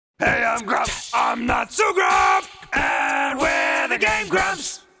Hey, I'm Grumps. I'm not so Grump, and we're the Game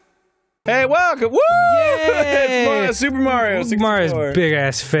Grumps. Hey, welcome! Woo! It's Super Mario 64. Mario's big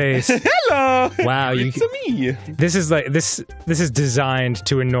ass face. Hello! Wow, it's me. This is like this is designed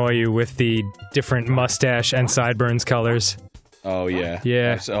to annoy you with the different mustache and sideburns colors. Oh yeah.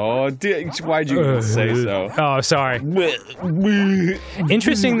 Yeah. Oh, why'd you even say so? Oh, sorry.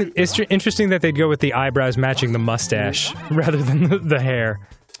 Interesting. It's interesting that they'd go with the eyebrows matching the mustache rather than the hair.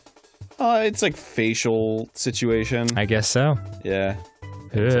 It's like facial situation. I guess so. Yeah.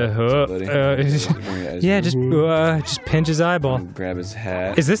 Yeah, just pinch his eyeball. Grab his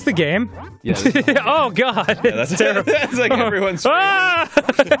hat. Is this the game? Yeah. Oh god, Yeah, that's terrible. That's like everyone's.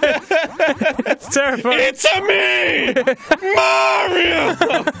 It's terrifying. It's a me, Mario.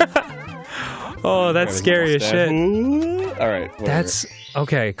 Oh, that's scary as shit. All right. Whatever. That's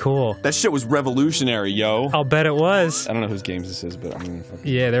okay. Cool. That shit was revolutionary, yo. I'll bet it was. I don't know whose games this is, but I'm gonna fucking.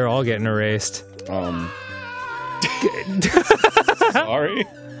 Yeah, they're all getting erased. Sorry.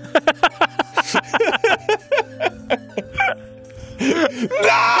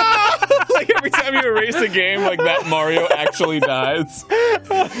 No! Like every time you erase a game, like that Mario actually dies. No!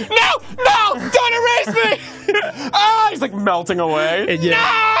 Don't erase me! Ah! He's like melting away. Yeah.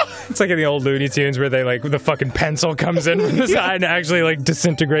 No! It's like in the old Looney Tunes where they like the fucking pencil comes in from the side and actually like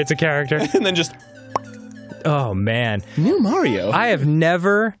disintegrates a character. And then just. Oh man. New Mario. I have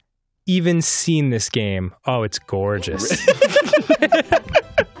never even seen this game. Oh, it's gorgeous.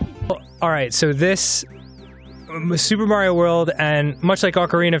 Alright, so this Super Mario World, and much like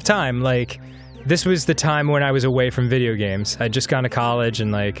Ocarina of Time, like, this was the time when I was away from video games. I'd just gone to college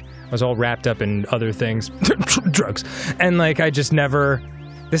and, like, I was all wrapped up in other things. Drugs. And, like, I just never...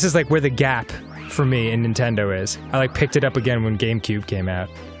 This is, like, where the gap for me in Nintendo is. I, like, picked it up again when GameCube came out.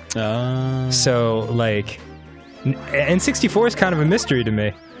 So, like... N64 is kind of a mystery to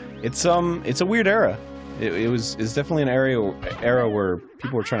me. It's a weird era. It's definitely an era where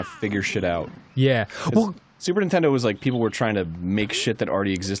people were trying to figure shit out. Yeah. Well, Super Nintendo was like people were trying to make shit that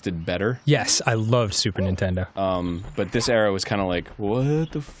already existed better. yes, I loved Super Nintendo. But this era was kind of like,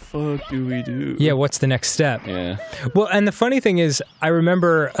 what the fuck do we do? Yeah, what's the next step? Yeah. Well, and the funny thing is, I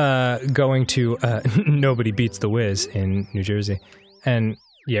remember going to Nobody Beats the Wiz in New Jersey, and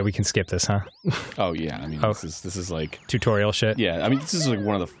yeah, we can skip this, huh? Oh yeah, I mean, this is like tutorial shit. Yeah, I mean, this is like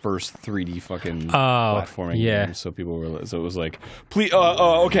one of the first 3D fucking platforming games. So people were, so it was like, please,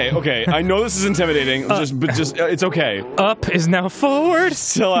 okay, I know this is intimidating. It's okay. Up is now forward.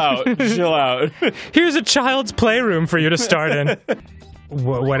 Chill out, chill out. Here's a child's playroom for you to start in.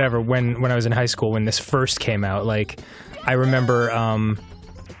 Whatever. When I was in high school, when this first came out, like, I remember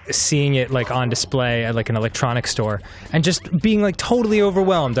seeing it like on display at like an electronics store and just being like totally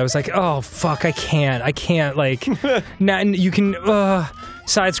overwhelmed. I was like, oh fuck, I can't like now you can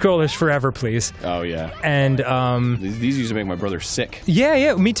side scrollers forever, please. Oh yeah. And these used to make my brother sick.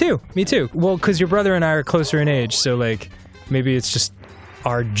 Yeah, me too. Well, because your brother and I are closer in age, so like maybe it's just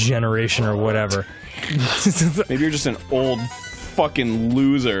our generation or whatever. Maybe you're just an old fucking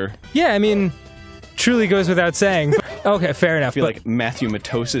loser. Yeah, I mean, truly goes without saying. Okay, fair enough. I feel like Matthew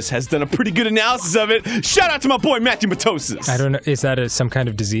Matosis has done a pretty good analysis of it. Shout out to my boy Matthew Matosis. I don't know. Is that some kind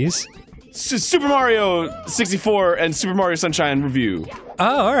of disease? Super Mario 64 and Super Mario Sunshine review.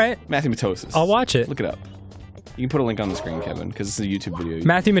 Oh, all right. Matthew Matosis. I'll watch it. Look it up. You can put a link on the screen, Kevin, because it's a YouTube video.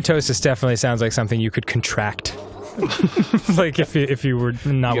 Matthew Matosis definitely sounds like something you could contract. Like if you were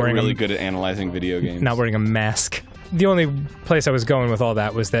not wearing. Really good at analyzing video games. Not wearing a mask. The only place I was going with all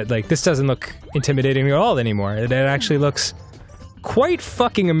that was that, like, this doesn't look intimidating at all anymore. It actually looks quite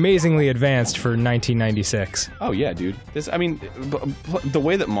fucking amazingly advanced for 1996. Oh yeah, dude. I mean, the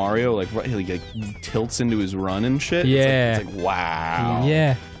way that Mario, like tilts into his run and shit, yeah. it's like wow.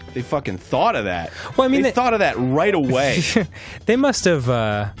 Yeah. They fucking thought of that. Well, I mean, they thought of that right away. They must have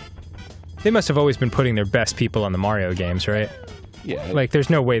always been putting their best people on the Mario games, right? Yeah. Like, there's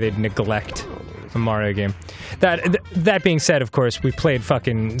no way they'd neglect a Mario game. That being said, of course, we played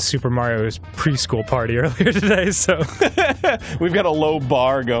fucking Super Mario's preschool party earlier today, so... We've got a low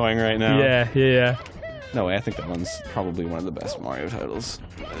bar going right now. Yeah. No way, I think that one's probably one of the best Mario titles.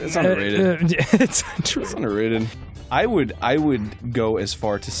 It's underrated. It's underrated. I would go as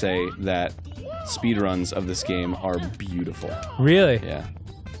far to say that speedruns of this game are beautiful. Really? Yeah.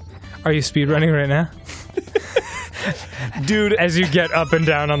 Are you speedrunning right now? Dude, as you get up and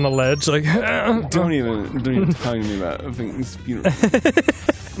down on the ledge, like don't even talk to me about fucking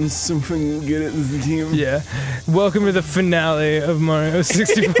speedrun. I'm so fucking good at this game. Yeah. Welcome to the finale of Mario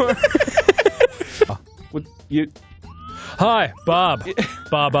 64. What you? Hi, Bob.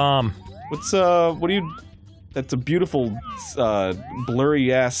 Bob. What are you? That's a beautiful,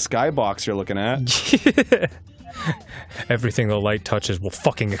 blurry-ass skybox you're looking at. Everything the light touches will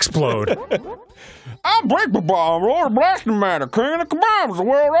fucking explode. I'll break the bomb, or blasting matter, king of the bombs the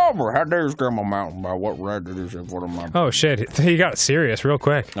world over. How dare you scare my mountain by what red it is in front of my... Oh shit, he got serious real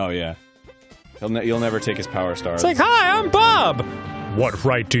quick. Oh yeah. You'll never take his power star. It's like, hi, I'm Bob! What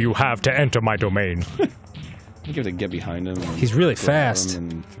right do you have to enter my domain? You have to get behind him. And he's really fast. Him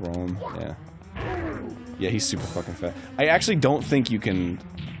and throw him. Yeah. Yeah, he's super fucking fast. I actually don't think you can...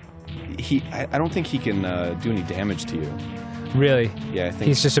 I don't think he can do any damage to you. Really? Yeah, I think...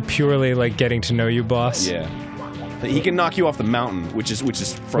 He's just a purely, like, getting to know you boss? Yeah. He can knock you off the mountain, which is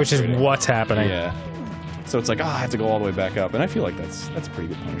frustrating. Which is what's happening. Yeah. So it's like, I have to go all the way back up. And I feel like that's pretty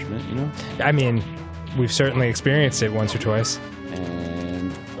good punishment, you know? I mean, we've certainly experienced it once or twice.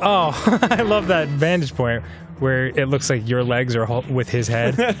 And... Oh, I love that vantage point where it looks like your legs are with his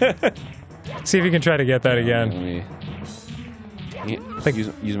head. See if you can try to get that again. Let me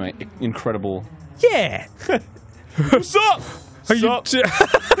use my incredible... Yeah! What's up? What's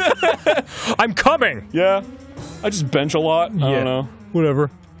up? I'm coming! Yeah. I just bench a lot. I don't know. Whatever.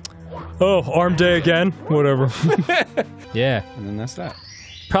 Oh, arm day again? Whatever. Yeah. And then that's that.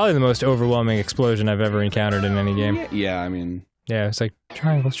 Probably the most overwhelming explosion I've ever encountered in any game. Yeah, I mean... Yeah, it's like,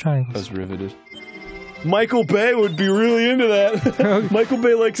 triangles. I was riveted. Michael Bay would be really into that. Michael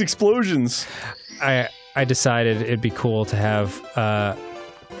Bay likes explosions. I decided it'd be cool to have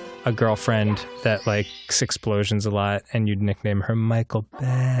a girlfriend that likes explosions a lot, and you'd nickname her Michael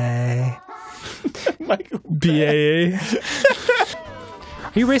Bay. Michael B-A-A.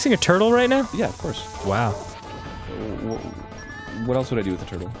 Are you racing a turtle right now? Yeah, of course. Wow. What else would I do with the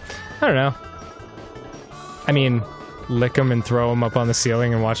turtle? I don't know. I mean, lick him and throw him up on the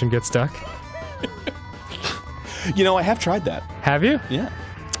ceiling and watch him get stuck? You know, I have tried that. Have you? Yeah.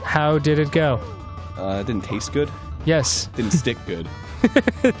 How did it go? It didn't taste good. Yes. Didn't stick good.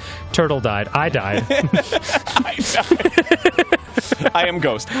 Turtle died. I died. I died. I am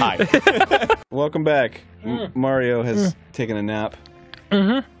Ghost. Hi. Welcome back. Mario has taken a nap.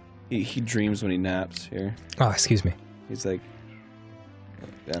 Mm-hmm. He dreams when he naps here. Oh, excuse me. He's like...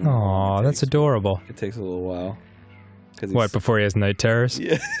 Aw, that's adorable. It takes a little while. What, before he has night terrors?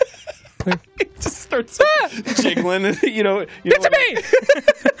 Yeah. He just starts jiggling, you know It's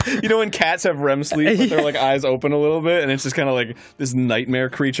me! You know when cats have REM sleep, with their like eyes open a little bit, and it's just kind of like this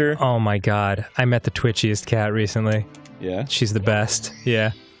nightmare creature. Oh my god, I met the twitchiest cat recently. Yeah? She's the best,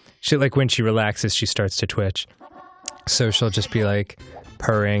 yeah. She, like, when she relaxes, she starts to twitch. So she'll just be like,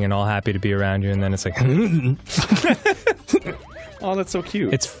 purring and all happy to be around you, and then it's like, Oh, that's so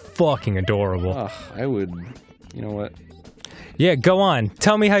cute. It's fucking adorable. Ugh, I would, you know what? Yeah, go on.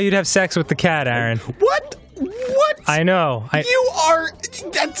 Tell me how you'd have sex with the cat, Aaron. What? What? I know. You are...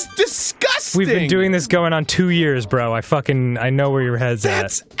 That's disgusting! We've been doing this going on 2 years, bro. I know where your head's at.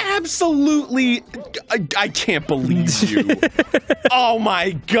 That's absolutely... I can't believe you. Oh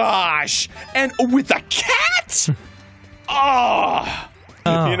my gosh! And with a cat? Oh!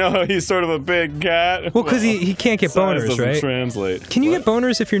 You know, he's sort of a big cat. Well, because he can't get boners, doesn't right? Translate. Can you get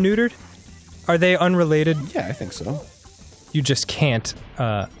boners if you're neutered? Are they unrelated? Yeah, I think so. You just can't,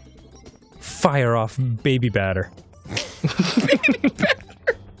 fire off baby batter. Baby batter?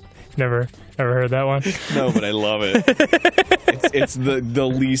 Never heard that one? No, but I love it. it's the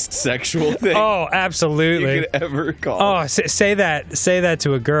least sexual thing. Oh, absolutely. You could ever call. Oh, say that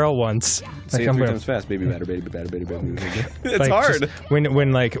to a girl once. Say it 3 times fast. Baby batter, baby batter, baby batter. It's like, hard.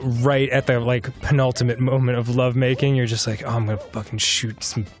 When like right at the like penultimate moment of lovemaking, you're just like, oh, I'm gonna fucking shoot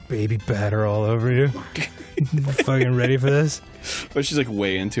some baby batter all over you. Fucking ready for this? But she's like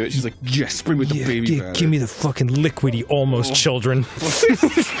way into it. She's like, yes, bring me the baby batter. Give me the fucking liquidy almost children.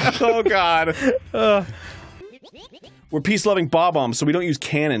 Oh god. We're peace-loving bob-ombs, so we don't use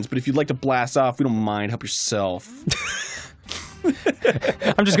cannons, but if you'd like to blast off, we don't mind. Help yourself.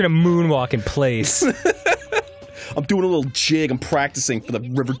 I'm just gonna moonwalk in place. I'm doing a little jig. I'm practicing for the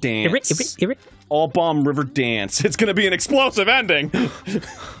river dance. All bomb river dance. It's gonna be an explosive ending.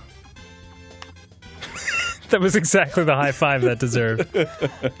 That was exactly the high five that deserved.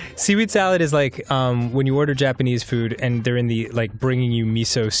 Seaweed salad is like when you order Japanese food and they're in the like bringing you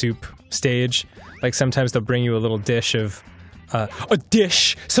miso soup stage. Like sometimes they'll bring you a little dish of a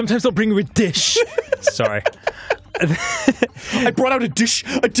dish. Sometimes they'll bring you a dish. Sorry. I brought out a dish.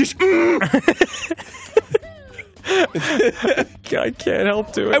 I can't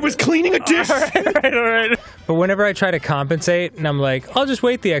help to it. I was cleaning a dish. All right. But whenever I try to compensate, and I'm like, I'll just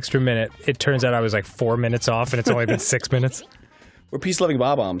wait the extra minute, it turns out I was like 4 minutes off, and it's only been 6 minutes. We're peace-loving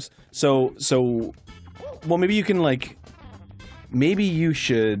bob-ombs. So, well, maybe you can like, maybe you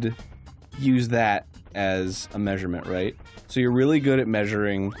should use that as a measurement, right? So you're really good at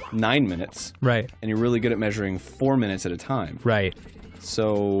measuring 9 minutes. Right. And you're really good at measuring 4 minutes at a time. Right.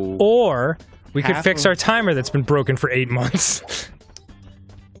 So... Or we could half fix of- our timer that's been broken for 8 months.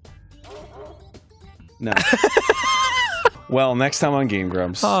 No. Well, next time on Game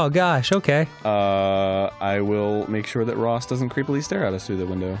Grumps, Oh gosh, okay. I will make sure that Ross doesn't creepily stare at us through the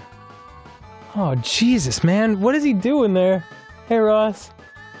window. Oh Jesus, man, what is he doing there? Hey Ross.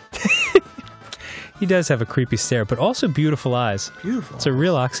 He does have a creepy stare, but also beautiful eyes. Beautiful. It's a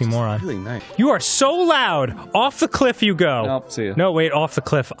real oxymoron. Really nice. You are so loud! Off the cliff you go! Nope, see ya. No, wait, off the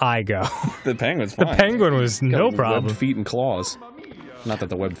cliff I go. The penguin's The fine. penguin was Got no problem. Webbed feet and claws. Not that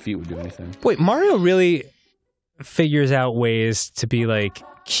the webbed feet would do anything. Wait, Mario really figures out ways to be, like,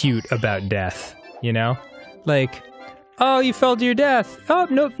 cute about death, you know? Like, oh, you fell to your death. Oh,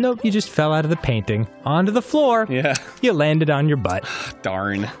 nope, nope, you just fell out of the painting. Onto the floor. Yeah. You landed on your butt.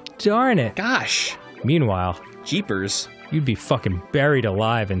 Darn. Darn it. Gosh. Meanwhile, Jeepers. you'd be fucking buried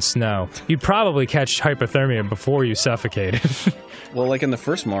alive in snow. You'd probably catch hypothermia before you suffocated. Well, like in the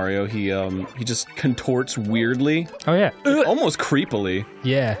first Mario, he just contorts weirdly, Oh yeah. almost creepily,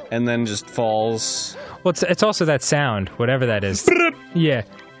 Yeah. and then just falls. Well, it's also that sound, whatever that is. Yeah.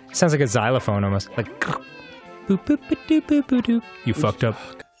 Sounds like a xylophone almost. Like boop boop boop doop boop boop doop. You fucked up.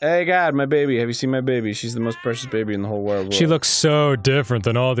 Hey God, my baby. Have you seen my baby? She's the most precious baby in the whole world. She looks so different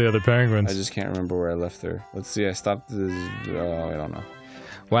than all the other I penguins. just can't remember where I left her. Let's see, I stopped the... Oh, I don't know.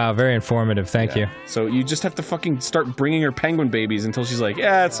 Wow, very informative. Thank you. So you just have to fucking start bringing her penguin babies until she's like,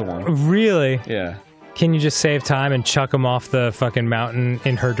 yeah, that's the one. Really? Yeah. Can you just save time and chuck them off the fucking mountain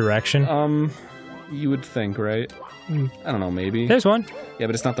in her direction? You would think, right? I don't know, maybe. There's one. Yeah,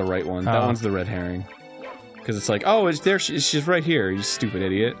 but it's not the right one. That Oh. one's the red herring. Because it's like, oh, it's there. She's right here. You stupid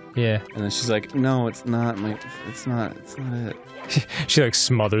idiot. Yeah. And then she's like, no, it's not. It's not it. She like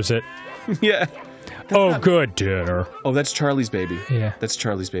smothers it. Yeah. Oh, good dinner. Oh, that's Charlie's baby. Yeah. That's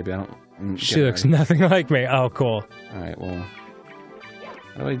Charlie's baby. I don't. She looks nothing like me. Oh, cool. All right. Well.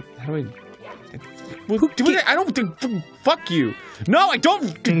 How do I? Well, I don't. Fuck you. No, I don't.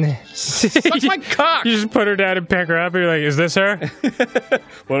 Suck my cock. You just put her down and pick her up and you're like, is this her?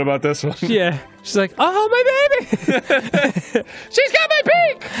 What about this one? Yeah. She's like, oh, my baby! She's got my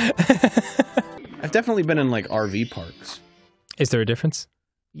peak. I've definitely been in like RV parks. Is there a difference?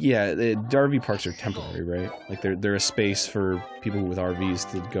 Yeah, the RV parks are temporary, right? Like they're a space for people with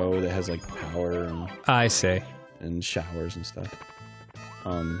RVs to go that has like power I see. and showers and stuff.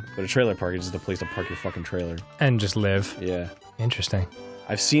 But a trailer park is just a place to park your fucking trailer. And just live. Yeah. Interesting.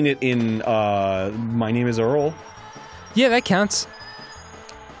 I've seen it in My Name is Earl. Yeah, that counts.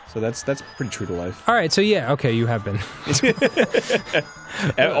 So that's pretty true to life. All right, so yeah, okay, you have been.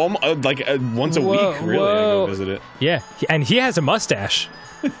 Like once a Whoa, week, really, I whoa. go visit it. Yeah, and he has a mustache.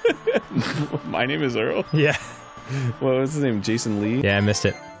 My Name is Earl? Yeah. What was his name? Jason Lee? Yeah, I missed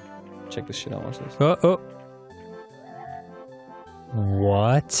it. Check this shit out, watch this. Oh, oh.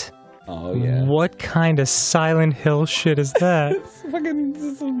 What? Oh, yeah. What kind of Silent Hill shit is that?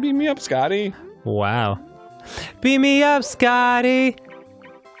 Fucking beat me up, Scotty. Wow. Beat me up, Scotty! Do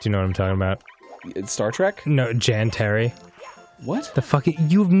you know what I'm talking about? It's Star Trek? No, Jan Terry. What? The fucking—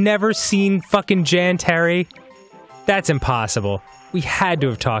 you've never seen fucking Jan Terry? That's impossible. We had to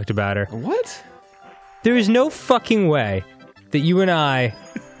have talked about her. What? There is no fucking way that you and I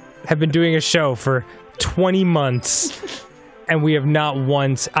have been doing a show for 20 months and we have not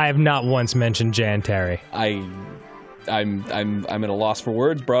once— I have not once mentioned Jan Terry. I'm at a loss for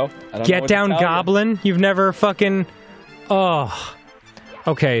words, bro. I don't know Get what to Down tell you. Goblin? You've never fucking— oh.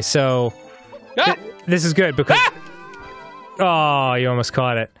 Okay, so Ah! this is good because— oh, you almost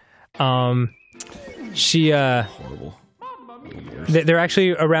caught it. She Horrible. they're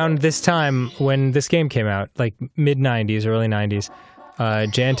actually around this time when this game came out, like mid-90s, early 90s.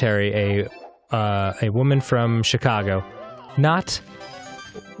 Jan Terry, a woman from Chicago, not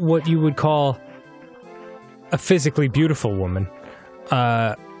what you would call a physically beautiful woman,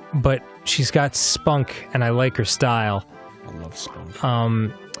 but she's got spunk, and I like her style. I love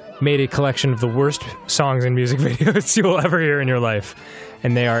Spunk. Made a collection of the worst songs and music videos you will ever hear in your life,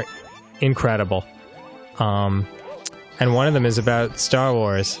 and they are incredible. And one of them is about Star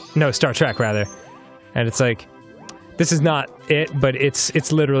Trek rather, and it's like, this is not it, but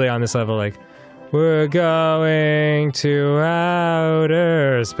it's literally on this level, like, we're going to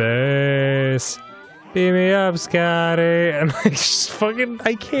outer space. Beat me up, Scotty. And like, just fucking,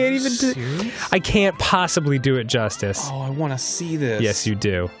 I can't even do— I can't possibly do it justice. Oh, I want to see this. Yes, you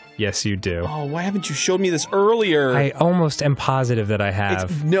do. Yes, you do. Oh, why haven't you showed me this earlier? I almost am positive that I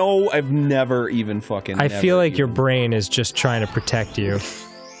have. No, I've never even fucking. I feel like your even. brain is just trying to protect you.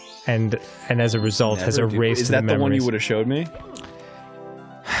 and as a result has erased Is the that the one memories. you would have showed me?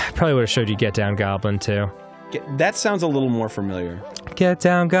 Probably would have showed you Get Down Goblin too. That sounds a little more familiar. Get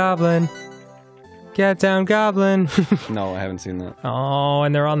down, Goblin. Get down, Goblin. No, I haven't seen that. Oh,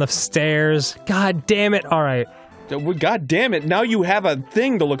 and they're on the stairs. God damn it! All right. God damn it! Now you have a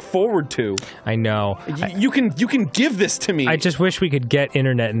thing to look forward to. I know. You can give this to me. I just wish we could get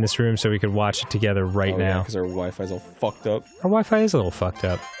internet in this room so we could watch it together right now. because our Wi-Fi's all fucked up. Our Wi-Fi is a little fucked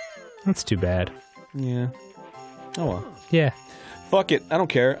up. That's too bad. Yeah. Oh well. Yeah. Fuck it. I don't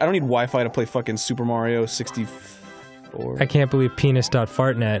care. I don't need Wi-Fi to play fucking Super Mario 64. I can't believe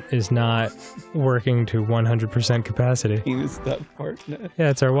penis.fartnet is not working to 100% capacity. Penis.fartnet.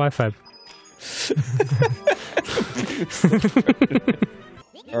 Yeah, it's our Wi-Fi.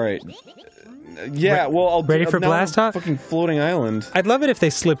 Alright. Yeah, well, I'll ready for now Blast Off? Fucking floating island. I'd love it if they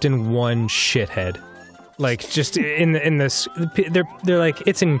slipped in one shithead. Like, just in this... They're like,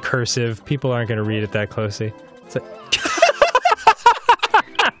 it's in cursive. People aren't gonna read it that closely. It's like...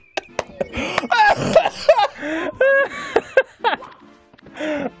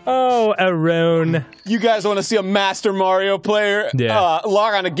 Oh, Aaron. You guys want to see a Master Mario player? Yeah.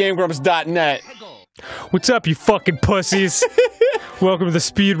 Log on to GameGrumps.net. What's up, you fucking pussies? Welcome to the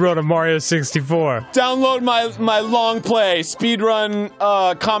speedrun of Mario 64. Download my long play speedrun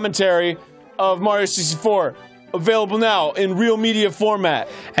commentary of Mario 64. Available now in real media format.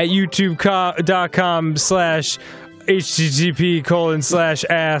 At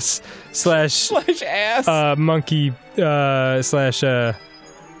youtube.com/http://ass/monkey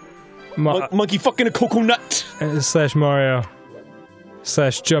Monkey fucking a coconut. /Mario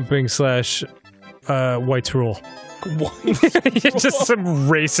 /jumping /White's rule. Just some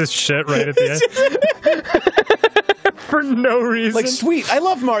racist shit right at the end. For no reason. Like, sweet, I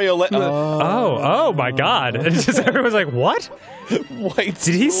love Mario. Oh my god. It's just everyone's like, what? White's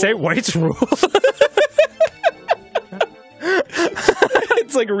Did he rule. say White's rule?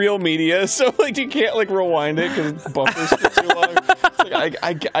 It's like real media, so like you can't like rewind it because buffers for too long. It's like,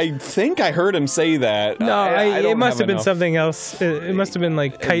 I think I heard him say that. No, I don't it must have been enough. something else. It must have been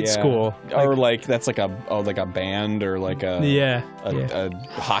like kite school. Or like that's like a band or like a a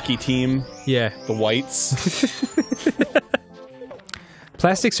hockey team. Yeah. The Whites.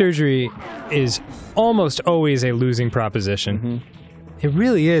 Plastic surgery is almost always a losing proposition. It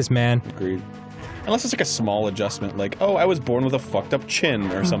really is, man. Agreed. Unless it's like a small adjustment, like, oh, I was born with a fucked up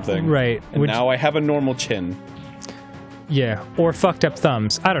chin or something. Right. And now I have a normal chin. Yeah, or fucked up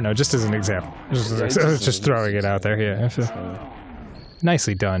thumbs. I don't know, just as an example. Just throwing it out there, yeah.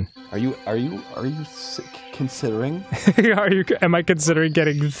 Nicely done. Are you considering? Am I considering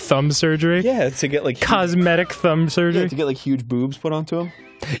getting thumb surgery? Yeah, to get like cosmetic thumb surgery? Yeah, to get like huge boobs put onto them.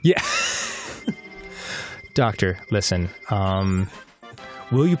 Yeah. Doctor, listen,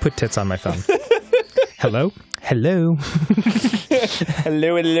 will you put tits on my thumb? Hello? Hello?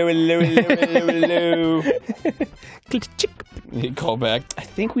 Hello, hello, hello, hello, hello, hello. Call back. I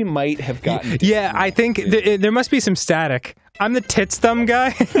think we might have gotten... Yeah, I think there must be some static. I'm the tits thumb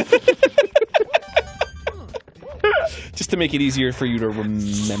guy. Just to make it easier for you to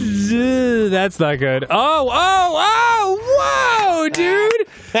remember. That's not good. Whoa, dude!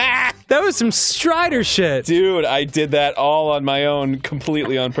 That was some Strider shit. Dude, I did that all on my own,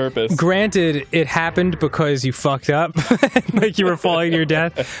 completely on purpose. Granted, it happened because you fucked up, like you were falling to your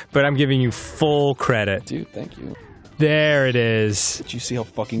death, but I'm giving you full credit. Dude, thank you. There it is. Did you see how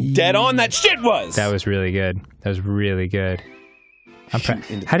fucking dead on that shit was? That was really good. That was really good. How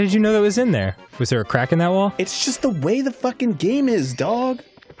did you know that was in there? Was there a crack in that wall? It's just the way the fucking game is, dog.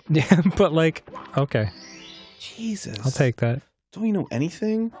 Yeah, but like, okay. Jesus. I'll take that. Don't you know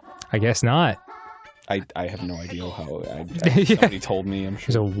anything? I guess not. I have no idea how. Somebody told me, I'm It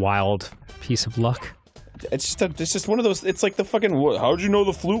was sure. a wild piece of luck. It's just one of those, it's like the fucking, how'd you know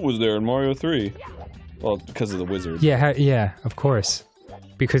the flute was there in Mario 3? Well, because of the wizard. Yeah, yeah, of course.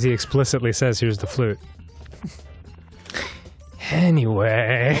 Because he explicitly says, here's the flute.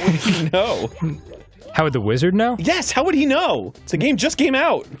 Anyway. How would he know? How would the wizard know? Yes, how would he know? The game just came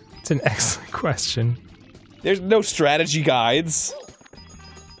out. It's an excellent question. There's no strategy guides.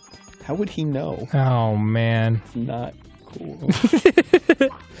 How would he know? Oh, man. Not cool.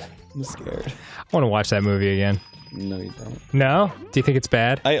 I'm scared. I want to watch that movie again. No, you don't. No? Do you think it's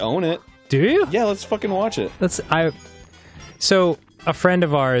bad? I own it. Do you? Yeah, let's fucking watch it. So, a friend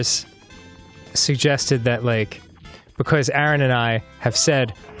of ours suggested that, like, because Aaron and I have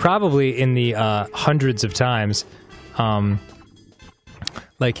said, probably in the hundreds of times,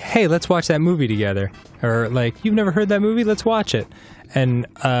 like, hey, let's watch that movie together. Or, like, you've never heard that movie? Let's watch it. And,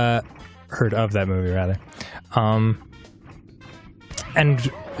 heard of that movie, rather.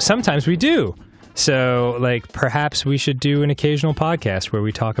 And sometimes we do. So, like, perhaps we should do an occasional podcast where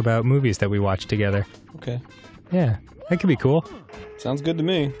we talk about movies that we watch together. Okay. Yeah, that could be cool. Sounds good to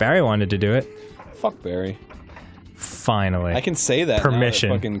me. Barry wanted to do it. Fuck Barry. Finally. I can say that Permission.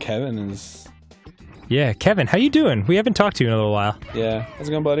 now that fucking Kevin is... Yeah, Kevin, how you doing? We haven't talked to you in a little while. Yeah. How's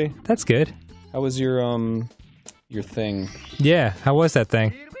it going, buddy? That's good. How was your thing? Yeah, how was that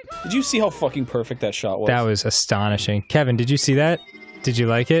thing? Did you see how fucking perfect that shot was? That was astonishing. Kevin, did you see that? Did you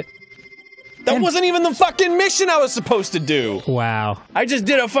like it? That wasn't even the fucking mission I was supposed to do! Wow. I just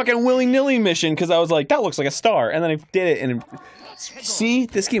did a fucking willy-nilly mission because I was like, that looks like a star, and then I did it, and... See?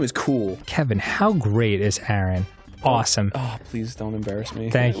 This game is cool. Kevin, how great is Aaron? Awesome. Oh, please don't embarrass me.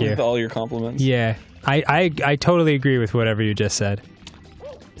 Thank you. With all your compliments. Yeah, I totally agree with whatever you just said.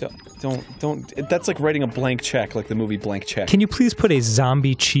 Don't. That's like writing a blank check, like the movie Blank Check. Can you please put a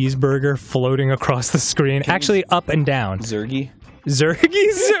zombie cheeseburger floating across the screen? Actually, up and down. Zergy?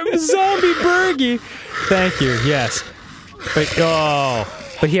 Zergy? Zombie burgie! Thank you, yes.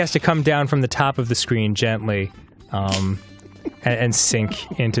 But he has to come down from the top of the screen gently, and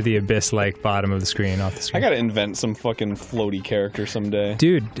sink into the abyss-like bottom of the screen, off the screen. I gotta invent some fucking floaty character someday.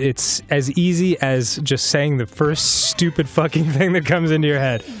 Dude, it's as easy as just saying the first stupid fucking thing that comes into your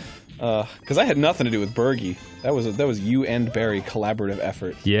head. Because I had nothing to do with Bergie. That was you and Barry collaborative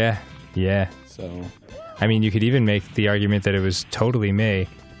effort. Yeah, yeah. So... I mean, you could even make the argument that it was totally me,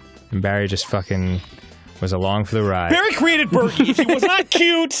 and Barry just fucking was along for the ride. Barry created Bergie! If he was not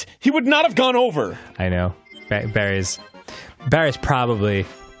cute, he would not have gone over! I know. Barry's probably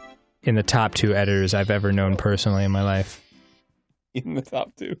in the top 2 editors I've ever known personally in my life. In the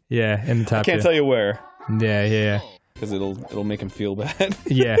top 2? Yeah, in the top 2. I can't tell you where. Yeah. Because it'll make him feel bad.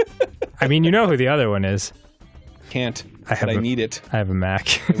 Yeah. I mean, you know who the other one is. Can't. I need it. I have a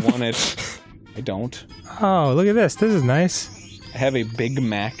Mac. I want it. I don't. Oh, look at this. This is nice. I have a Big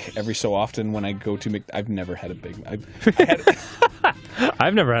Mac every so often when I go to I've never had a Big Mac.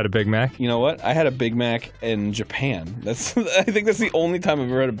 I've never had a Big Mac. You know what? I had a Big Mac in Japan. I think that's the only time I've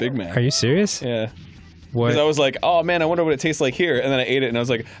ever had a Big Mac. Are you serious? Yeah. What? Because I was like, oh man, I wonder what it tastes like here. And then I ate it and I was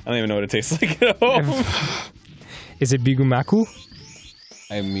like, I don't even know what it tastes like at home. Is it Bigumaku?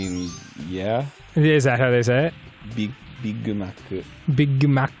 I mean, yeah. Is that how they say it? Bigumaku.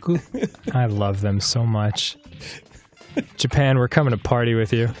 Bigumaku. I love them so much. Japan, we're coming to party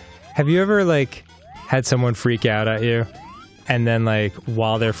with you. Have you ever, like, had someone freak out at you, and then, like,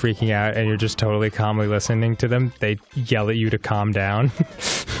 while they're freaking out and you're just totally calmly listening to them, they yell at you to calm down?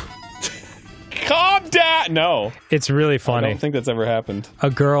 Calm down! No. It's really funny. I don't think that's ever happened. A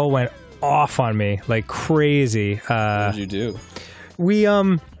girl went off on me, like crazy. What did you do? We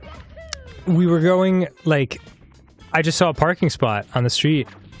were going, like, I just saw a parking spot on the street,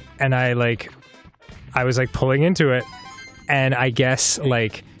 and I was, like, pulling into it, and I guess,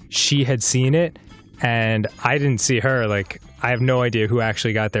 like, she had seen it, and I didn't see her. Like, I have no idea who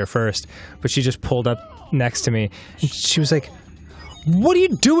actually got there first, but she just pulled up next to me, and she was like, "What are you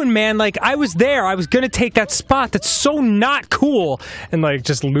doing, man? Like, I was there. I was gonna take that spot. That's so not cool." And, like,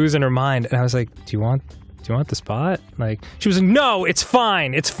 just losing her mind. And I was like, do you want the spot? Like, she was like, "No, it's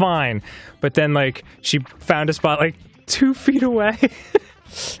fine. It's fine." But then, like, she found a spot, like, 2 feet away.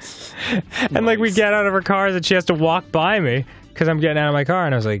 And, like, we get out of her cars and she has to walk by me because I'm getting out of my car.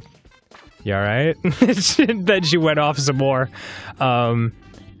 And I was like, "You all right?" Then she went off some more. And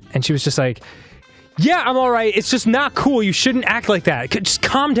she was just like, "Yeah, I'm all right. It's just not cool. You shouldn't act like that. Just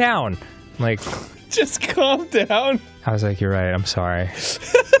calm down." I'm like, just calm down. I was like, "You're right. I'm sorry.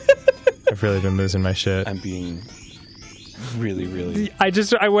 I've really been losing my shit." I'm being really...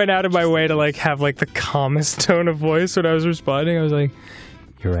 I went out of my way to, like, have, like, the calmest tone of voice when I was responding. I was like,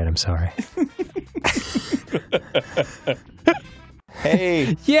 "You're right. I'm sorry."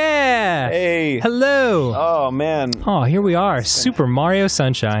 Hey. Yeah. Hey. Hello. Oh, man. Oh, here we are. Super Mario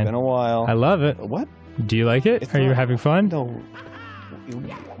Sunshine. It's been a while. I love it. What? Do you like it? Are you having fun? No.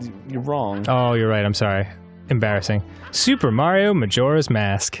 You're wrong. Oh, you're right. I'm sorry. Embarrassing. Super Mario Majora's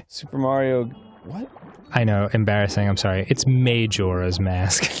Mask. Super Mario... What? I know. Embarrassing. I'm sorry. It's Majora's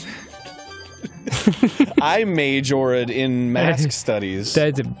Mask. I majored in mask studies.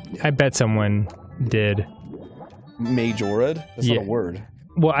 I bet someone did. Majored? That's not a word.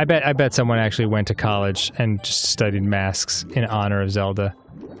 Well, I bet someone actually went to college and just studied masks in honor of Zelda.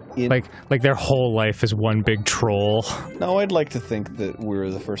 Like their whole life is one big troll. No, I'd like to think that we're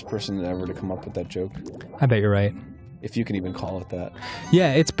the first person ever to come up with that joke. I bet you're right. If you can even call it that.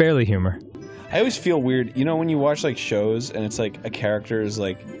 Yeah, it's barely humor. I always feel weird, you know, when you watch, like, shows and it's like a character is,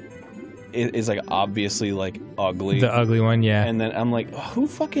 like, is like obviously like ugly. The ugly one, yeah. And then I'm like, who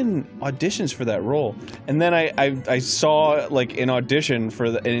fucking auditions for that role? And then I saw like an audition for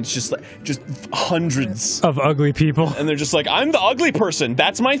and it's just like hundreds of ugly people. And they're just like, I'm the ugly person.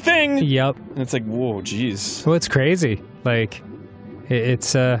 That's my thing. Yep. And it's like, whoa, jeez. Well, it's crazy. Like, it's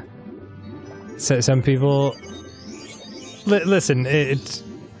so some people. Listen, it's.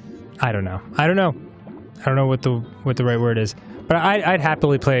 I don't know. I don't know what the right word is. But I'd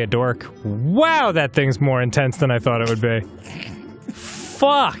happily play a dork. Wow, that thing's more intense than I thought it would be.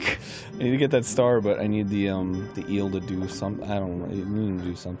 Fuck. I need to get that star, but I need the eel to do something. I don't know. I need him to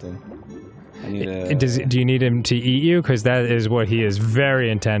do something. I need a. Do you need him to eat you? Because that is what he is very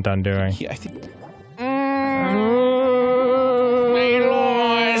intent on doing. Yeah, I think. We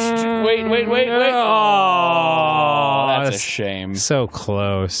lost. Wait. Oh, that's a shame. So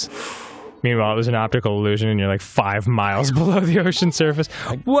close. Meanwhile, it was an optical illusion, and you're like 5 miles below the ocean surface.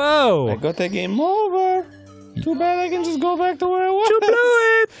 Whoa! I got that game over. Too bad I can just go back to where I was. You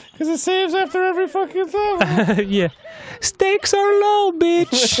blew it! Because it saves after every fucking thing. Yeah. Stakes are low,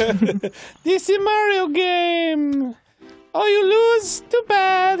 bitch. This is Mario game. Oh, you lose? Too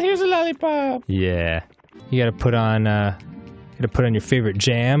bad. Here's a lollipop. Yeah. You gotta put on your favorite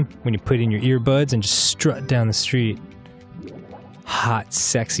jam when you put in your earbuds and just strut down the street. Hot,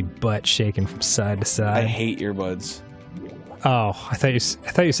 sexy butt shaking from side to side. I hate earbuds. Oh, I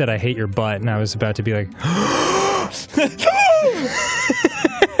thought you said I hate your butt, and I was about to be like,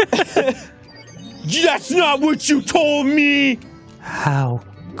 that's not what you told me. How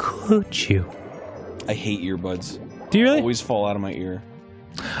could you? I hate earbuds. Do you really? Always fall out of my ear.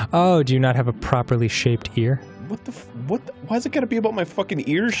 Oh, do you not have a properly shaped ear? Why is it gotta be about my fucking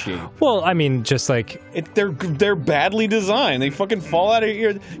ear shape? Well, I mean, just like... They're badly designed. They fucking fall out of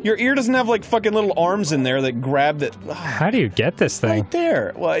your ear. Your ear doesn't have like fucking little arms in there that grab that... How do you get this thing? Right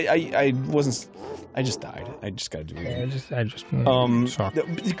there. Well, I wasn't... I just died. I just gotta do it. I just...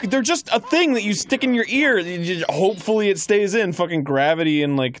 They're just a thing that you stick in your ear. Hopefully it stays in. Fucking gravity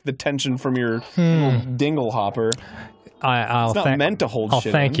and like the tension from your little dingle hopper. It's not meant to hold shit.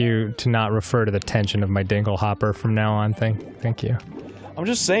 I'll thank you to not refer to the tension of my dingle hopper from now on. Thank you. I'm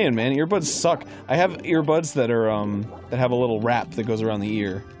just saying, man, earbuds suck. I have earbuds that are that have a little wrap that goes around the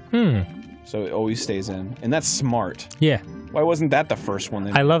ear. So it always stays in, and that's smart. Yeah. Why wasn't that the first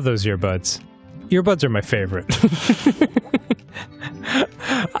one? I love those earbuds. Earbuds are my favorite.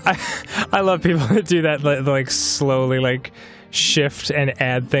 I love people that do that, like slowly, like shift and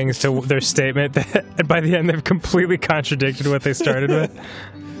add things to their statement that by the end they've completely contradicted what they started with.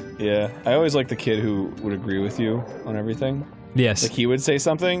 Yeah, I always like the kid who would agree with you on everything. Yes. Like he would say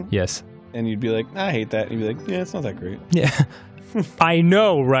something. Yes. And you'd be like, I hate that. And you'd be like, yeah, it's not that great. Yeah. I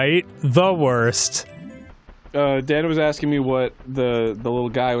know, right? The worst. Dan was asking me what the little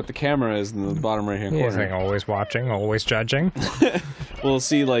guy with the camera is in the bottom right-hand corner. He's like, always watching, always judging. Well,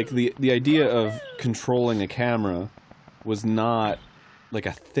 see, like, the idea of controlling a camera was not, like,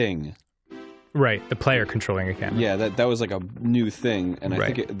 a thing. Right, the player controlling a camera. Yeah, that was, like, a new thing, and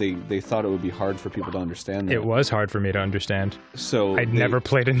I think they thought it would be hard for people to understand that. It was hard for me to understand. So I'd never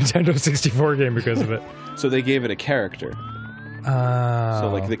played a Nintendo 64 game because of it. So they gave it a character. So,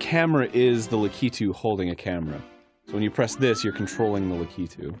 like, the camera is the Lakitu holding a camera. So when you press this, you're controlling the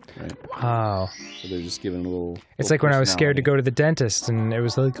Lakitu, right? Oh. So they're just giving a little... It's like when I was scared to go to the dentist, and it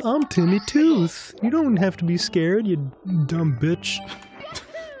was like, I'm Timmy Tooth. You don't have to be scared, you dumb bitch.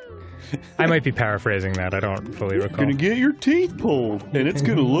 I might be paraphrasing that, I don't fully recall. You're gonna get your teeth pulled, and it's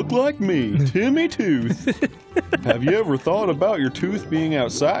gonna look like me, Timmy Tooth. Have you ever thought about your tooth being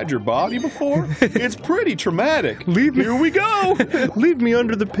outside your body before? It's pretty traumatic. Here we go! Leave me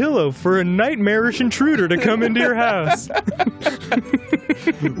under the pillow for a nightmarish intruder to come into your house.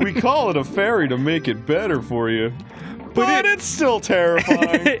 We call it a fairy to make it better for you. But it's still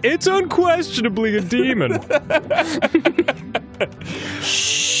terrifying. It's unquestionably a demon.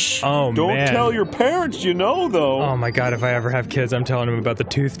 Oh, Don't man. tell your parents you know, though. Oh my god, if I ever have kids, I'm telling them about the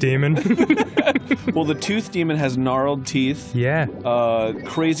tooth demon. Well, the tooth demon has gnarled teeth. Yeah.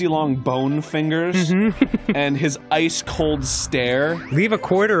 Crazy long bone fingers. And his ice-cold stare. Leave a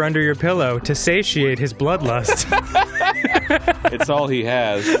quarter under your pillow to satiate his bloodlust. It's all he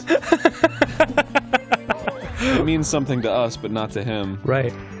has. It means something to us, but not to him.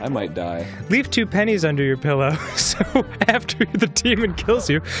 Right. I might die. Leave 2 pennies under your pillow, so after the demon kills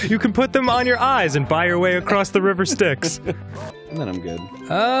you, you can put them on your eyes and buy your way across the river Styx. And then I'm good.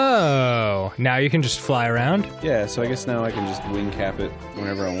 Oh, now you can just fly around? Yeah, so I guess now I can just wing cap it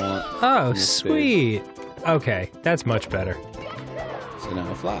whenever I want. Oh, sweet. Okay, that's much better. So now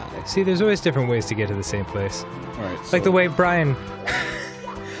I fly. See, there's always different ways to get to the same place. Alright, so like the way Brian...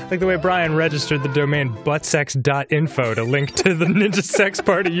 Like the way Brian registered the domain buttsex.info to link to the Ninja Sex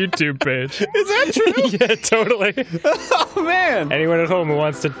Party YouTube page. Is that true? Yeah, totally. Oh, man. Anyone at home who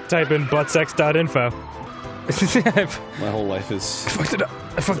wants to type in buttsex.info. My whole life is... Fucked it up.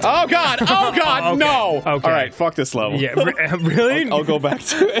 Oh, God! Oh, God! Okay. No! Okay. Alright, fuck this level. Yeah, really? I'll go back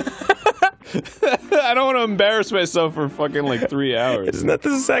to it. I don't want to embarrass myself for fucking like 3 hours. Isn't that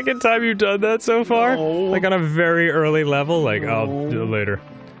the second time you've done that so far? No. Like on a very early level? Like, I'll do it later.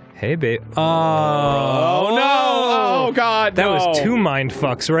 Hey, babe. Oh, no! Oh, God, That no. was 2 mind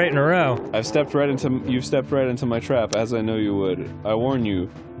fucks right in a row. You've stepped right into my trap, as I know you would. I warn you,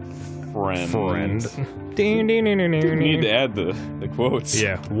 friend. Ding, ding, ding, ding, You ding. need to add the quotes.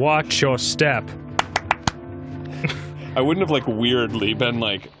 Yeah, watch your step. I wouldn't have like weirdly been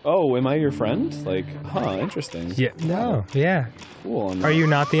like, oh, am I your friend? Like, huh, interesting. Yeah, no, yeah. Cool. Are you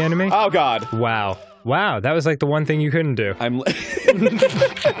not the enemy? Oh, God. Wow. Wow, that was like the one thing you couldn't do. I'm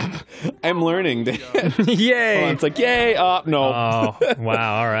learning. Yay! It's like, yay, no. Oh,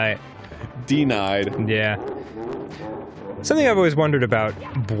 wow, alright. Denied. Yeah. Something I've always wondered about,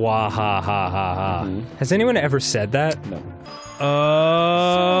 bwah ha ha ha ha. Has anyone ever said that? No.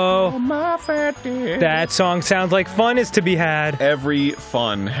 Oh, that song sounds like fun is to be had. Every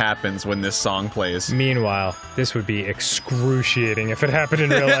fun happens when this song plays. Meanwhile, this would be excruciating if it happened in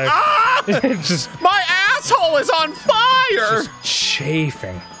real life. Just My asshole is on fire!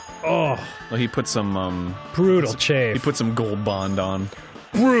 chafing. Oh, Well, he put some, brutal chafe. he put some Gold Bond on.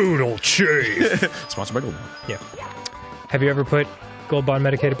 brutal chafe. Sponsored by Gold Bond. Yeah. Have you ever put Gold Bond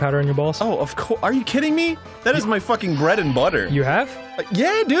medicated powder in your balls? Oh, of course. Are you kidding me? That is my fucking bread and butter. You have?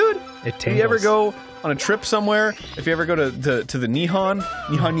 Yeah, dude. It If you ever tingles. go on a trip somewhere, if you ever go to the Nihon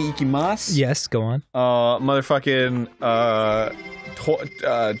ni ikimasu. Yes, go on. Motherfucking,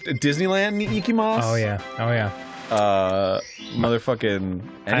 Disneyland ni ikimasu. Oh yeah. Oh yeah. Motherfucking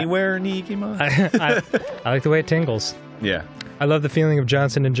anywhere ni ikimasu. I like the way it tingles. Yeah. I love the feeling of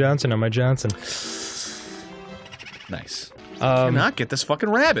Johnson & Johnson on my Johnson. Nice. Cannot get this fucking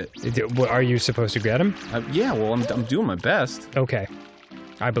rabbit. Are you supposed to get him? Yeah, well, I'm doing my best. Okay.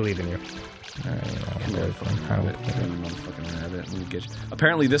 I believe in you. Motherfucking rabbit. Let me get you.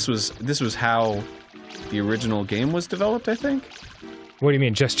 Apparently, this was how the original game was developed. I think. What do you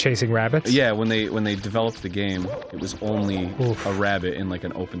mean, just chasing rabbits? Yeah, when they developed the game, it was only Oof. a rabbit in like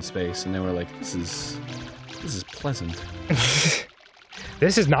an open space, and they were like, "This is pleasant."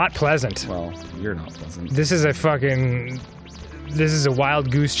 This is not pleasant. Well, you're not pleasant. This is a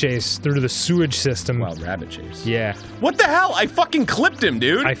wild goose chase through the sewage system. Wild rabbit chase. Yeah. What the hell? I fucking clipped him,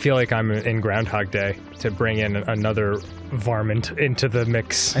 dude. I feel like I'm in Groundhog Day to bring in another varmint into the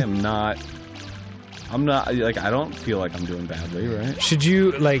mix. I'm not, like, I don't feel like I'm doing badly, right? Should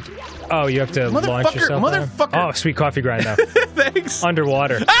you, like... Oh, you have to launch yourself down? Motherfucker! Oh, sweet coffee grind now. Thanks!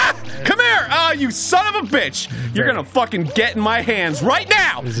 Underwater. Ah! Come here! Ah, you son of a bitch! You're gonna fucking get in my hands right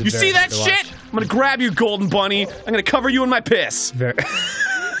now! This is You see very that hard to shit? watch. I'm gonna grab you, Golden Bunny. I'm gonna cover you in my piss. Very...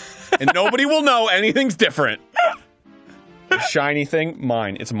 And nobody will know anything's different. The shiny thing?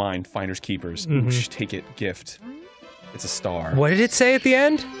 Mine. It's mine. Finders keepers. Oosh, take it. Gift. It's a star. What did it say at the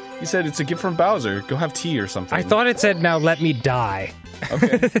end? He said it's a gift from Bowser. Go have tea or something. I thought it said, now let me die.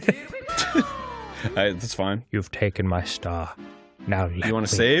 Okay. That's fine. You've taken my star. Now let You want me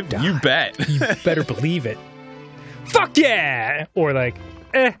to save? die. You bet. You better believe it. Fuck yeah! Or like,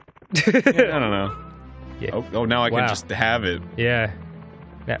 eh. I don't know. Yeah. Oh, now I can Wow. just have it. Yeah.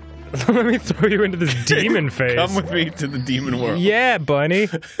 Yeah. Let me throw you into this demon phase. Come with me to the demon world. Yeah, bunny.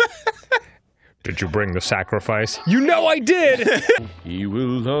 Did you bring the sacrifice? You know I did! He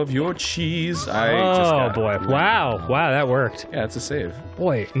will love your cheese. Oh boy. Wow. Wow, that worked. Yeah, it's a save.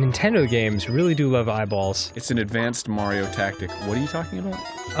 Boy, Nintendo games really do love eyeballs. It's an advanced Mario tactic. What are you talking about?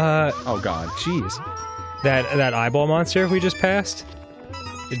 Oh god. Jeez. That eyeball monster we just passed?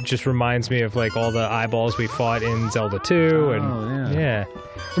 It just reminds me of like all the eyeballs we fought in Zelda 2 and Oh, yeah. yeah.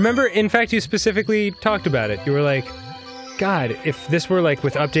 Remember, in fact, you specifically talked about it. You were like, God, if this were like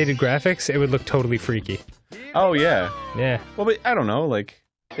with updated graphics, it would look totally freaky. Oh yeah. Yeah. Well, but I don't know. Like,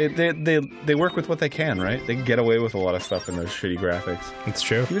 they work with what they can, right? They can get away with a lot of stuff in those shitty graphics. It's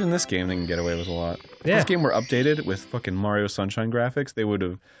true. Even in this game, they can get away with a lot. If Yeah. this game were updated with fucking Mario Sunshine graphics, they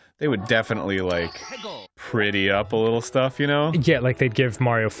would definitely like pretty up a little stuff, you know? Yeah, like they'd give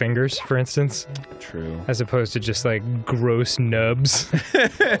Mario fingers, for instance, True. as opposed to just like gross nubs.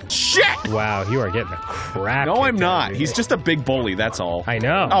 Shit! Wow, you are getting the crap. No, kicked I'm out not. of you. He's just a big bully, that's all. I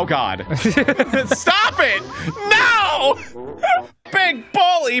know. Oh god. Stop it! No! Big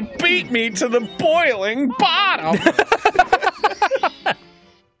bully beat me to the boiling bottom!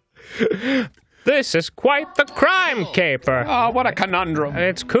 This is quite the crime caper. Oh, what a conundrum.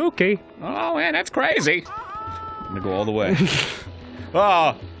 It's kooky. Oh, man, that's crazy. I'm gonna go all the way.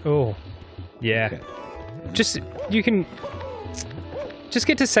 Oh. Oh. Yeah. Okay. You can just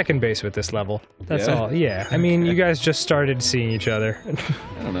get to second base with this level. That's Yeah? all. Yeah. I mean, you guys just started seeing each other.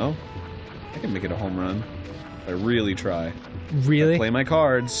 I don't know. I can make it a home run. If I really try. Really? Play my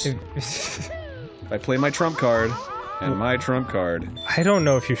cards. If I play my trump card, and my trump card. I don't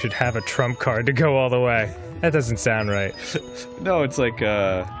know if you should have a trump card to go all the way. That doesn't sound right. No, it's like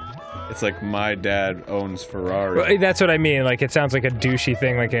my dad owns Ferrari. Well, that's what I mean. Like, it sounds like a douchey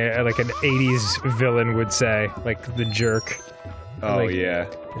thing, like an '80s villain would say, like the jerk. Oh, like, yeah.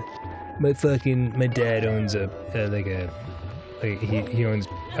 My dad owns he owns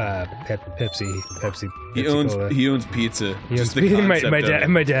Pepsi. He owns pizza. He Just owns, the concept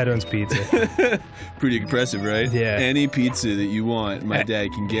my of dad owns pizza. Pretty impressive, right? Yeah. Any pizza that you want, my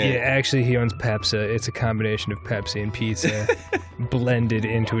dad can get. Yeah, actually, he owns Pepsi. It's a combination of Pepsi and pizza blended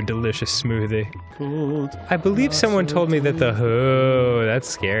into a delicious smoothie. Cold, I believe someone told me that that's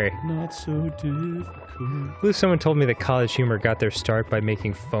scary. not so difficult. I believe someone told me that College Humor got their start by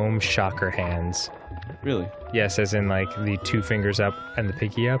making foam shocker hands. Really? Yes, as in like the 2 fingers up and the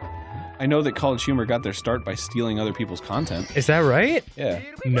pinky up. I know that College Humor got their start by stealing other people's content. Is that right? Yeah.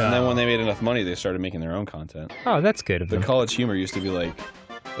 No. And then when they made enough money, they started making their own content. Oh, that's good of The them. College Humor used to be like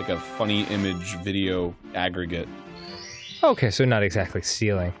a funny image video aggregate. Okay, so not exactly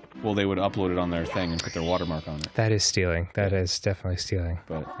stealing. Well, they would upload it on their thing and put their watermark on it. That is stealing. That is definitely stealing.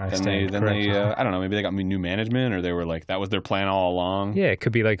 But I then stand they corrected. I don't know, maybe they got new management, or they were like, that was their plan all along. Yeah, it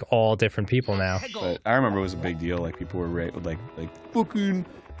could be like all different people now. But I remember it was a big deal. Like, people were like fucking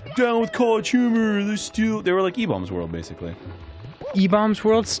down with College Humor. They were like E-Bombs World, basically. E-Bombs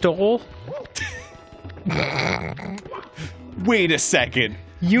World stole? Wait a second.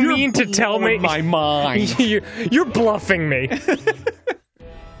 You You're mean to tell me blowing my mind? you're bluffing me?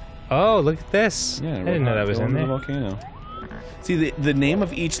 Oh, look at this. Yeah, I didn't know that was in there. Volcano. See, the name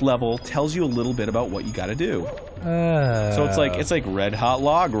of each level tells you a little bit about what you got to do. So it's like red hot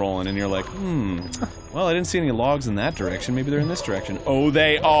log rolling, and you're like, well, I didn't see any logs in that direction. Maybe they're in this direction. Oh,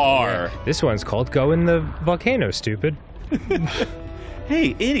 they are. This one's called Go in the Volcano, stupid.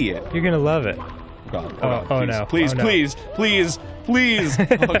 Hey, idiot. You're gonna love it. God, Oh, no. Please, Oh, no. please.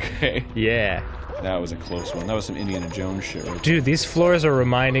 Okay. Yeah. That was a close one. That was some Indiana Jones shit right there. Dude, these floors are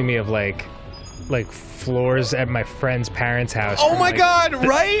reminding me of like floors at my friend's parents' house. Oh from, my like, god,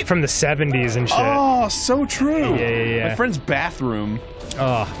 right? From the 70s and shit. Oh, so true. Yeah. My friend's bathroom,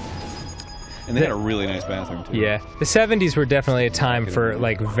 Oh, and they had a really nice bathroom too. yeah. The 70s were definitely a time for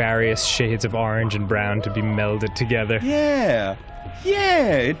like various shades of orange and brown to be melded together. Yeah,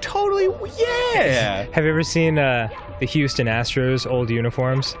 it totally, yeah. Have you ever seen the Houston Astros old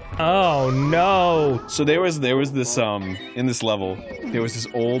uniforms? Oh no! So there was this in this level, there was this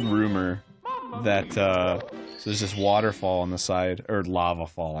old rumor that so there's this waterfall on the side, or lava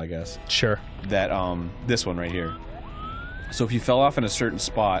fall, I guess. Sure. That this one right here. So if you fell off in a certain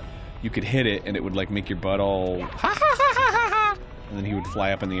spot, you could hit it and it would like make your butt all and then he would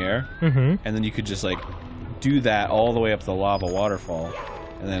fly up in the air. Mm-hmm. And then you could just like do that all the way up the lava waterfall,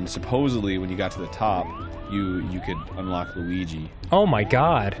 and then supposedly when you got to the top, you could unlock Luigi. Oh my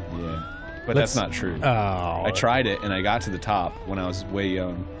god. Yeah, but that's not true. Oh. I tried it and I got to the top when I was way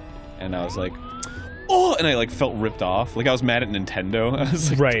young, and I was like, oh, and I like felt ripped off. Like I was mad at Nintendo. I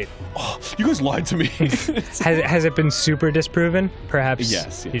was like, Right. oh, you guys lied to me. Has it been super disproven? Perhaps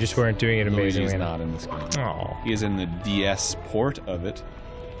Yes. you just weren't doing it amazingly Luigi's enough. not in this game. Oh. He is in the DS port of it.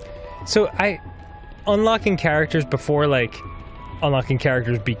 So unlocking characters before like unlocking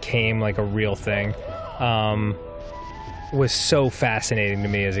characters became like a real thing was so fascinating to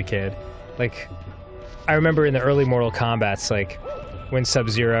me as a kid. Like I remember in the early Mortal Kombats, like when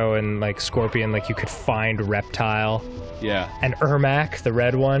Sub-Zero and like Scorpion, like you could find Reptile Yeah. and Ermac, the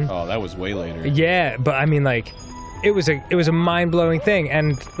red one. Oh, that was way later. Yeah, but I mean like it was a mind-blowing thing,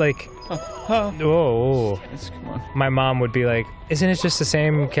 and like oh. Come on. My mom would be like, isn't it just the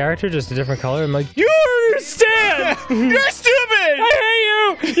same character, just a different color? I'm like, you don't understand! You're stupid!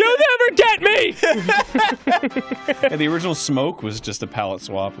 I hate you! You'll never get me! And the original Smoke was just a palette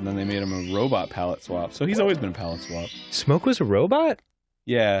swap, and then they made him a robot palette swap. So he's always been a palette swap. Smoke was a robot?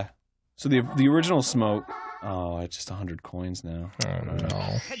 Yeah. So the original Smoke. Oh, it's just 100 coins now. Oh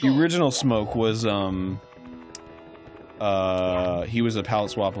no. The original Smoke was he was a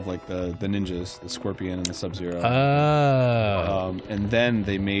palette swap of like the ninjas, the Scorpion and the Sub-Zero. Oh. And then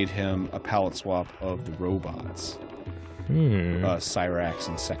they made him a palette swap of the robots. Cyrax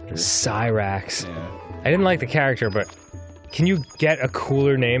and Sector. Cyrax. Yeah. I didn't like the character, but Can you get a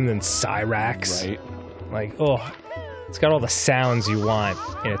cooler name than Cyrax? Right. Like, oh, it's got all the sounds you want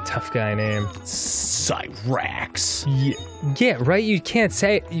in a tough guy name. Cyrax. Yeah, right. You can't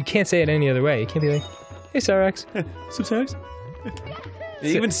say it. You can't say it any other way. You can't be like, "Hey, Cyrax." What's up, Cyrax?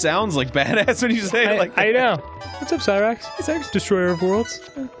 It even sounds like badass when you say it like that. I know. What's up, Cyrax? Hey, Cyrax. Destroyer of worlds.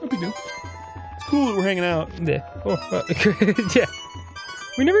 No big deal. It's cool that we're hanging out. Yeah. Oh, yeah.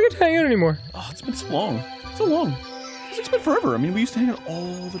 We never get to hang out anymore. Oh, it's been so long. So long. It's been forever. I mean, we used to hang out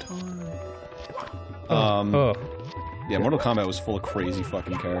all the time. Yeah, Mortal Kombat was full of crazy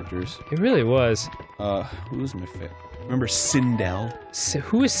fucking characters. It really was. Who was my favorite? Remember Sindel?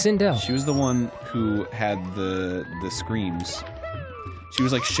 Who is Sindel? She was the one who had the screams. She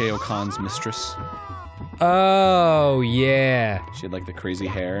was like Shao Kahn's mistress. Oh, yeah. She had like the crazy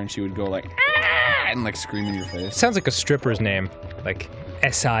hair, and she would go like, "Ah!" and like scream in your face. Sounds like a stripper's name. Like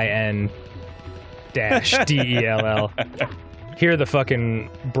SIN-DELL. Here are the fucking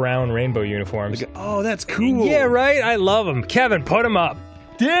brown rainbow uniforms. Oh, that's cool. Yeah, right? I love them. Kevin, put them up.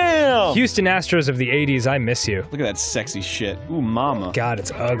 Damn! Houston Astros of the 80s, I miss you. Look at that sexy shit. Ooh, mama. God, it's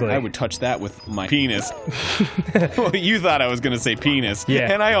ugly. I would touch that with my penis. Well, you thought I was gonna say penis.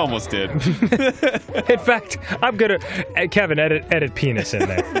 Yeah. And I almost did. In fact, I'm gonna... Kevin, edit penis in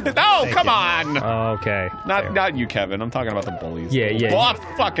there. Oh, come on! Okay. Not you, Kevin. I'm talking about the bullies. Yeah, yeah. Oh,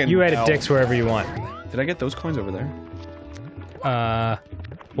 fucking You edit hell. dicks wherever you want. Did I get those coins over there?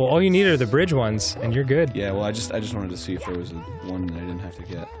 Well, all you need are the bridge ones, and you're good. Yeah, well, I just wanted to see if there was one that I didn't have to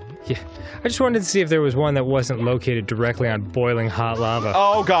get. Yeah. I just wanted to see if there was one that wasn't located directly on boiling hot lava.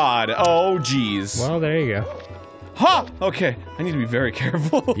 Oh, God. Oh, jeez. Well, there you go. Ha! Okay, I need to be very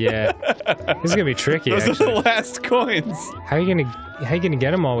careful. Yeah. This is gonna be tricky, Those actually. are the last coins. How are you gonna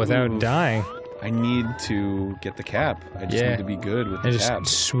get them all without dying? I need to get the cap. I just need to be good with the And just cap.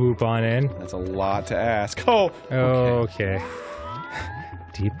 swoop on in. That's a lot to ask. Oh! Okay.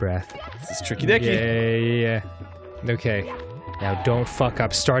 Deep breath. This is tricky dicky. Yeah. Okay. Now don't fuck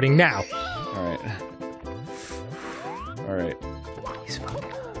up starting now. Alright. Alright. He's fucking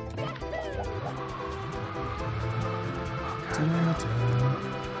up.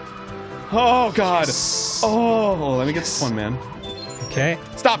 Oh, God. Oh, let me get this one, man. Okay.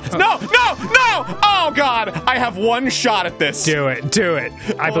 Stop. No! No! No! Oh, God! I have one shot at this. Do it. Do it.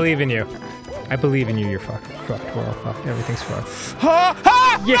 I believe in you. I believe in you. You're fucked. Fucked. We're all fucked. Everything's fucked. Ha! Ha!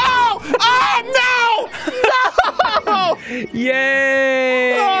 Yeah. No! Oh, no!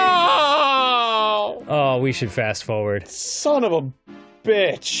 Yay! Oh! Oh, we should fast forward. Son of a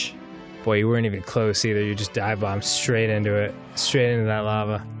bitch. Boy, you weren't even close either. You just dive bombed straight into it. Straight into that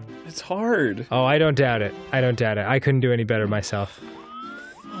lava. It's hard. Oh, I don't doubt it. I don't doubt it. I couldn't do any better myself.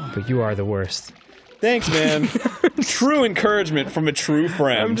 But you are the worst. Thanks, man. True encouragement from a true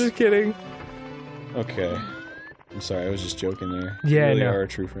friend. I'm just kidding. Okay. I'm sorry, I was just joking there. Yeah, you really no. are a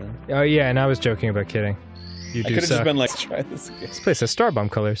true friend. Oh yeah, and I was joking about kidding. You I do could have suck. just been like, let's try this again. This place has star bomb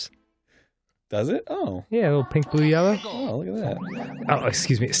colors. Does it? Oh. Yeah, a little pink, blue, yellow. Oh, look at that. Oh,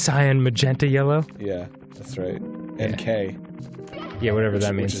 excuse me, cyan, magenta, yellow. Yeah, that's right. And Yeah. K. Yeah, whatever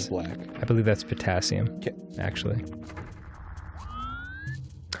that means. Which is black. I believe that's potassium. K. Actually.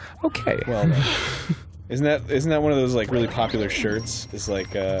 Okay. Well, no. Isn't that one of those like really popular shirts? It's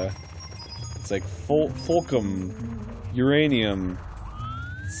like it's like fulcrum, uranium,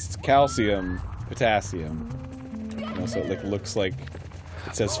 calcium, potassium. You know, so it like looks like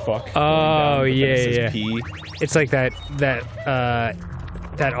it says fuck. Oh, but then yeah, it says yeah. P. It's like that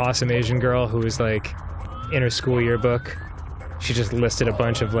awesome Asian girl who was like in her school yearbook. She just listed a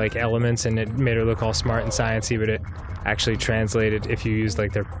bunch of like elements and it made her look all smart and sciencey, but it actually translated, if you used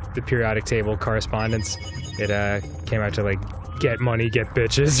like the periodic table correspondence, it came out to like get money, get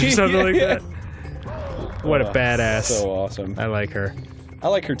bitches or something like that. What a badass. So awesome. I like her. I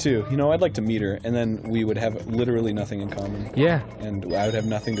like her too. You know, I'd like to meet her, and then we would have literally nothing in common. Yeah. And I would have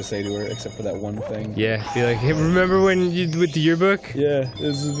nothing to say to her except for that one thing. Yeah. Be like, hey, remember when you with the yearbook? Yeah,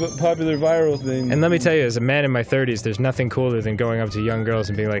 this is a popular viral thing. And let me tell you, as a man in my 30s, there's nothing cooler than going up to young girls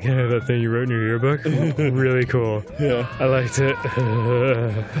and being like, hey, that thing you wrote in your yearbook? Really cool. Yeah. I liked it.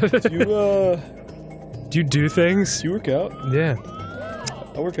 Do you do things? you work out? Yeah.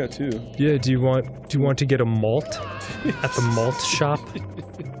 I work out too. Yeah, do you want to get a malt at the malt shop?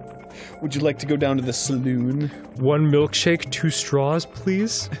 Would you like to go down to the saloon? 1 milkshake, 2 straws,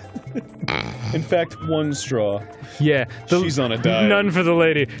 please? In fact, 1 straw. Yeah. She's on a diet. None for the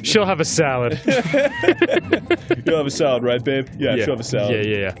lady. She'll have a salad. You'll have a salad, right, babe? Yeah, she'll have a salad.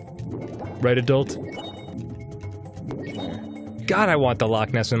 Yeah. Right, adult? God, I want the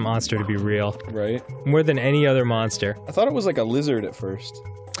Loch Ness Monster to be real. Right? More than any other monster. I thought it was like a lizard at first.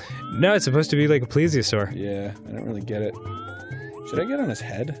 No, it's supposed to be like a plesiosaur. Yeah, I don't really get it. Should I get on his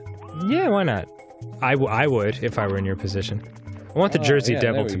head? Yeah, why not? I would, if I were in your position. I want the Jersey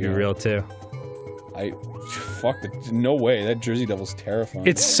Devil to be real, too. Fuck, no way, that Jersey Devil's terrifying.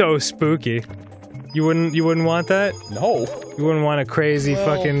 It's so spooky. You wouldn't want that? No. You wouldn't want a crazy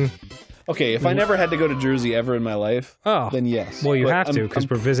fucking... Okay, if I never had to go to Jersey ever in my life, then yes. Well, you But have to, because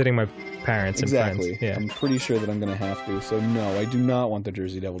we're visiting my parents and friends. Exactly. Yeah. I'm pretty sure that I'm gonna have to, so no, I do not want the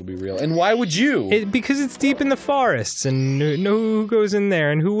Jersey Devil to be real. And why would you? Because it's deep in the forests, and who goes in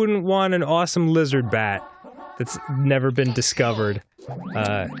there, and who wouldn't want an awesome lizard bat that's never been discovered,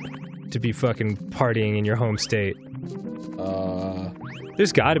 to be fucking partying in your home state?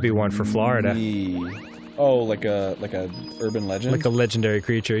 There's gotta be one for Florida. Oh, like a urban legend? Like a legendary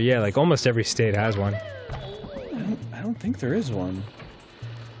creature, yeah, like almost every state has one. I don't think there is one.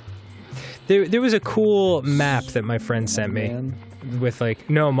 There was a cool map that my friend sent me. With like,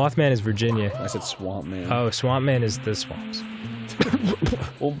 no, Mothman is Virginia. I said Swamp Man. Oh, Swamp Man is the swamps.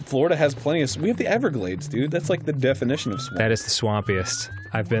 Well, Florida has plenty of... We have the Everglades, dude. That's like the definition of swamp. That is the swampiest.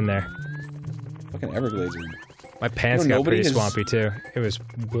 I've been there. Fucking Everglades are... My pants got pretty swampy, too. It was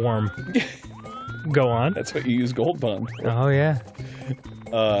warm. Go on. That's what you use Gold Bond for. Oh, yeah.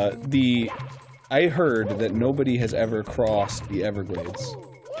 I heard that nobody has ever crossed the Everglades.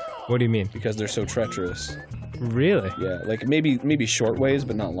 What do you mean? Because they're so treacherous. Really? Yeah, like maybe short ways,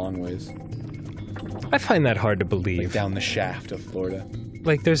 but not long ways. I find that hard to believe. Like down the shaft of Florida.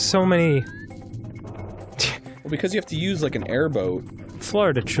 Like, there's so many... Well, because you have to use, like, an airboat.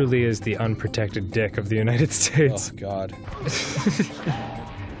 Florida truly is the unprotected dick of the United States. Oh, God.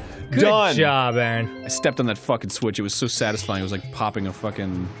 Good job, Aaron. I stepped on that fucking switch. It was so satisfying. It was like popping a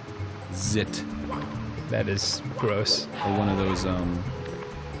fucking zit. That is gross. Or one of those,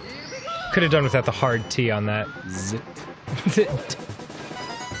 Could have done without the hard T on that. Zit.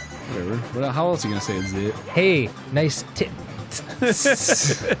 Whatever. How else are you gonna say it? Zit? Hey, nice tits.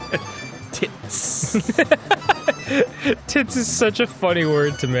 Tits. Tits is such a funny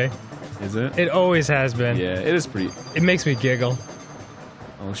word to me. Is it? It always has been. Yeah, it is pretty... It makes me giggle.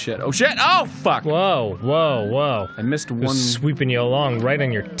 Oh shit, oh shit, oh fuck! Whoa, whoa, whoa. I missed one... Just sweeping you along right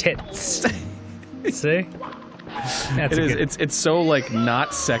on your tits. See? That's it's so, like,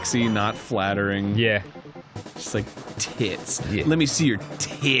 not sexy, not flattering. Yeah. Just like, tits. Yeah. Let me see your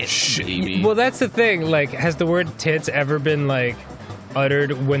tits, baby. Well, that's the thing, like, has the word tits ever been, like,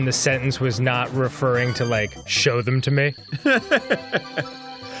 uttered when the sentence was not referring to, like, show them to me?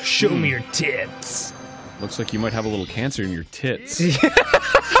 Show me your tits. Looks like you might have a little cancer in your tits.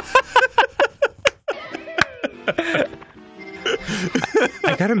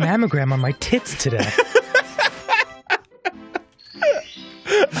 I got a mammogram on my tits today.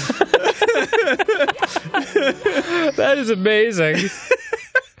 That is amazing.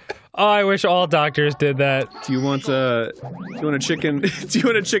 Oh, I wish all doctors did that. Do you want a chicken? Do you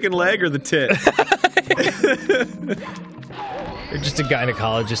want a chicken leg or the tit? Or just a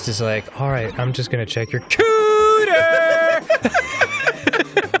gynecologist is like, all right, I'm just gonna check your cooter.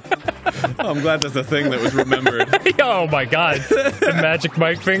 Oh, I'm glad that's a thing that was remembered. Oh my god, the magic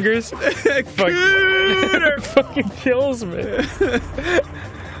Mike fingers. Fucking kills me.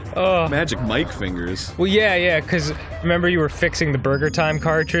 Oh. Magic Mike fingers. Well, yeah, because remember you were fixing the Burger Time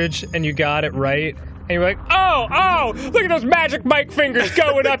cartridge and you got it right, and you're like, oh, look at those Magic Mike fingers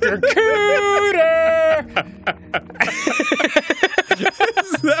going up your cooter.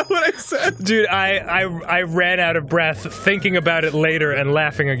 Is that what I said? Dude, I ran out of breath thinking about it later and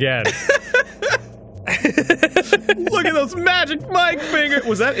laughing again. Look at those Magic Mike fingers!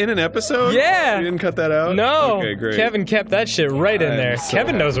 Was that in an episode? Yeah! You didn't cut that out? No! Okay, great. Kevin kept that shit right in there. So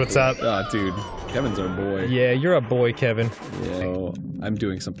Kevin knows what's up. Oh, dude. Kevin's our boy. Yeah, you're a boy, Kevin. Yeah. Oh, I'm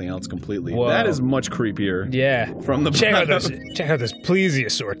doing something else completely. Whoa. That is much creepier. Yeah. From the check out those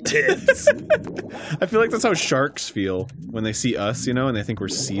plesiosaur tits. I feel like that's how sharks feel when they see us, you know, and they think we're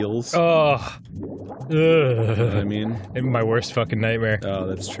seals. Oh. You know what I mean? My worst fucking nightmare. Oh,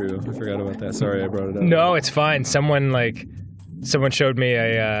 that's true. I forgot about that. Sorry I brought it up. No, it's fine. Someone showed me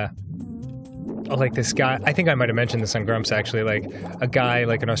like this guy, I think I might have mentioned this on Grumps actually, like a guy,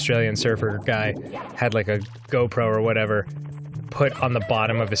 like an Australian surfer guy, had like a GoPro or whatever put on the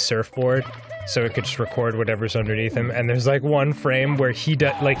bottom of his surfboard so it could just record whatever's underneath him, and there's like one frame where he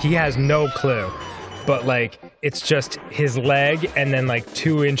has no clue, but like it's just his leg, and then like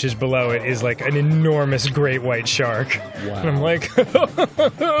 2 inches below it is like an enormous great white shark. Wow. And I'm like,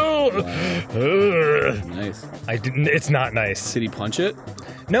 Nice. It's not nice. Did he punch it?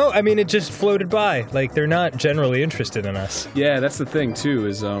 No, I mean, it just floated by. Like, they're not generally interested in us. Yeah, that's the thing, too,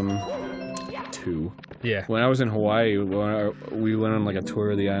 is, Yeah. When I was in Hawaii, we went on, like, a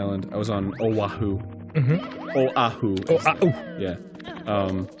tour of the island. I was on Oahu. Oahu. Oahu. Yeah.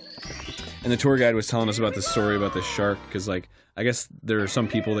 And the tour guide was telling us about this story about this shark, because, like, I guess there are some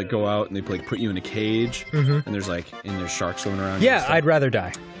people that go out and they, like, put you in a cage, and there's, like, and there's sharks swimming around. Yeah, I'd rather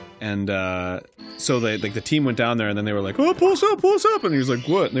die. And, so they, like, the team went down there, and then they were like, oh, pull us up, and he was like,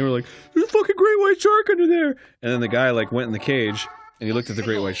 what? And they were like, there's a fucking great white shark under there! And then the guy, like, went in the cage, and he looked at the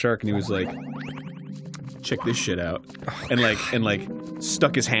great white shark, and he was like, check this shit out. And like,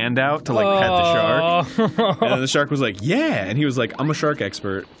 stuck his hand out to, like, pet the shark. And then the shark was like, yeah! And he was like, I'm a shark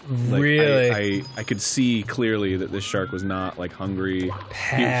expert. Like, really? I could see clearly that this shark was not, like, hungry.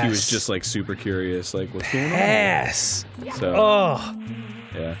 He was just, like, super curious, like, what's going on? Pass! So,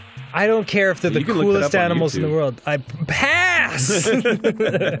 yeah. I don't care if they're the coolest animals in the world. I pass!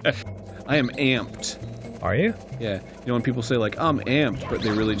 I am amped. Are you? Yeah. You know when people say, like, I'm amped, but they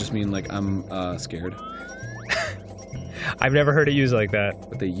really just mean, like, I'm, scared. I've never heard it used like that.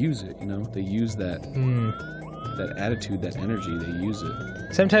 But they use it, you know? They use that, that attitude, that energy, they use it.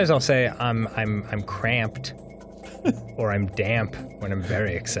 Sometimes I'll say I'm cramped. Or I'm damp when I'm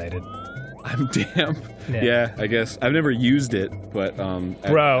very excited. I'm damp. Yeah, I guess. I've never used it, but,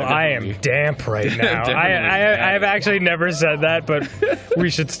 Bro, I am damp right now. I have actually never said that, but we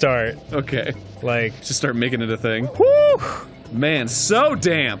should start. Okay. Like, just start making it a thing. Woo! Man, so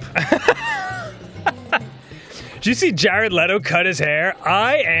damp! Did you see Jared Leto cut his hair?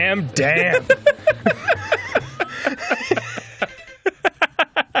 I am damp.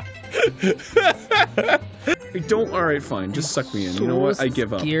 Don't. All right, fine. Just suck me in. You know what? I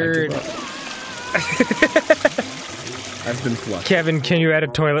give up. Scared. I've been flushed. Kevin, can you add a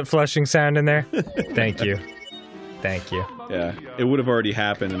toilet flushing sound in there? Thank you. Thank you. Yeah, it would have already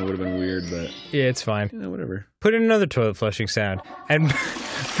happened and it would have been weird, but yeah, it's fine. Yeah, whatever. Put in another toilet flushing sound, and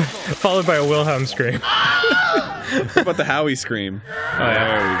followed by a Wilhelm scream. What about the Howie scream? Oh,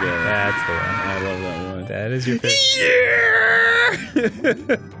 yeah. There we go. That's the one. I love that one. That is your favorite.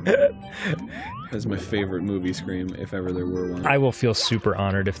 Yeah! That's my favorite movie scream, if ever there were one. I will feel super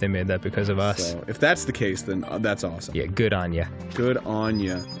honored if they made that because of us. So, if that's the case, then that's awesome. Yeah, good on ya. Good on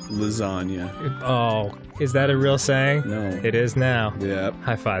ya. Lasagna. Oh, is that a real saying? No. It is now. Yep.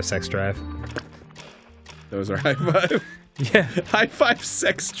 High five, sex drive. That was our high five? Yeah. High five,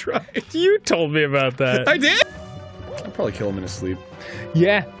 sex drive. You told me about that. I did? I'll probably kill him in his sleep.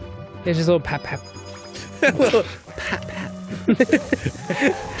 Yeah. It's just a little pat pat. A little pat pat.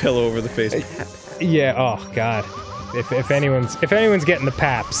 Pillow over the face. Yeah, oh god. If anyone's getting the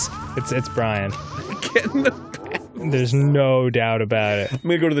paps, it's Brian. Getting the paps. There's no doubt about it. I'm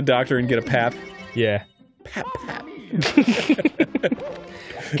gonna go to the doctor and get a pap. Yeah. Pap pap.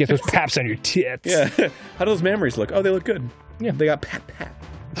 Get those paps on your tits. Yeah. How do those memories look? Oh, they look good. Yeah. They got pap pap.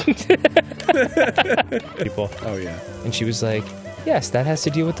 People. Oh yeah. And she was like, yes, that has to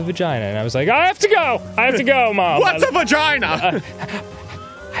deal with the vagina. And I was like, I have to go! I have to go, Mom! What's a vagina?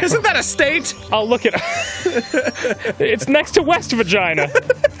 Isn't that a state? I'll look it up. It's next to West Vagina.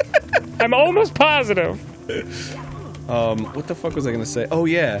 I'm almost positive. What the fuck was I gonna say? Oh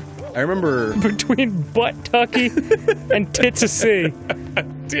yeah, I remember between Butt Tucky and Titsy.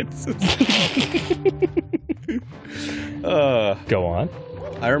 Go on.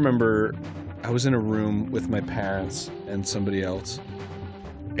 I remember I was in a room with my parents and somebody else,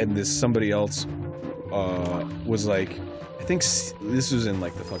 and this somebody else was like, I think this was in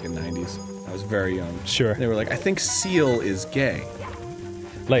like the fucking 90s. I was very young. Sure. They were like, I think Seal is gay.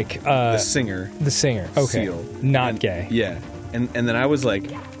 Like, the singer. The singer, okay. Seal. Not gay. Yeah. And then I was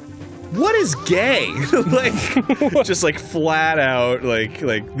like, what is gay? Like, just like flat out, like,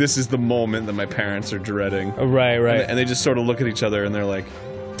 this is the moment that my parents are dreading. Oh, right. And they just sort of look at each other and they're like,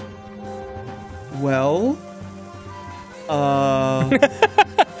 well, how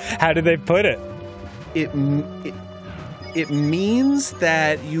did they put it? It means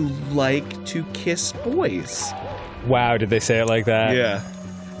that you like to kiss boys. Wow, did they say it like that? Yeah.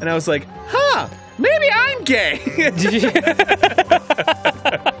 And I was like, huh, maybe I'm gay.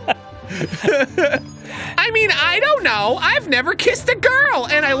 I mean, I don't know. I've never kissed a girl,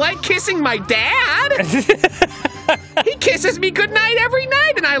 and I like kissing my dad. He kisses me goodnight every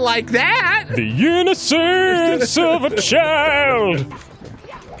night, and I like that. The innocence of a child.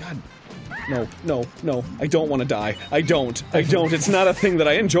 No. I don't want to die. I don't. It's not a thing that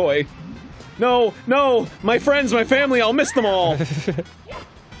I enjoy. No. My friends, my family, I'll miss them all.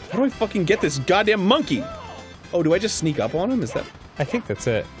 How do I fucking get this goddamn monkey? Oh, do I just sneak up on him? Is that... I think that's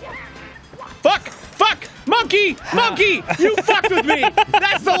it. Fuck! Monkey! You fucked with me!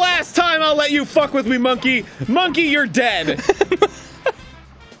 That's the last time I'll let you fuck with me, monkey! Monkey, you're dead!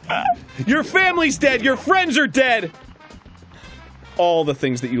 Your family's dead! Your friends are dead! all the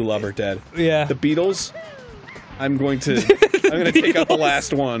things that you love are dead. Yeah. The Beatles. I'm going to take out the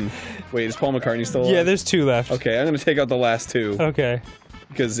last one. Wait, is Paul McCartney still alive? Yeah, there's 2 left. Okay, I'm gonna take out the last 2. Okay.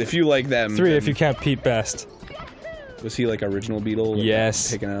 Because if you like them, 3 if you count Pete Best. Was he like original Beatle? Like, yes.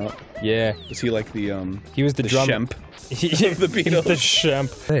 Taken out. Yeah. Was he like the He was the drummer. Shemp of the Beatles. The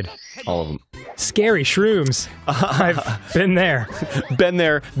Shemp. Good. All of them. Scary shrooms. I've been there. Been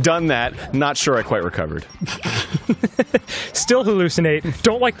there, done that. Not sure I quite recovered. Still hallucinate.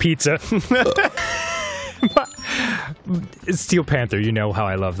 Don't like pizza. Steel Panther, you know how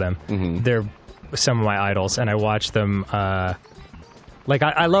I love them. They're some of my idols, and I watch them, like,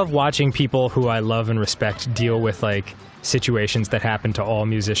 I love watching people who I love and respect deal with, like, situations that happen to all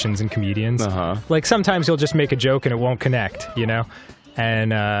musicians and comedians. Like, sometimes you'll just make a joke and it won't connect, you know?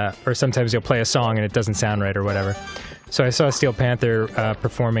 And, or sometimes you'll play a song and it doesn't sound right or whatever. So I saw Steel Panther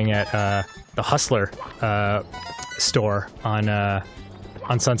performing at the Hustler store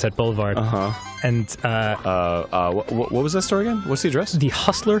on Sunset Boulevard. And what was that store again? What's the address? the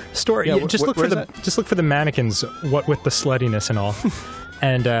Hustler store. Yeah, Just look for where's the that? just look for the mannequins. What with the sluttiness and all.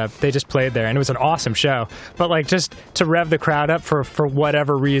 And they just played there, and it was an awesome show. But like, just to rev the crowd up for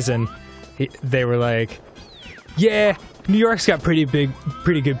whatever reason, they were like, "Yeah, New York's got pretty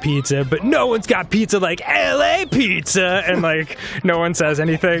good pizza, but no one's got pizza like LA pizza." And like, no one says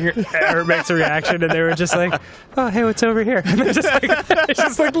anything or makes a reaction, and they were just like, "Oh, hey, what's over here?" And they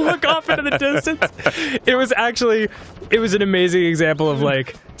just like look off into the distance. It was an amazing example of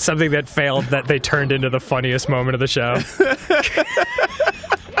like something that failed that they turned into the funniest moment of the show.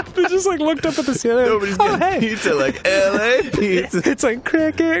 They just like looked up at the ceiling. Nobody's getting pizza like LA pizza. It's like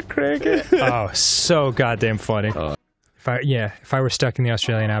cricket. Oh, so goddamn funny. If I were stuck in the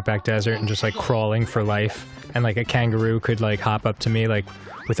Australian outback desert and just like crawling for life, and like a kangaroo could like hop up to me like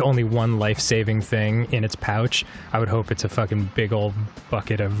with only one life-saving thing in its pouch, I would hope it's a fucking big old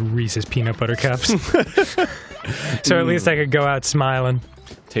bucket of Reese's peanut butter cups. So at least I could go out smiling.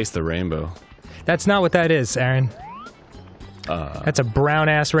 Taste the rainbow. That's not what that is, Aaron. That's a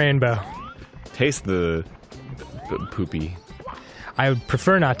brown-ass rainbow. Taste the poopy. I would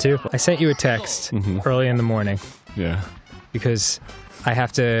prefer not to. I sent you a text early in the morning. Yeah. Because I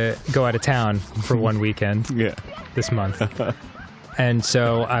have to go out of town for one weekend this month. And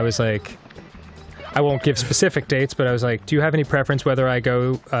so I was like, I won't give specific dates, but I was like, do you have any preference whether I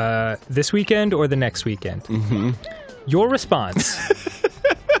go this weekend or the next weekend? Your response.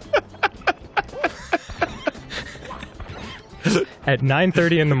 At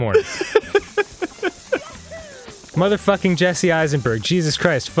 9:30 in the morning. Motherfucking Jesse Eisenberg. Jesus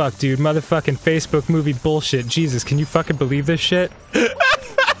Christ, fuck, dude. Motherfucking Facebook movie bullshit. Jesus, can you fucking believe this shit?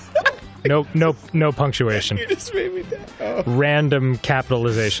 No punctuation. You just made me die. Random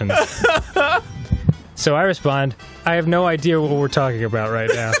capitalizations. So I respond, I have no idea what we're talking about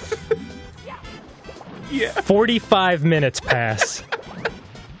right now. 45 minutes pass.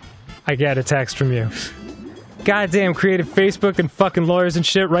 I get a text from you. Goddamn creative Facebook and fucking lawyers and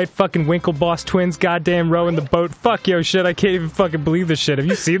shit, right? Fucking Winklevoss twins, goddamn rowing the boat. Fuck yo shit, I can't even fucking believe this shit. Have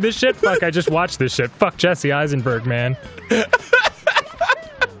you seen this shit? Fuck, I just watched this shit. Fuck Jesse Eisenberg, man.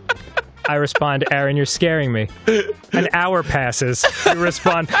 I respond, Aaron, you're scaring me. An hour passes. You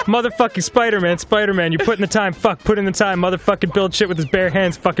respond, motherfucking Spider-Man, you put in the time. Fuck, put in the time. Motherfucking build shit with his bare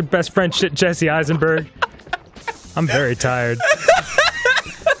hands. Fucking best friend shit, Jesse Eisenberg. I'm very tired.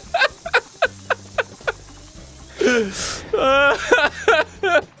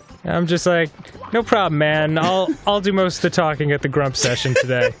 I'm just like, no problem, man. I'll do most of the talking at the Grump session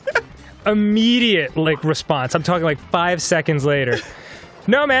today. Immediate, like, response. I'm talking like 5 seconds later.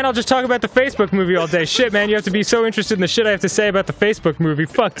 No, man, I'll just talk about the Facebook movie all day. Shit, man, you have to be so interested in the shit I have to say about the Facebook movie.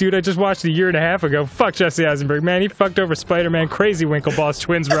 Fuck, dude, I just watched it a year and a half ago. Fuck Jesse Eisenberg, man. He fucked over Spider-Man, crazy Winklevoss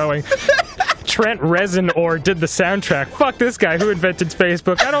twins rowing. Trent Reznor did the soundtrack. Fuck this guy. Who invented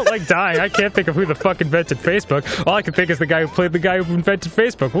Facebook? I don't like dying. I can't think of who the fuck invented Facebook. All I can think is the guy who played the guy who invented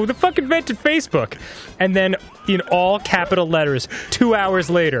Facebook. Who the fuck invented Facebook? And then, in all capital letters, 2 hours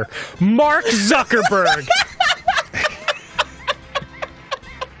later, Mark Zuckerberg.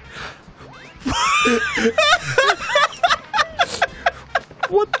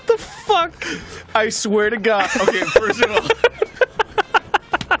 What the fuck? I swear to God. Okay, first of all,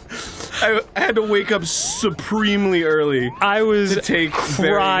 I had to wake up supremely early. I was to take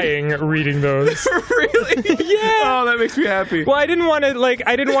crying reading those. Really? Yeah. Oh, that makes me happy. Well, I didn't want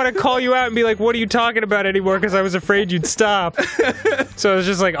to call you out and be like, what are you talking about anymore? Because I was afraid you'd stop. So I was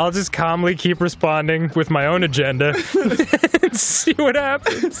just like, I'll just calmly keep responding with my own agenda and see what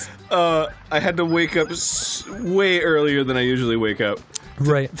happens. I had to wake up way earlier than I usually wake up.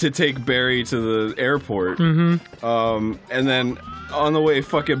 Right. to take Barry to the airport. And then on the way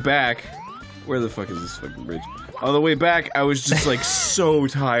fucking back, where the fuck is this fucking bridge? On the way back, I was just like so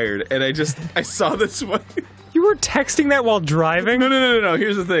tired, and I saw this one. You were texting that while driving? No.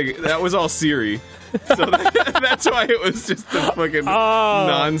 Here's the thing. That was all Siri. So that's why it was just the fucking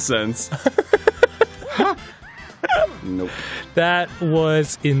nonsense. Nope. That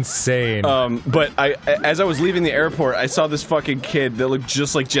was insane. But as I was leaving the airport, I saw this fucking kid that looked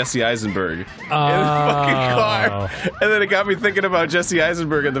just like Jesse Eisenberg in the fucking car. And then it got me thinking about Jesse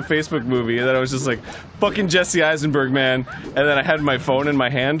Eisenberg in the Facebook movie, and then I was just like, fucking Jesse Eisenberg, man. And then I had my phone in my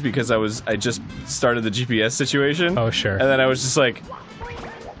hand because I just started the GPS situation. Oh, sure. And then I was just like,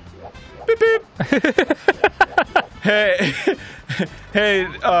 beep beep. hey,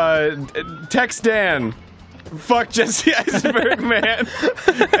 text Dan. Fuck Jesse Eisenberg, man.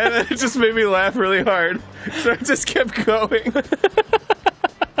 And then it just made me laugh really hard. So I just kept going.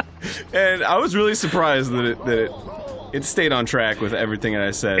 And I was really surprised that it stayed on track with everything that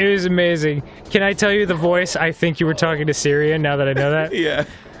I said. It was amazing. Can I tell you the voice? I think you were talking to Syrian now that I know that. Yeah.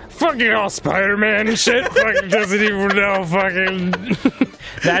 Fucking all Spider-Man and shit. Fucking doesn't even know. Fucking.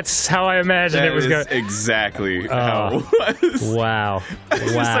 That's how I imagined it was going. Exactly how it was. Wow.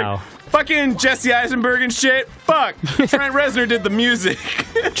 Wow. Fucking Jesse Eisenberg and shit. Fuck. Trent Reznor did the music.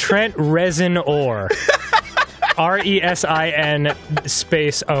 Trent Reznor. R-E-S-I-N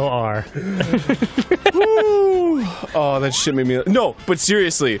space O-R. Oh, that shit made me... No, but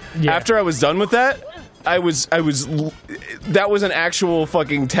seriously, after I was done with that, that was an actual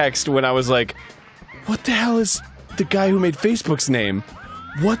fucking text when I was like, what the hell is the guy who made Facebook's name?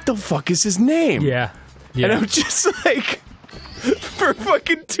 What the fuck is his name? Yeah. And I'm just like... For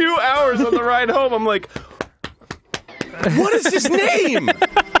fucking 2 hours on the ride home, I'm like, what is his name?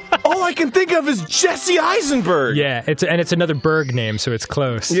 All I can think of is Jesse Eisenberg. Yeah, it's another Berg name, so it's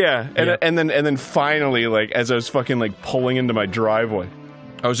close. Yeah, and then finally, like, as I was fucking like pulling into my driveway,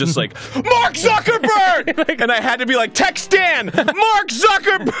 I was just like, Mark Zuckerberg! And I had to be like, text Dan! Mark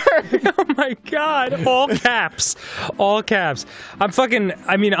Zuckerberg! Oh my god. All caps. All caps.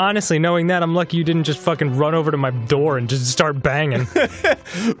 I mean, honestly, knowing that, I'm lucky you didn't just fucking run over to my door and just start banging.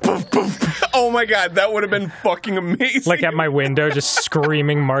 Poof, poof. Oh my god, that would have been fucking amazing. Like at my window, just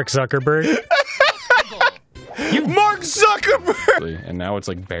screaming Mark Zuckerberg. Mark Zuckerberg! And now it's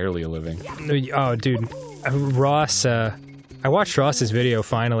like barely a living. Oh, dude. Ross, I watched Ross's video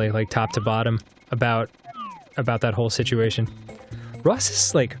finally, like top to bottom, about that whole situation. Ross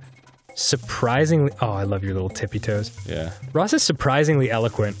is like surprisingly. Oh, I love your little tippy toes. Yeah. Ross is surprisingly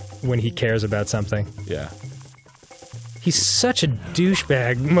eloquent when he cares about something. Yeah. He's such a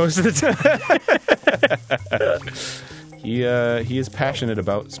douchebag most of the time. He is passionate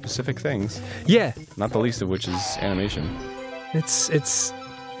about specific things. Yeah. Not the least of which is animation.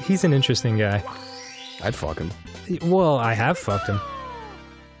 He's an interesting guy. I'd fuck him. Well, I have fucked him.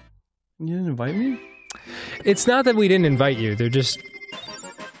 You didn't invite me? It's not that we didn't invite you, they're just...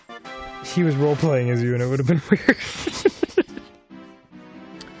 He was role-playing as you and it would have been weird.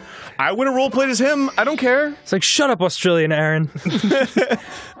 I would have role-played as him, I don't care. It's like, shut up, Australian Aaron.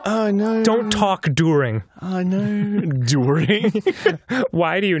 Oh, no. Don't talk during. Oh, no. During?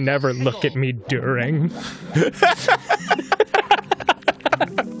 Why do you never look at me during?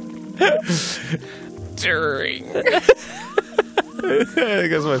 During. I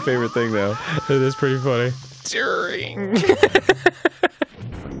think that's my favorite thing, though. It is pretty funny. During.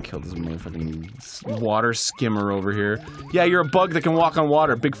 Fucking killed this motherfucking water skimmer over here. Yeah, you're a bug that can walk on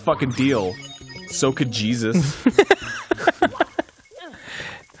water. Big fucking deal. So could Jesus.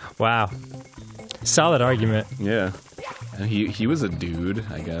 Wow. Solid argument. Yeah. He was a dude,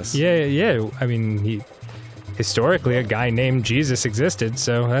 I guess. Yeah. I mean, historically, a guy named Jesus existed,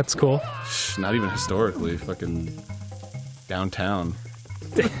 so that's cool. Not even historically, fucking downtown.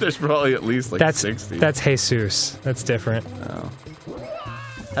 There's probably at least like 60. That's Jesus. That's different. Oh.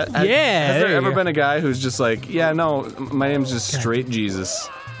 Yeah. Has there ever been a guy who's just like, yeah, no, my name's just straight Jesus?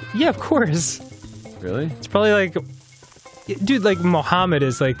 Yeah, of course. Really? It's probably like, dude, like Muhammad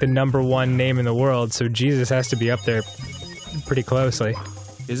is like the #1 name in the world, so Jesus has to be up there pretty closely.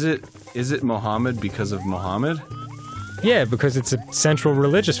 Is it Muhammad because of Muhammad? Yeah, because it's a central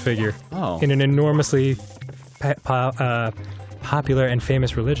religious figure in an enormously popular and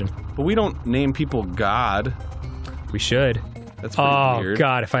famous religion. But we don't name people God. We should. That's pretty weird. Oh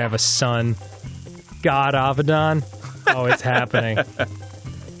god, if I have a son, God Avedon. Oh, it's happening.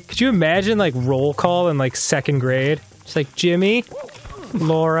 Could you imagine like roll call in like 2nd grade? Just like Jimmy,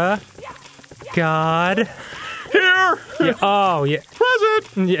 Laura, God. Here. Yeah, oh yeah.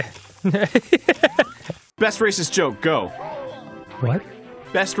 Present. Yeah. Best racist joke. Go. What?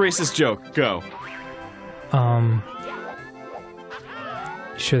 Best racist joke, go. You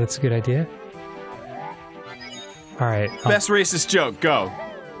sure that's a good idea? Alright. Best racist joke, go.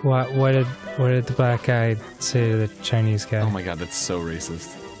 What did the black guy say to the Chinese guy? Oh my god, that's so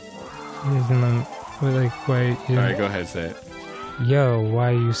racist. Like, why? Alright, go ahead, say it. Yo,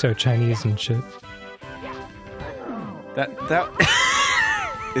 why are you so Chinese and shit? That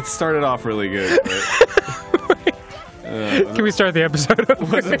it started off really good, but Can we start the episode over?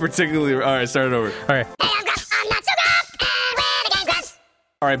 wasn't particularly. Alright, start it over. Alright. Hey, I'm not so gruff, and we're the Game Grumps.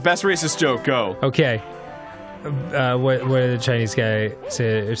 Alright, best racist joke, go. Okay. What did the Chinese guy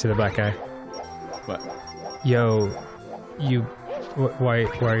say to the black guy? What? Yo, you, why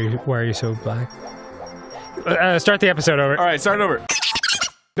are you so black? Start the episode over. Alright, start it over.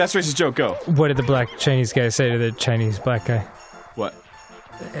 Best racist joke, go. What did the black Chinese guy say to the Chinese black guy? What?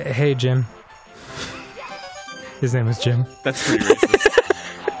 Hey, Jim. His name was Jim. That's pretty racist.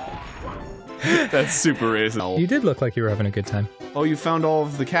 That's super racist. You did look like you were having a good time. Oh, you found all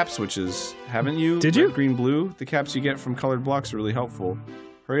of the cap switches, haven't you? Did you? Red, green, blue. The caps you get from colored blocks are really helpful.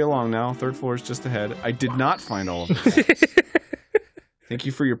 Hurry along now. 3rd floor is just ahead. I did not find all of them. Thank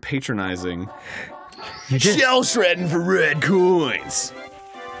you for your patronizing. You did. Shell shredding for red coins.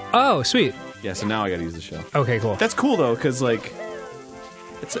 Oh, sweet. Yeah, so now I gotta use the shell. Okay, cool. That's cool though, cause like,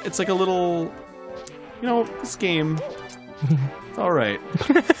 it's like a little, you know, this game. It's all right.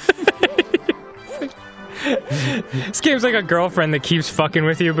 This game's like a girlfriend that keeps fucking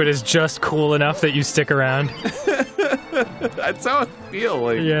with you, but is just cool enough that you stick around. That's how I feel.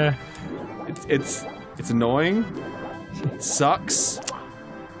 Like, Yeah. it's annoying. It sucks.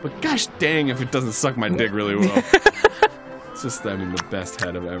 But gosh dang, if it doesn't suck my dick really well. It's just, I mean, the best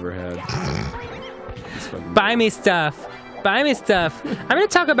head I've ever had. Buy me stuff. Buy me stuff. I'm gonna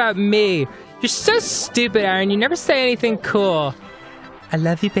talk about me. You're so stupid, Aaron. You never say anything cool. I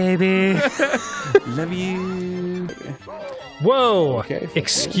love you, baby. Love you. Whoa. Okay.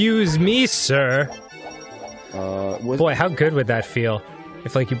 Excuse me, sir. Boy, how good would that feel?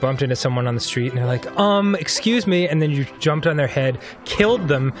 If, like, you bumped into someone on the street and they're like, excuse me, and then you jumped on their head, killed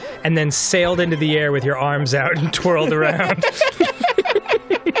them, and then sailed into the air with your arms out and twirled around.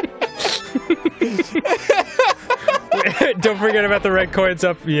 Don't forget about the red coins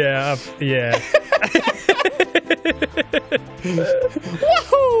up. Yeah, up. Yeah.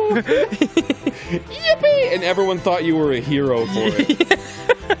 Woohoo! Yippee! And everyone thought you were a hero for it.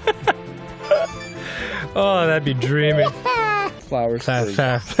 Oh, that'd be dreamy. Flowers for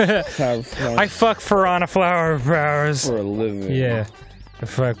I fuck Piranha Flower Powers. a living. Yeah. I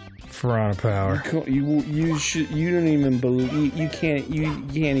fuck Piranha Power. You don't even believe. You can't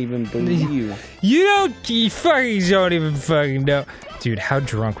even believe. You fucking don't even fucking know. Dude, how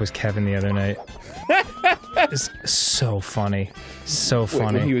drunk was Kevin the other night? It's so funny. So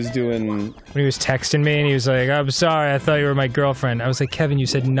funny. When he was doing. When he was texting me and he was like, I'm sorry, I thought you were my girlfriend. I was like, Kevin, you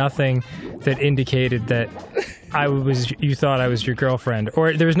said nothing that indicated that you thought I was your girlfriend.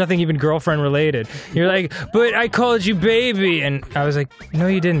 Or there was nothing even girlfriend related. You're like, but I called you baby. And I was like, no,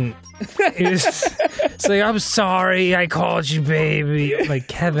 you didn't. It's like, I'm sorry, I called you baby. I'm like,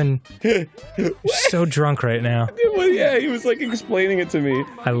 Kevin, you're so drunk right now. Well, yeah, he was like explaining it to me.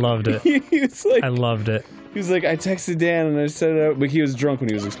 I loved it. He was like, I loved it. he was like, I texted Dan and I said it out, but he was drunk when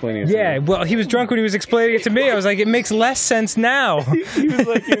he was explaining it to me. Yeah, well, he was drunk when he was explaining it to me. I was like, it makes less sense now. He was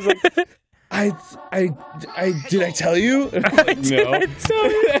like, I did I tell you? And I'm like, no. I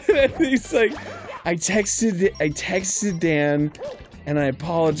tell you? He's like, I texted Dan, and I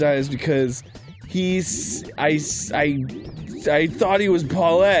apologized because I thought he was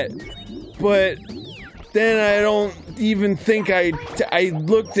Paulette, but then I don't even think I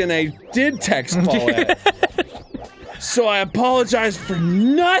looked and I did text Paulette. So I apologize for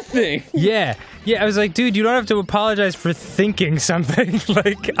nothing. Yeah, I was like, dude, you don't have to apologize for thinking something.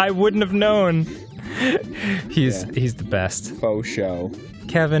 Like, I wouldn't have known. He's the best. Faux show.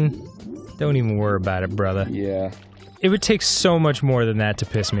 Kevin, don't even worry about it, brother. Yeah. It would take so much more than that to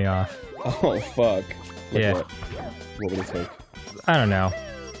piss me off. Oh, fuck. Yeah. What would it take? I don't know.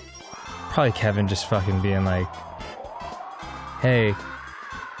 Probably Kevin just fucking being like, hey.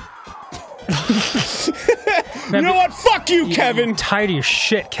 You know what? Fuck you, Kevin! I'm tired of your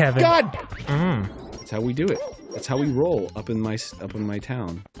shit, Kevin. God! That's how we do it. That's how we roll up in my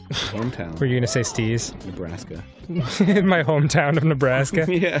town. Hometown. Were you gonna say Steez? Nebraska. In my hometown of Nebraska?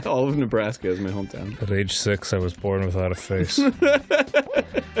 Yeah, all of Nebraska is my hometown. At age 6, I was born without a face.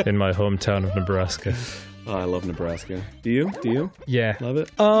 In my hometown of Nebraska. Oh, I love Nebraska. Do you? Do you? Yeah. Love it?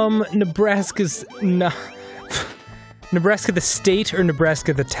 Nebraska's not... Nebraska the state or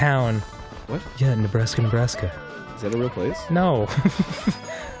Nebraska the town? What? Yeah, Nebraska. Is that a real place? No.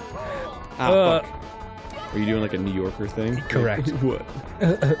 Fuck. Are you doing like a New Yorker thing? Correct. What?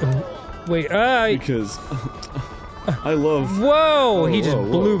 Wait, Because I love... Whoa! He just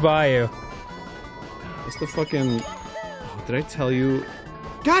whoa. blew by you. What's the fucking... Oh, did I tell you...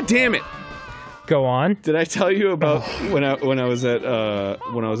 God damn it! Go on. Did I tell you about when I was at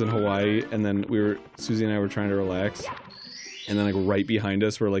when I was in Hawaii and then Susie and I were trying to relax and then like right behind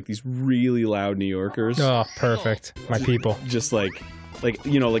us were like these really loud New Yorkers. Oh, perfect. My people. Just like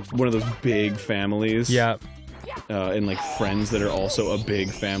you know, like one of those big families. Yeah. And like friends that are also a big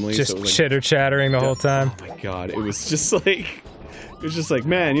family. Just so like, chitter chattering the whole time. Oh my god, it was just like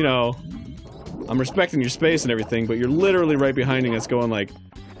man, you know, I'm respecting your space and everything, but you're literally right behind us going like,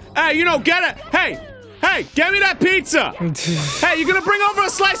 hey, you know, get it! Hey! Hey, get me that pizza! Hey, you gonna bring over a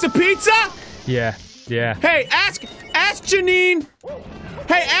slice of pizza? Yeah, yeah. Hey, ask Janine!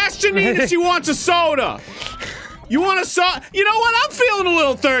 Hey, ask Janine if she wants a soda! You want a soda? You know what? I'm feeling a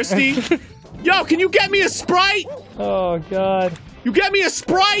little thirsty! Yo, can you get me a Sprite? Oh, God. You get me a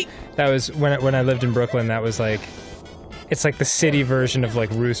Sprite? That was, when I lived in Brooklyn, that was like... It's like the city version of,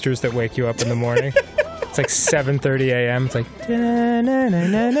 like, roosters that wake you up in the morning. It's like 7:30 a.m. It's like... Hey!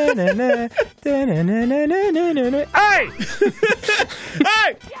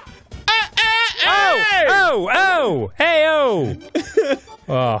 Hey! Oh! Hey, oh!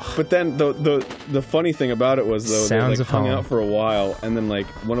 Oh. But then the funny thing about it was though Sounds they of like hung home. out for a while and then like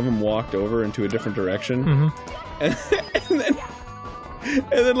one of them walked over into a different direction and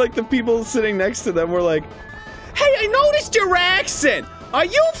then like the people sitting next to them were like, hey, I noticed your accent. Are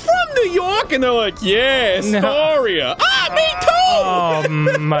you from New York? And they're like, yeah, Astoria. Ah, me too!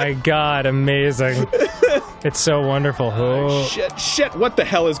 Oh my god, amazing. It's so wonderful. Oh. Shit, what the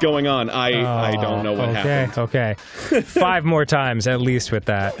hell is going on? I don't know what happened. Okay. 5 more times at least with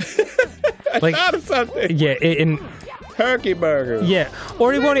that. Like, Out of something. yeah, Turkey burger. yeah.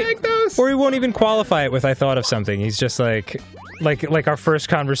 Or he won't make those? or he won't even qualify it with I thought of something. He's just like our first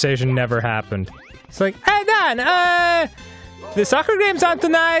conversation never happened. It's like, hey Dan, the soccer game's on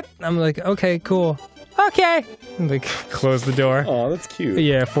tonight. I'm like, okay, cool. Okay. And like, close the door. Oh, that's cute.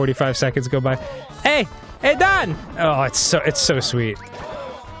 Yeah, 45 seconds go by. Hey, Don! Oh, it's so sweet.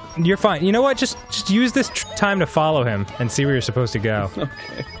 You're fine. You know what? Just use this time to follow him and see where you're supposed to go.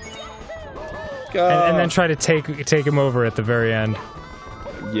 Okay. And then try to take him over at the very end.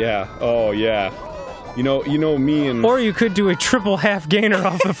 Yeah. Oh, yeah. You know me and... Or you could do a triple half gainer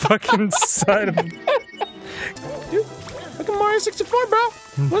off the fucking side of... Dude, fucking Mario 64, bro.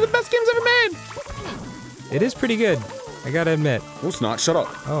 One of the best games ever made. It is pretty good. I gotta admit. Well, it's not. Shut up.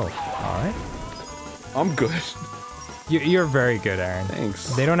 Oh, alright. I'm good. You're very good, Aaron.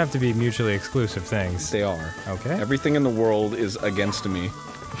 Thanks. They don't have to be mutually exclusive things. They are. Okay. Everything in the world is against me.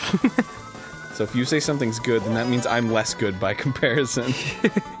 So if you say something's good, then that means I'm less good by comparison.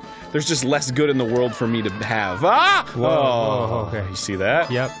 There's just less good in the world for me to have. Ah! Whoa, okay. You see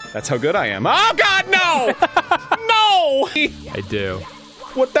that? Yep. That's how good I am. Oh God, no! No! I do.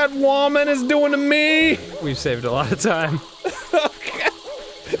 What that woman is doing to me? We've saved a lot of time.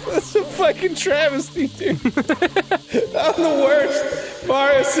 That's a fucking travesty, dude. I'm the worst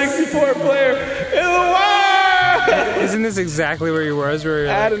Mario 64 player in the world! Isn't this exactly where you were?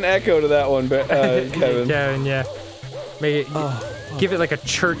 Add an echo to that one, Kevin. Kevin, yeah. Make it, give it like a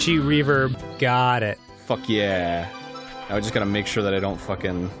churchy reverb. Got it. Fuck yeah. I was just gotta make sure that I don't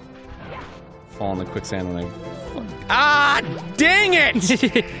fucking fall in the quicksand when I... Ah, dang it!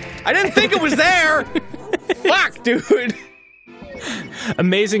 I didn't think it was there! Fuck, dude!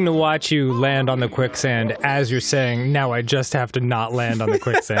 Amazing to watch you land on the quicksand as you're saying, now I just have to not land on the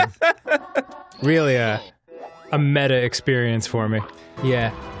quicksand. Really a meta experience for me.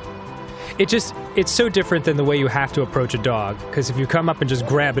 Yeah. It's so different than the way you have to approach a dog, because if you come up and just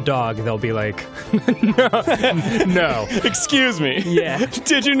grab a dog, they'll be like, no. Excuse me. Yeah.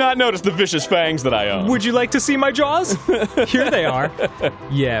 Did you not notice the vicious fangs that I own? Would you like to see my jaws? Here they are.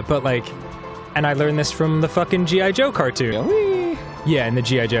 Yeah, but like, and I learned this from the fucking G.I. Joe cartoon. Really? Yeah, in the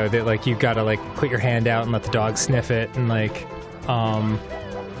G.I. Joe, that like you gotta like put your hand out and let the dog sniff it and like,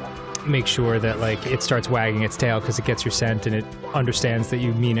 make sure that like it starts wagging its tail because it gets your scent and it understands that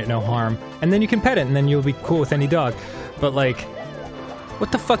you mean it no harm. And then you can pet it and then you'll be cool with any dog. But like,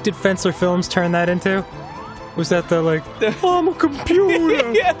 what the fuck did Fensler Films turn that into? Was that the like, I'm a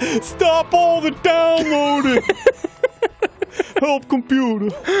computer? Yeah, stop all the downloading! Help computer.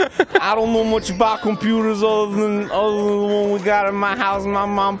 I don't know much about computers other than the one we got in my house. My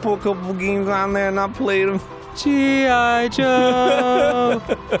mom put a couple games on there and I played them. G.I. Joe!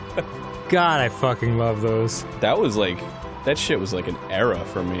 God, I fucking love those. That was like that shit was like an era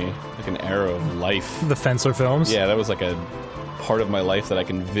for me, like an era of life. The Fensler films? Yeah, that was like a part of my life that I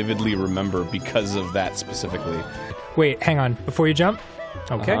can vividly remember because of that specifically. Wait, hang on. Before you jump?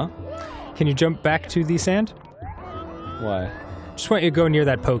 Okay. Uh-huh. Can you jump back to the sand? Why? Just want you to go near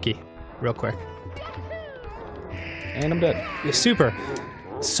that pokey, real quick. And I'm dead. Yeah, super.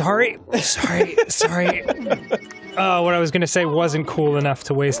 Sorry. What I was gonna say wasn't cool enough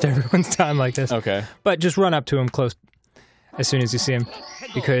to waste everyone's time like this. Okay. But just run up to him close as soon as you see him,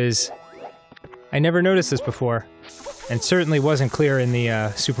 because I never noticed this before, and certainly wasn't clear in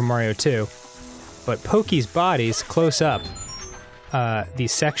the Super Mario 2. But Pokey's bodies, close up,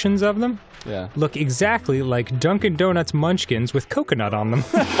 these sections of them, Yeah. look exactly like Dunkin' Donuts munchkins with coconut on them.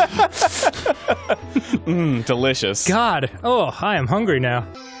 Delicious. God, oh, I am hungry now.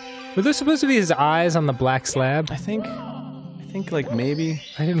 Were those supposed to be his eyes on the black slab? I think like maybe.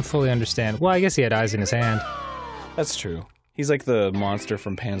 I didn't fully understand. Well, I guess he had eyes in his hand. That's true. He's like the monster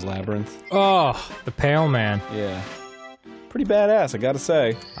from Pan's Labyrinth. Oh, the Pale Man. Yeah. Pretty badass, I gotta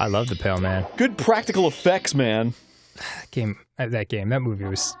say. I love the Pale Man. Good practical effects, man. That movie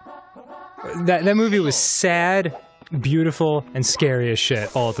was... That movie was sad, beautiful, and scary as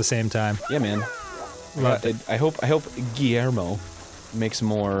shit all at the same time. Yeah, man. Loved it. I hope Guillermo makes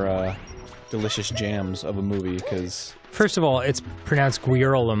more delicious jams of a movie, because... First of all, it's pronounced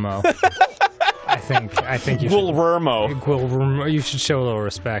Guillermo. I think you should... Guillermo. You should show a little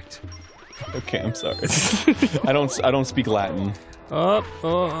respect. Okay, I'm sorry. I don't speak Latin. That's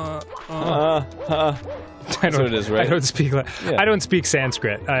what it is, right? I don't speak. Yeah. I don't speak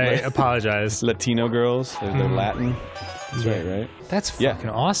Sanskrit. I apologize. Latino girls, they're Latin. That's right? That's fucking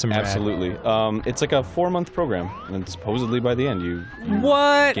awesome, Brad. Absolutely. It's like a 4-month program, and supposedly by the end you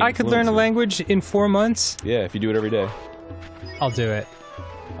What? gain I could learn a fluency. language in 4 months? Yeah, if you do it every day. I'll do it.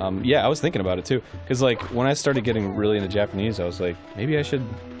 Yeah, I was thinking about it too, because like when I started getting really into Japanese, I was like, maybe I should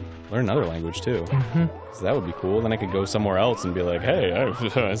learn another language too. So that would be cool. Then I could go somewhere else and be like, hey,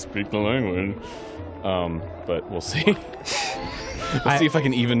 I speak the language. But we'll see. Let's see if I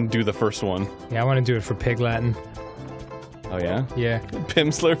can even do the first one. Yeah, I want to do it for Pig Latin. Oh yeah? Yeah.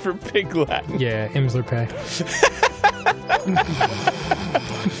 Pimsleur for Pig Latin. Yeah, Imsler Pay.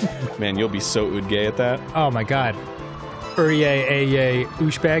 Man, you'll be so ood gay at that. Oh my god. Urye Aye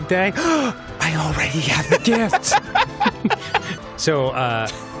Ooshbag Day. I already have the gift! So,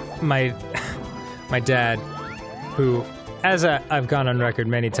 my dad, who, as I've gone on record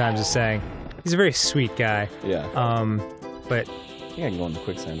many times as saying, he's a very sweet guy. Yeah. But I think I can go in the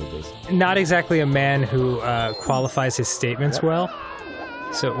quicksand with this. not exactly a man who qualifies his statements well.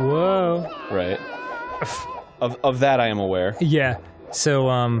 So, whoa. Right. Of that I am aware. Yeah. So,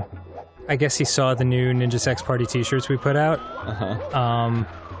 I guess he saw the new Ninja Sex Party t-shirts we put out. Uh-huh.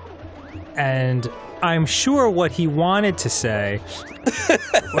 And I'm sure what he wanted to say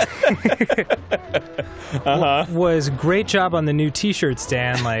was great job on the new t-shirts,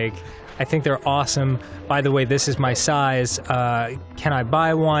 Dan. Like, I think they're awesome. By the way, this is my size. Can I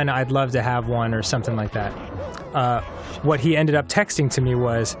buy one? I'd love to have one, or something like that. What he ended up texting to me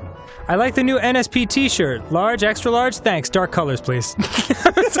was, I like the new NSP t-shirt. Large, extra large? Thanks. Dark colors, please.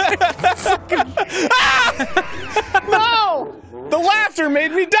 No! The laughter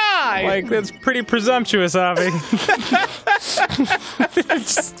made me die! Like, that's pretty presumptuous, Avi.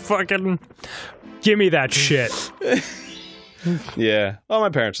 Just fucking... Give me that shit. Yeah. Well, my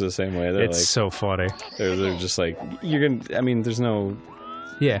parents are the same way. They're It's so funny. they're just like, you're gonna, I mean, there's no,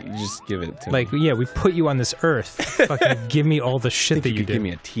 Yeah. you just give it to me. Like, yeah, we put you on this earth. Fucking give me all the shit that you could did. give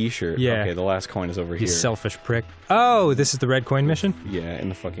me a t-shirt. Yeah. Okay, the last coin is over You here. selfish prick. Oh, this is the red coin mission? Yeah, in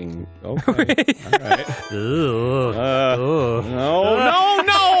the fucking, okay. Alright. Ugh. Ugh.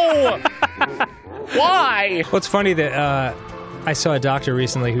 No! Why? Well, it's funny that I saw a doctor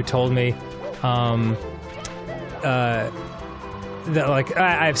recently who told me that, like,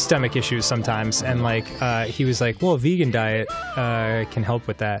 I have stomach issues sometimes, and like he was like, well, a vegan diet can help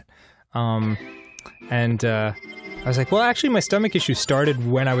with that. And I was like, well, actually my stomach issue started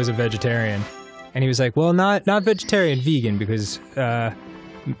when I was a vegetarian. And he was like, well, not vegetarian, vegan, because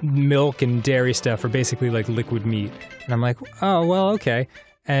milk and dairy stuff are basically like liquid meat. And I'm like, oh, well, okay.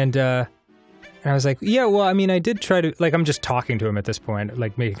 And I was like, yeah, well, I mean, I did try to, like, I'm just talking to him at this point,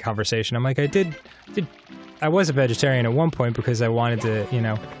 like, making conversation. I'm like, I was a vegetarian at one point because I wanted to, you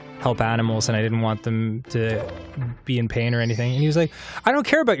know, help animals and I didn't want them to be in pain or anything. And he was like, I don't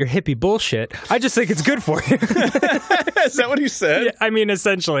care about your hippie bullshit. I just think it's good for you. Is that what he said? Yeah, I mean,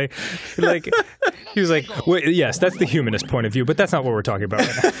 essentially. Like, he was like, well, yes, that's the humanist point of view, but that's not what we're talking about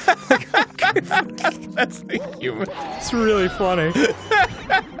right now. That's the humor. It's really funny.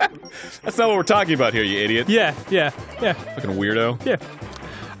 That's not what we're talking about here, you idiot. Yeah. Fucking weirdo. Yeah.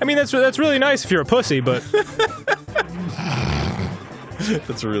 I mean, that's really nice if you're a pussy, but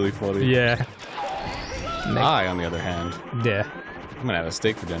That's really funny. yeah. I, on the other hand, Yeah. I'm gonna have a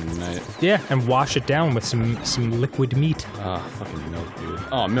steak for dinner tonight. Yeah, and wash it down with some liquid meat. Ah, fucking milk, dude.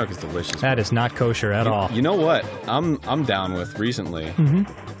 Oh, milk is delicious. That is not kosher at all. You know what? I'm down with recently.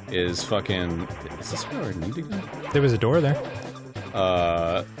 Mm-hmm. Is fucking. Is this where I need to go? There was a door there.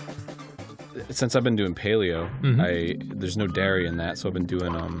 Since I've been doing paleo, there's no dairy in that, so I've been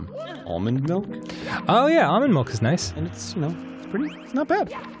doing almond milk, Oh yeah, almond milk is nice. and it's it's not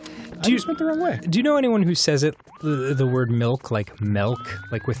bad. I you- just went the wrong way. Do you know anyone who says it the word milk like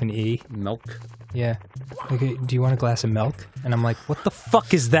with an E? Milk. Yeah. Like, do you want a glass of milk? And I'm like, what the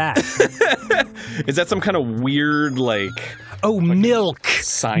fuck is that? Is that some kind of weird like? Oh, milk.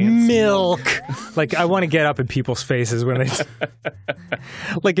 Science Milk. Like, I want to get up in people's faces when they...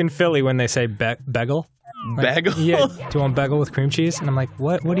 like in Philly when they say bagel. Bagel? Yeah, do you want bagel with cream cheese? And I'm like,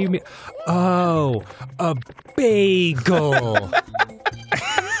 what do you mean? Oh, a bagel.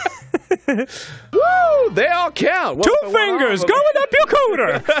 Woo! They all count. What Two the one fingers, off go of- with that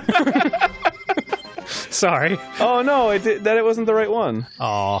bucooter. Sorry. Oh no, that wasn't the right one.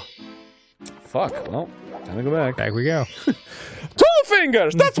 Aw, Fuck. Well, time to go back. back we go. Two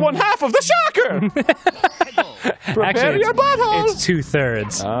fingers. That's one half of the shocker. Prepare Actually, your butthole. it's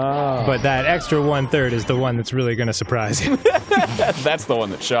 2/3. Ah, But that extra 1/3 is the one that's really gonna surprise you. that's the one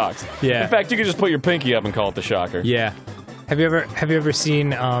that shocks. Yeah. In fact, you could just put your pinky up and call it the shocker. Yeah. Have you ever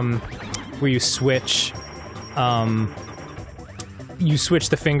seen where you switch the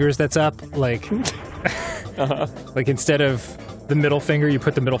fingers that's up, like like instead of the middle finger, you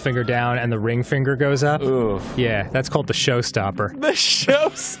put the middle finger down and the ring finger goes up? Ooh. Yeah, that's called the showstopper. The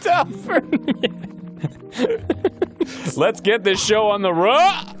showstopper. Let's get this show on the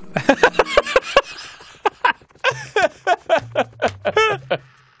road.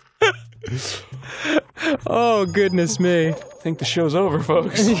 Oh, goodness me. I think the show's over,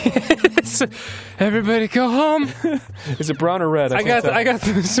 folks. Everybody go home. Is it brown or red? I got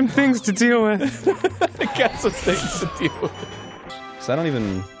some things to deal with. I got some things to deal with. So I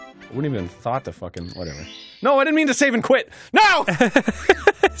wouldn't even thought to fucking, whatever. No, I didn't mean to save and quit. No!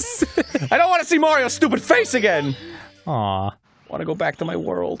 I don't want to see Mario's stupid face again. Aw. I want to go back to my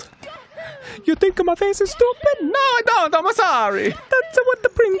world. You think my face is stupid? No, I don't. I'm sorry. That's what the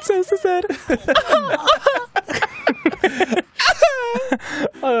princess said.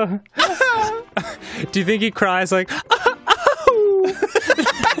 Do you think he cries like,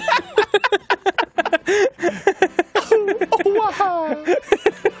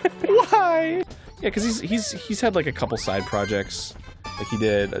 Why? Yeah, because he's had like a couple side projects, like he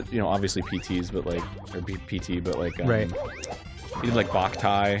did, you know, obviously PTs, but like PT, but like Right. He did like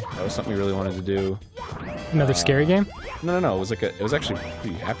Boktai. That was something he really wanted to do. another scary game? No. It was actually a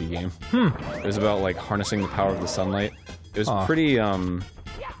pretty happy game. It was about like harnessing the power of the sunlight. It was pretty it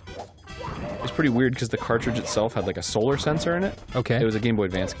was pretty weird because the cartridge itself had like a solar sensor in it. Okay. It was a Game Boy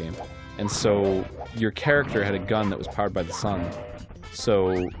Advance game, and so your character had a gun that was powered by the sun.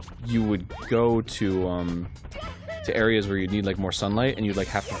 So you would go to areas where you'd need like more sunlight, and you'd like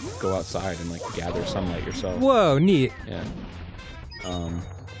have to go outside and like gather sunlight yourself. Whoa, neat. Yeah.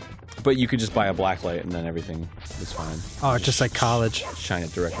 But you could just buy a black light, and then everything was fine. Oh, just like college. Shine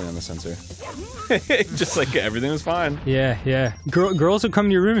it directly on the sensor. Just like everything was fine. Yeah. Girls will come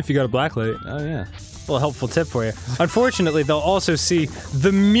to your room if you got a blacklight. Oh yeah. A little helpful tip for you. Unfortunately, they'll also see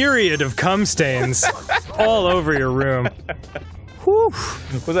the myriad of cum stains all over your room. Whew.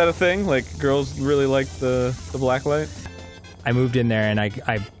 Was that a thing? Like girls really liked the black light? I moved in there and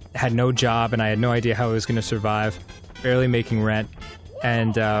I had no job and I had no idea how I was going to survive, barely making rent,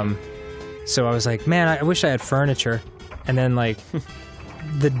 and so I was like, man, I wish I had furniture. And then like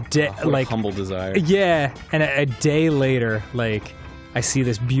the day, What a like humble desire. yeah, and a day later, like I see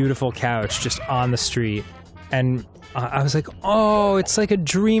this beautiful couch just on the street, and I was like, oh, it's like a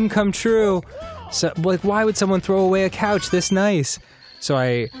dream come true. So like, why would someone throw away a couch this nice? So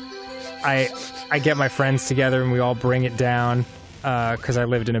I get my friends together and we all bring it down, because I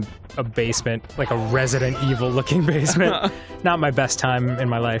lived in a basement, like a Resident Evil looking basement. Not my best time in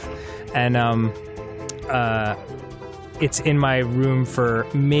my life. And it's in my room for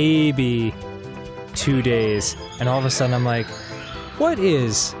maybe 2 days, and all of a sudden I'm like, what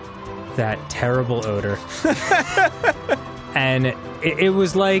is that terrible odor? And it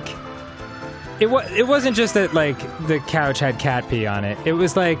was like, it wasn't just that like the couch had cat pee on it. It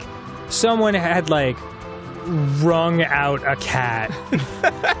was like someone had like wrung out a cat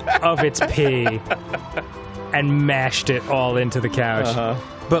of its pee and mashed it all into the couch.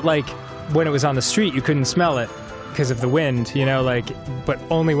 But like when it was on the street, you couldn't smell it because of the wind, you know, like, but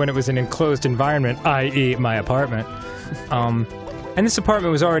only when it was an enclosed environment, i.e. my apartment. And this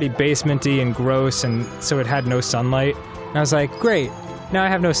apartment was already basementy and gross, and so it had no sunlight. And I was like, great, now I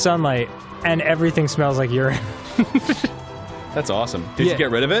have no sunlight, and everything smells like urine. That's awesome. Did you get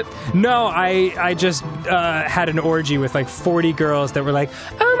rid of it? No, I just had an orgy with like 40 girls that were like,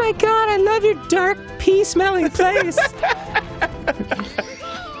 oh my god, I love your dark pee-smelling place.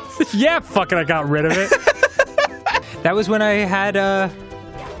 Yeah, fucking I got rid of it. That was when I had,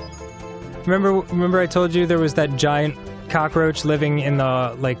 remember I told you there was that giant cockroach living in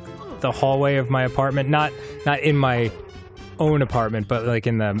the hallway of my apartment? Not in my own apartment, but like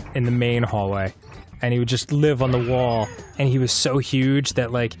in the main hallway. And he would just live on the wall, and he was so huge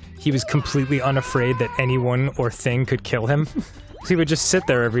that, like, he was completely unafraid that anyone or thing could kill him. So he would just sit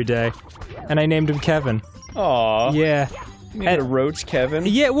there every day, and I named him Kevin. Aww. Yeah. You named a roach Kevin?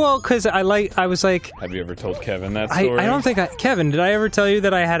 Yeah, well, because I was like... Have you ever told Kevin that story? I don't think Kevin, did I ever tell you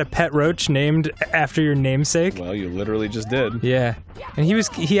that I had a pet roach named after your namesake? Well, you literally just did. Yeah. And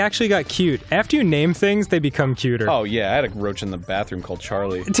he actually got cute. After you name things, they become cuter. Oh, yeah, I had a roach in the bathroom called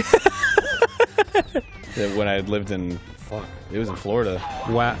Charlie. When I had lived in, it was in Florida.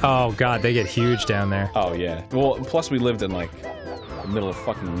 Wow. Oh god, they get huge down there. Oh yeah. Well, plus we lived in like the middle of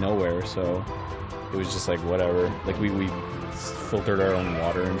fucking nowhere, so it was just like whatever. Like we filtered our own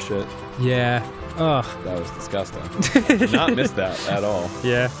water and shit. Yeah. Ugh. That was disgusting. Did not miss that at all.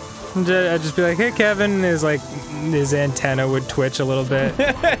 Yeah. I'd just be like, hey Kevin, his antenna would twitch a little bit.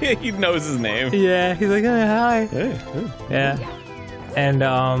 He knows his name. Yeah, he's like, hey, hi. Hey. Yeah. And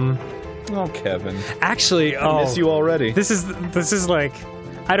Oh, Kevin. Actually, I miss you already. This is like,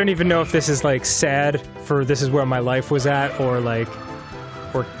 I don't even know if this is like sad for this is where my life was at, or like,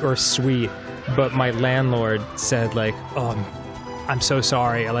 or sweet. But my landlord said like, oh, I'm so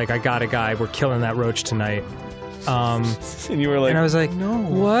sorry. Like, I got a guy. We're killing that roach tonight. And you were like, and I was like, no.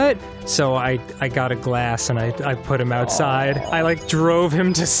 What? So I got a glass and I put him outside. Aww. I like drove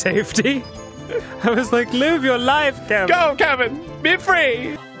him to safety. I was like, live your life, Kevin. Go, Kevin. Be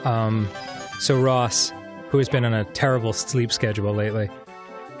free. So Ross, who has been on a terrible sleep schedule lately,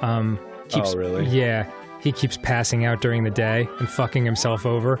 keeps... Oh, really? Yeah. He keeps passing out during the day and fucking himself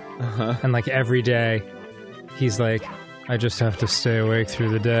over. And like every day, he's like, I just have to stay awake through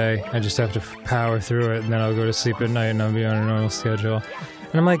the day. I just have to power through it, and then I'll go to sleep at night and I'll be on a normal schedule.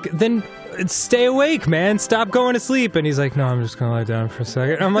 And I'm like, then stay awake, man. Stop going to sleep. And he's like, no, I'm just gonna lie down for a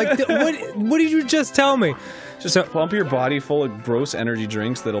second. And I'm like, what did you just tell me? Just pump your body full of gross energy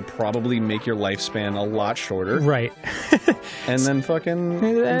drinks that'll probably make your lifespan a lot shorter. Right. And then fucking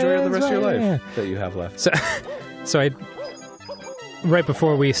enjoy the rest of your life that you have left. So right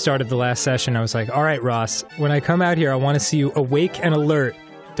before we started the last session, I was like, all right, Ross, when I come out here, I want to see you awake and alert.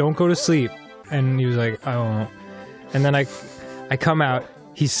 Don't go to sleep. And he was like, I won't. And then I come out,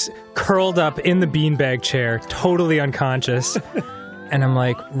 he's curled up in the beanbag chair, totally unconscious. And I'm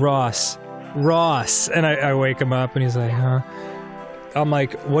like, Ross. And I wake him up and he's like, huh? I'm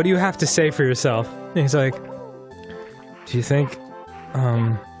like, what do you have to say for yourself? And he's like, do you think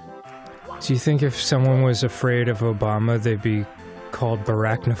if someone was afraid of Obama, they'd be called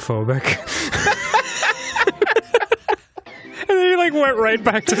barachophobic? And then he like went right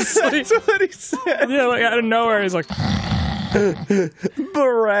back to sleep. That's what he said. Yeah, like out of nowhere, he's like,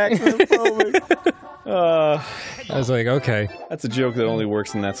 barachophobic. I was like, okay. That's a joke that only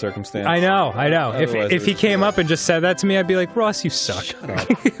works in that circumstance. I know. If he came up and just said that to me, I'd be like, Ross, you suck. Shut up.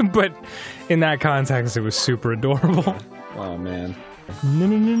 But in that context, it was super adorable. Oh, man.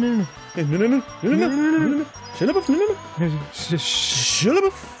 No.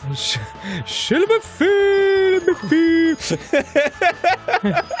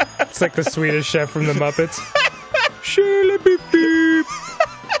 It's like the Swedish chef from the Muppets.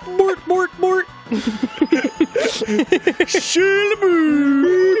 Mort. Why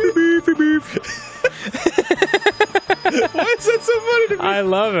is that so funny to me? I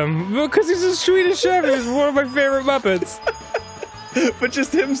love him. Because he's a Swedish chef. He's one of my favorite Muppets. But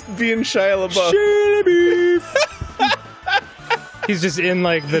just him being Shia LaBeouf. He's just in,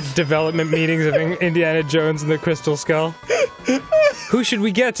 like, the development meetings of Indiana Jones and the Crystal Skull. Who should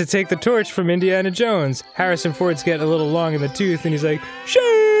we get to take the torch from Indiana Jones? Harrison Ford's getting a little long in the tooth, and he's like,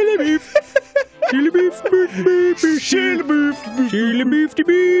 Shia LaBeouf.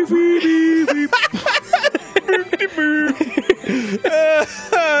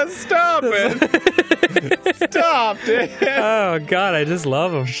 Stop it! Stop it! Oh god, I just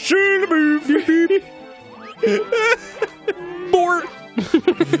love him. More.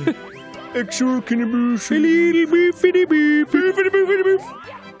 Extra cannabis.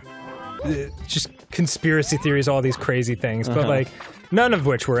 Just conspiracy theories, all these crazy things, but like none of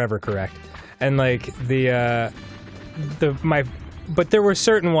which were ever correct. And like but there were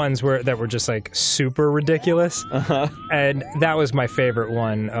certain ones that were just like super ridiculous, and that was my favorite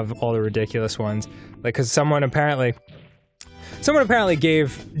one of all the ridiculous ones. Like, because someone apparently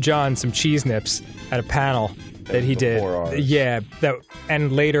gave John some cheese nips at a panel that he did. Yeah,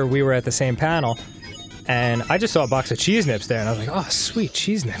 and later we were at the same panel. And I just saw a box of cheese nips there, and I was like, oh, sweet,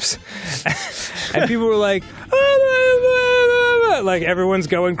 cheese nips. And people were like, like, everyone's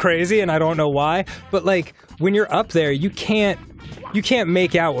going crazy, and I don't know why. But, like, when you're up there, you can't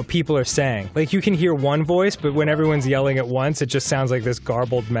make out what people are saying. Like, you can hear one voice, but when everyone's yelling at once, it just sounds like this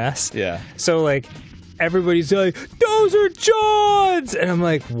garbled mess. Yeah. So, like, everybody's like, those are John's! And I'm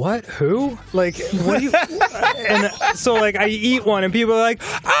like, what? Who? Like, what do you... And so, like, I eat one, and people are like,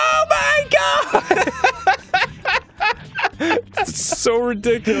 oh my god! It's so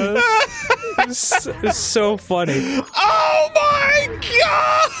ridiculous. It's so funny. Oh my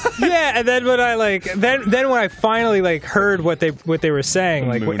god! Yeah, and then when I like, then when I finally like heard what they were saying,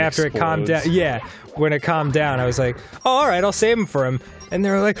 like after it calmed down, yeah, when it calmed down, I was like, oh, all right, I'll save him for him. And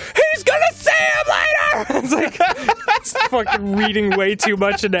they were like, he's gonna see him later. It's like, it's fucking reading way too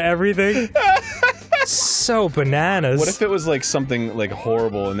much into everything. So bananas. What if it was like something like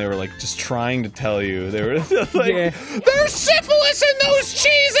horrible and they were like just trying to tell you? They were like, yeah. There's syphilis in those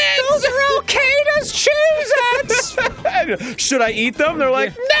Cheez-Its! Those are Al-Qaeda's Cheez-Its! Should I eat them? They're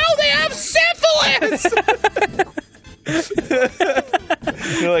like, no, they have syphilis!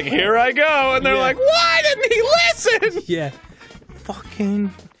 You're like, here I go, and they're like, why didn't he listen? Yeah.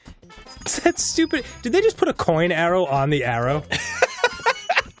 Fucking... That's stupid. Did they just put a coin arrow on the arrow?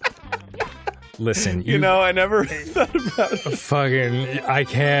 Listen, you know, I never thought about it. Fucking, I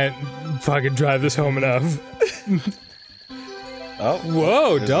can't fucking drive this home enough. Oh.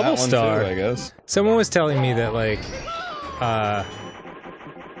 Whoa, double star. Too, I guess. Someone was telling me that, like,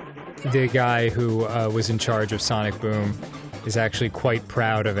 the guy who was in charge of Sonic Boom is actually quite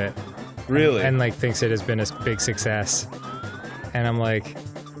proud of it. Really? And like, thinks it has been a big success. And I'm like,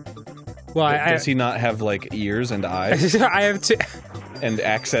 well, does he not have, like, ears and eyes? I have to... And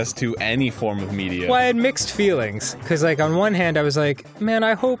access to any form of media. Well, I had mixed feelings, because, like, on one hand, I was like, man,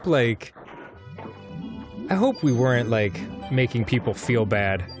 I hope we weren't, like, making people feel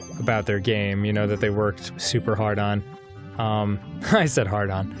bad about their game, you know, that they worked super hard on. I said hard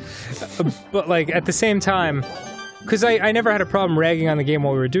on. But, like, at the same time, because I never had a problem ragging on the game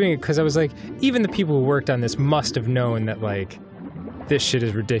while we were doing it, because I was like, even the people who worked on this must have known that, like, this shit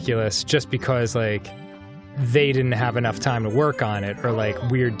is ridiculous, just because, like, they didn't have enough time to work on it, or like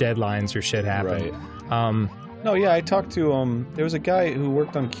weird deadlines or shit happened. Right. No, yeah, I talked to there was a guy who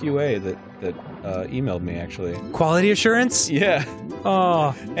worked on QA that emailed me actually. Quality assurance? Yeah.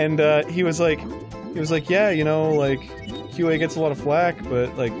 Oh. And he was like, yeah, you know, like QA gets a lot of flack,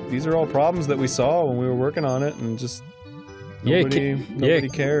 but like these are all problems that we saw when we were working on it, and just nobody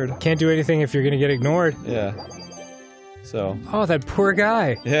cared. Can't do anything if you're gonna get ignored. Yeah. So. Oh, that poor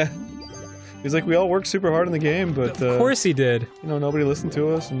guy. Yeah. He's like, we all worked super hard in the game, but of course he did. You know, nobody listened to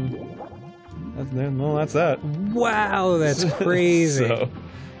us, and that's that. Wow, that's crazy. So,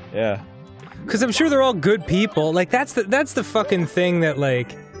 yeah. Because I'm sure they're all good people. Like, that's the fucking thing that,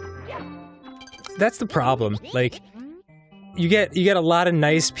 like, that's the problem. Like, you get a lot of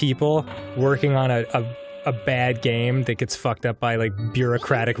nice people working on a bad game that gets fucked up by, like,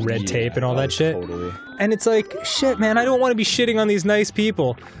 bureaucratic red tape and all that shit. Totally. And it's like, shit, man, I don't want to be shitting on these nice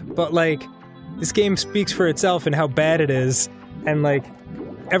people, but, like, this game speaks for itself and how bad it is, and, like,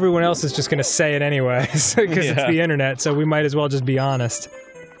 everyone else is just gonna say it anyways, because it's the internet, so we might as well just be honest.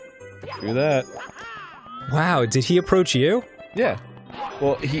 True that. Wow, did he approach you? Yeah.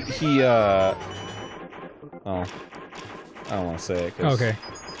 Well, oh, I don't want to say it. Okay.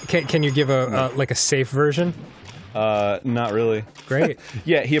 Can you give like a safe version? Not really. Great.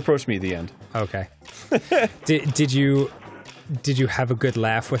 Yeah, he approached me at the end. Okay. Did you have a good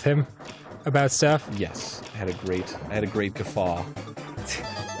laugh with him about stuff? Yes, I had a great guffaw.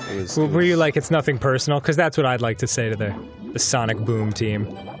 Were you like, it's nothing personal? Because that's what I'd like to say to the Sonic Boom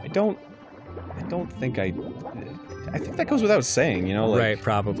team. I don't think I think that goes without saying, you know? Like, right,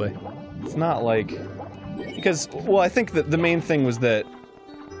 probably. It's not like, because, well, I think that the main thing was that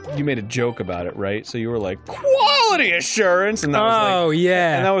you made a joke about it, right? So you were like, quality quality assurance, and that was like,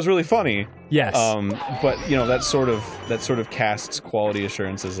 yeah, and that was really funny. Yes. But you know that sort of casts quality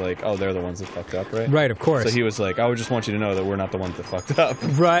assurance as like, oh, they're the ones that fucked up, right? Right, of course. So he was like, I would just want you to know that we're not the ones that fucked up.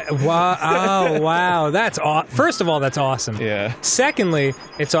 Right. Wow. Oh, wow. That's first of all, that's awesome. Yeah. Secondly,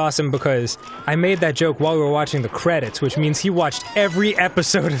 it's awesome because I made that joke while we were watching the credits, which means he watched every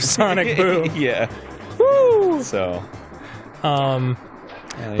episode of Sonic Boom. Yeah. Woo! So.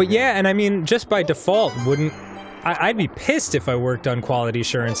 But yeah, and I mean, just by default, I'd be pissed if I worked on quality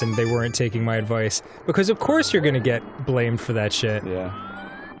assurance and they weren't taking my advice, because of course you're gonna get blamed for that shit. Yeah.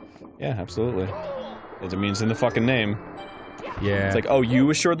 Yeah, absolutely. It means in the fucking name. Yeah. It's like, oh, you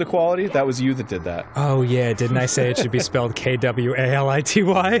assured the quality? That was you that did that. Oh yeah, didn't I say it should be spelled Kwality?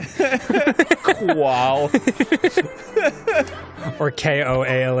 Wow. Or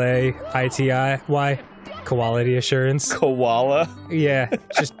Koalatiy? Quality assurance. Koala? Yeah,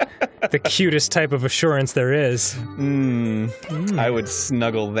 just the cutest type of assurance there is. I would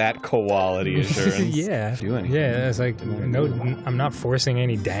snuggle that quality assurance. Yeah. Do anything. Yeah, it's like, no, I'm not forcing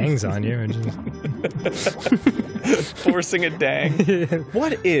any dangs on you. Forcing a dang?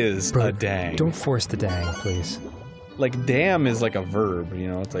 What is a dang? Don't force the dang, please. Like, damn is like a verb, you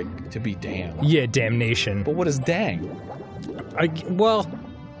know? It's like, to be damned. Yeah, damnation. But what is dang?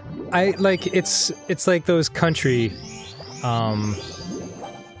 It's like those country,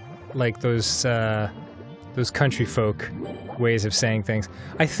 like those country folk ways of saying things.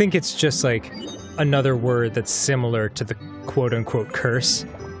 I think it's just like another word that's similar to the quote-unquote curse,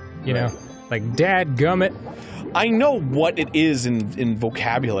 you know? Like, dadgummit. I know what it is in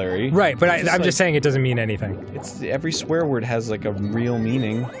vocabulary. Right, but I'm just saying it doesn't mean anything. It's every swear word has like a real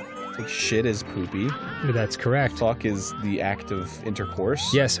meaning. It's like shit is poopy. That's correct. Fuck is the act of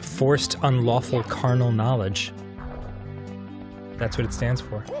intercourse. Yes, forced unlawful carnal knowledge. That's what it stands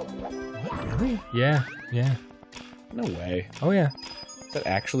for. Really? Yeah, yeah. No way. Oh yeah. Is that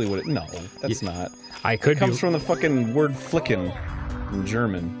actually what it... No, that's not. I could It comes from the fucking word flicken in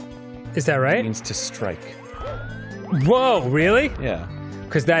German. Is that right? It means to strike. Whoa, really? Yeah.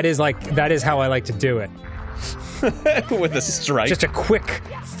 Because that is how I like to do it. With a strike. Just a quick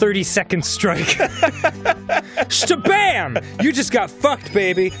 30-second strike. Shabam! You just got fucked,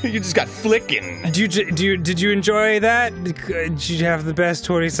 baby. You just got flicking. Did you enjoy that? Did you have the best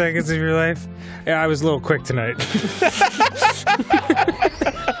 20 seconds of your life? Yeah, I was a little quick tonight.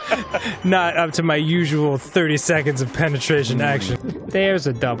 Not up to my usual 30 seconds of penetration action. There's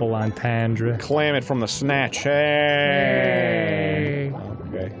a double entendre. Clam it from the snatch. Hey.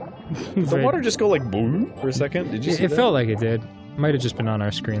 Okay. Did the water just go like boom for a second? Did you see that? It felt like it did. Might have just been on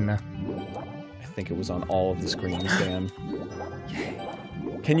our screen though. I think it was on all of the screens, Dan.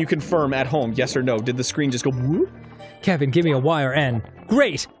 Can you confirm at home, yes or no? Did the screen just go whoop? Kevin, give me a Y or N.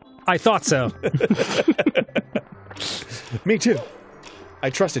 Great! I thought so. Me too. I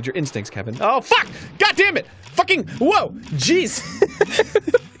trusted your instincts, Kevin. Oh, fuck! God damn it! Fucking, whoa! Jeez!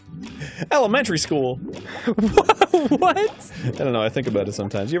 Elementary school. What? I don't know, I think about it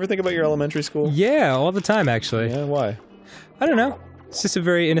sometimes. You ever think about your elementary school? Yeah, all the time actually. Yeah, why? I don't know. It's just a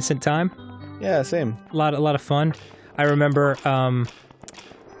very innocent time. Yeah, same. A lot of fun. I remember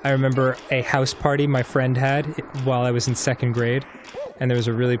a house party my friend had while I was in 2nd grade, and there was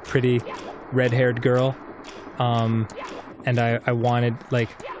a really pretty red-haired girl, and I wanted, like,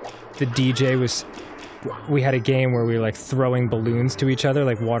 the DJ was, we had a game where we were, like, throwing balloons to each other,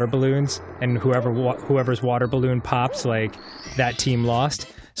 like water balloons, and whoever's water balloon pops, like, that team lost.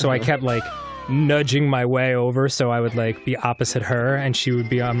 So I kept, like, nudging my way over so I would, like, be opposite her, and she would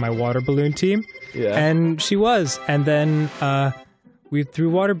be on my water balloon team. Yeah. And she was, and then, we threw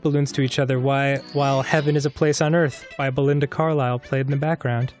water balloons to each other while Heaven is a Place on Earth by Belinda Carlisle played in the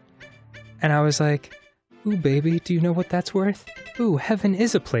background. And I was like, ooh, baby, do you know what that's worth? Ooh, heaven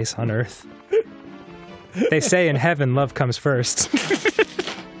is a place on Earth. They say in heaven, love comes first.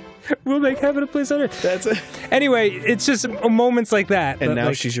 We'll make heaven a place on Earth. That's it. Anyway, it's just moments like that. And now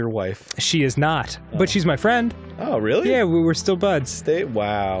like, she's your wife. She is not, but she's my friend. Oh, really? Yeah, we're still buds.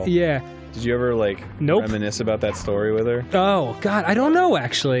 Wow. Yeah. Did you ever, like, Nope. reminisce about that story with her? Oh, God, I don't know,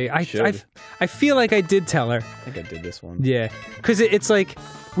 actually. I feel like I did tell her. I think I did this one. Yeah, because it's like,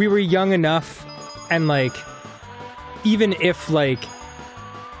 we were young enough, and like, even if like,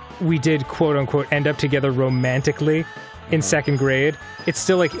 we did quote-unquote end up together romantically in 2nd grade, it's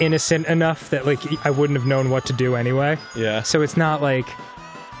still like innocent enough that like, I wouldn't have known what to do anyway. Yeah. So it's not like,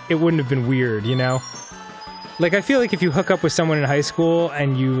 it wouldn't have been weird, you know? Like, I feel like if you hook up with someone in high school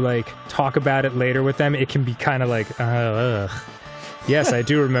and you, like, talk about it later with them, it can be kind of like, ugh. Yes, I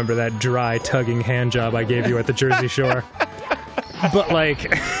do remember that dry, tugging hand job I gave you at the Jersey Shore. But,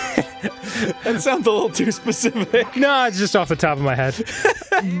 like, That sounds a little too specific. No, it's just off the top of my head.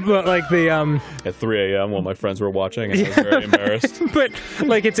 But like the At 3 a.m. while my friends were watching, and I was very embarrassed. But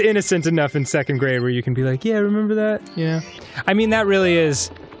like it's innocent enough in 2nd grade where you can be like, yeah, remember that? Yeah. I mean, that really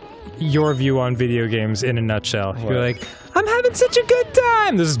is your view on video games in a nutshell. You're like, I'm having such a good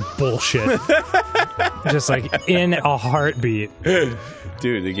time. This is bullshit. Just like in a heartbeat.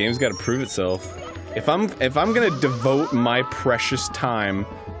 Dude, the game's got to prove itself. If I'm gonna devote my precious time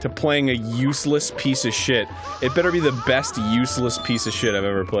to playing a useless piece of shit, it better be the best useless piece of shit I've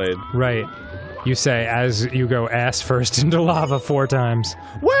ever played. Right. You say as you go ass first into lava 4 times.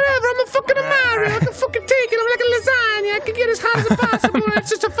 Whatever, I'm a fucking Mario. I can fucking take it. I'm like a lasagna. I can get as hot as possible. It's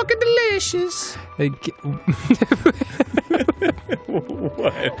just a fucking delicious.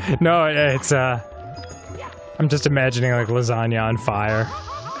 What? No, it's I'm just imagining like lasagna on fire,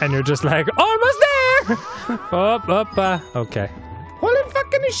 and you're just like almost there. Okay. Holy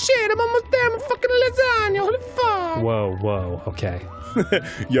fucking shit! I'm almost there. I'm a fucking lasagna. Holy fuck. Whoa. Okay.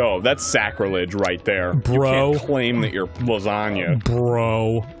 Yo, that's sacrilege right there. Bro. You can't claim that you're lasagna.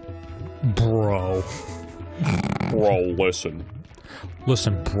 Bro, listen.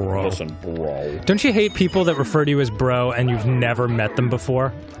 Listen, bro. Listen, bro. Don't you hate people that refer to you as bro and you've never met them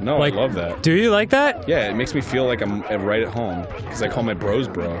before? No, like, I love that. Do you like that? Yeah, it makes me feel like I'm right at home. Because I call my bros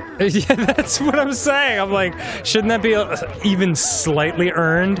bro. Yeah, that's what I'm saying. I'm like, shouldn't that be even slightly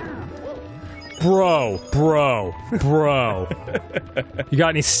earned? Bro. You got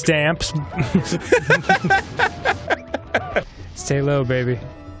any stamps? Stay low, baby.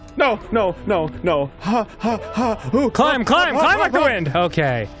 No. Ha. Ooh. Climb like the wind.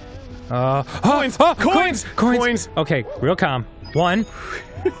 Okay. Coins. Okay, real calm. 1.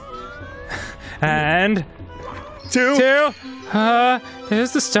 And 2.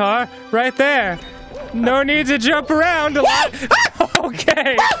 There's the star right there. No need to jump around a lot.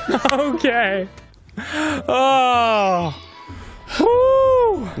 Okay. Oh.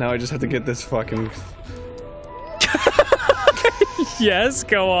 Woo. Now I just have to get this fucking... Yes,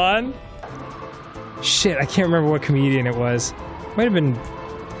 go on. Shit, I can't remember what comedian it was. Might have been,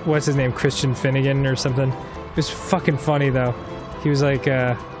 what's his name, Christian Finnegan or something. It was fucking funny though. He was like,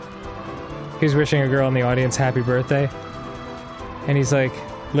 he was wishing a girl in the audience happy birthday. And he's like,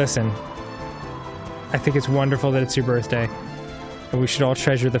 listen, I think it's wonderful that it's your birthday. And we should all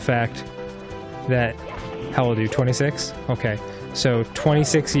treasure the fact that, how old are you, 26? Okay, so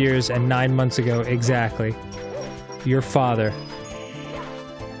 26 years and 9 months ago exactly, your father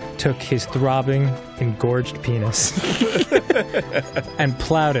took his throbbing, engorged penis and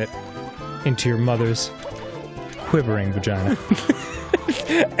plowed it into your mother's quivering vagina.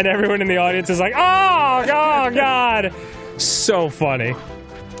 And everyone in the audience is like, oh God. So funny.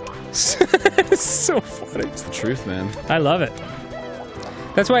 So funny. It's the truth, man. I love it.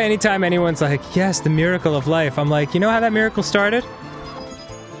 That's why anytime anyone's like, yes, the miracle of life, I'm like, you know how that miracle started?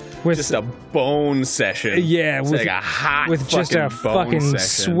 With just a bone session. Yeah, it's like a hot with just a fucking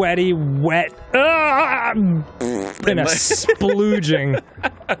session. sweaty, wet, and a splooging.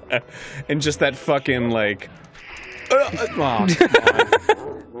 And just that fucking like, oh,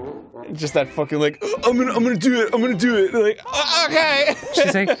 just that fucking like, I'm gonna do it. Like, okay.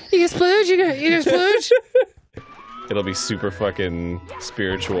 She's like, you can splooge, you can splooge. It'll be super fucking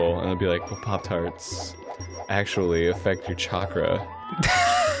spiritual, and it'll be like, well, Pop-Tarts actually affect your chakra.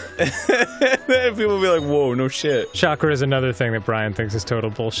 People will be like, whoa, no shit. Chakra is another thing that Brian thinks is total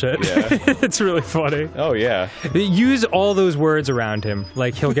bullshit. Yeah. It's really funny. Oh, yeah. Use all those words around him.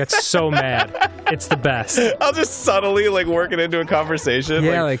 Like, he'll get so mad. It's the best. I'll just subtly, like, work it into a conversation.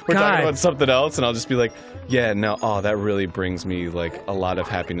 Yeah, like we're God. talking about something else, and I'll just be like, yeah, no, oh, that really brings me, like, a lot of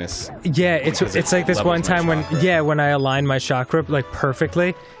happiness. Yeah, it's like this one time when I aligned my chakra, like,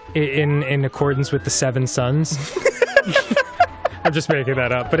 perfectly in accordance with the 7 suns. I'm just making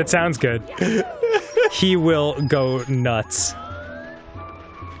that up, but it sounds good. He will go nuts.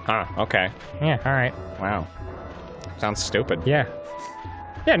 Huh, okay. Yeah, alright. Wow. Sounds stupid. Yeah.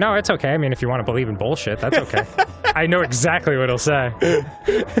 Yeah, no, it's okay. I mean, if you want to believe in bullshit, that's okay. I know exactly what he'll say.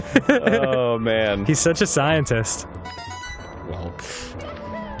 Oh, man. He's such a scientist. Well,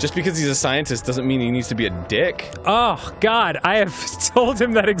 just because he's a scientist doesn't mean he needs to be a dick. Oh, God, I have told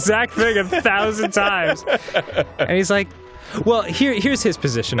him that exact thing 1,000 times. And he's like, well, here's his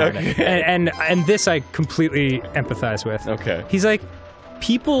position on it. And this I completely empathize with. Okay. He's like,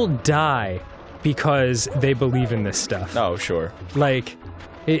 people die because they believe in this stuff. Oh, sure. Like,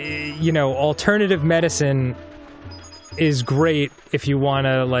 you know, alternative medicine is great if you want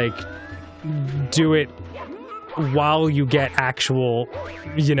to, like, do it while you get actual,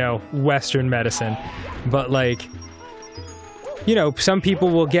 you know, Western medicine. But, like, you know, some people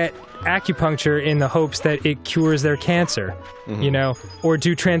will get acupuncture in the hopes that it cures their cancer, you know, or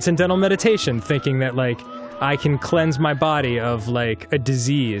do transcendental meditation thinking that, like, I can cleanse my body of, like, a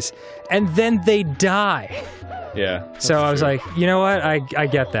disease, and then they die. Yeah. So I was like, you know what, I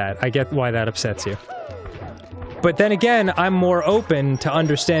get that. I get why that upsets you. But then again, I'm more open to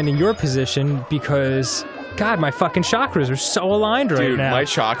understanding your position because, God, my fucking chakras are so aligned right now. Dude, my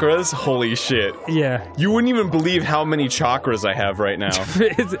chakras? Holy shit. Yeah. You wouldn't even believe how many chakras I have right now.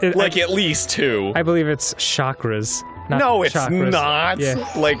 Like, at least 2. I believe it's chakras. Not No, it's chakras. not. Yeah.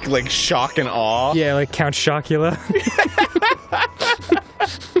 Like shock and awe. Yeah, like Count Chocula.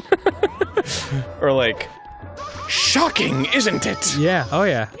 Or like, shocking, isn't it? Yeah, oh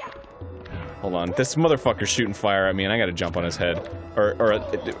yeah. Hold on, this motherfucker's shooting fire at me, and I gotta jump on his head,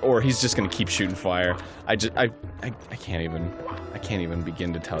 or he's just gonna keep shooting fire. I can't even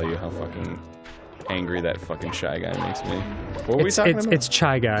begin to tell you how fucking angry that fucking Shy Guy makes me. What were we talking about? It's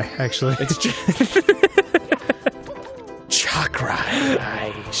Chai Guy, actually. It's Chakra.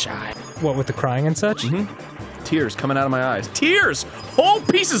 Shy. What, with the crying and such? Tears coming out of my eyes. Tears! Whole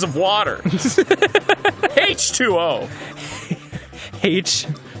pieces of water! H2O! H.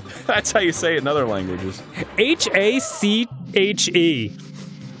 That's how you say it in other languages. H-A-C-H-E.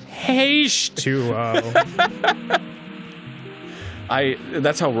 H2O.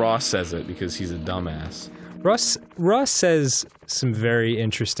 That's how Ross says it, because he's a dumbass. Ross says some very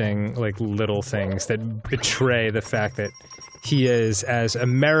interesting, like, little things that betray the fact that he is as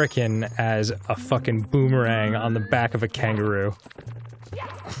American as a fucking boomerang on the back of a kangaroo.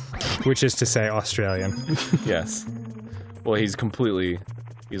 Which is to say, Australian. Yes. Well, he's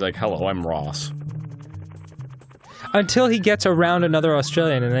like, hello, I'm Ross. Until he gets around another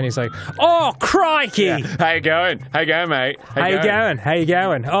Australian, and then he's like, oh, crikey! Yeah. How you going? How you going, mate? How you going? How you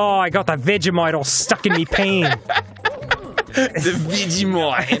going? Oh, I got the Vegemite all stuck in me peen. The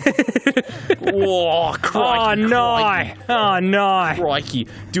Vegemite. Whoa, crikey, Oh, no! crikey. Oh, no! Crikey.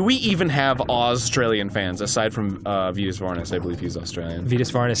 Do we even have Australian fans, aside from Vitas Varnis? I believe he's Australian.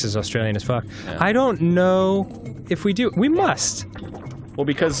 Vitas Varnis is Australian as fuck. Yeah. I don't know if we do. We must. Well,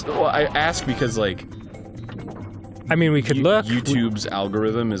 I ask because, like, I mean, we could look. YouTube's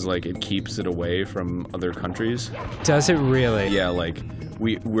algorithm is like, it keeps it away from other countries. Does it really? Yeah, like,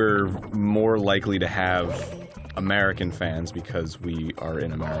 we're more likely to have American fans because we are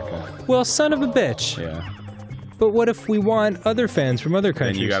in America. Well, son of a bitch. Yeah. But what if we want other fans from other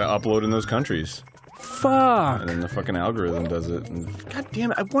countries? And you gotta upload in those countries. Fuck. And then the fucking algorithm does it. And God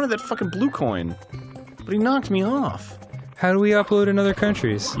damn it, I wanted that fucking blue coin. But he knocked me off. How do we upload in other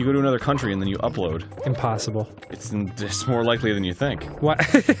countries? You go to another country and then you upload. Impossible. It's more likely than you think. What?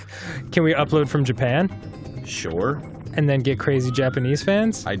 Can we upload from Japan? Sure. And then get crazy Japanese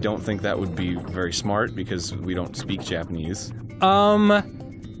fans? I don't think that would be very smart because we don't speak Japanese.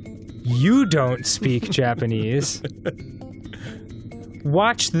 You don't speak Japanese.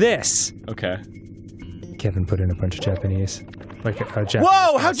 Watch this. Okay. Kevin put in a bunch of Japanese. Like a Japanese.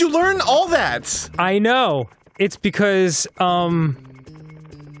 Whoa! How'd you learn all that? I know. It's because, Kevin,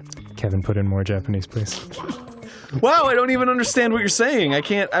 put in more Japanese, please. Wow, I don't even understand what you're saying. I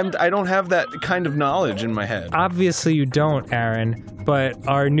don't have that kind of knowledge in my head. Obviously you don't, Aaron, but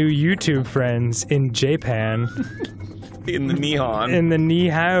our new YouTube friends in Japan, In the Nihon. in the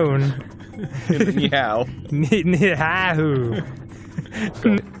Nihon, In the Nihao. Nihau.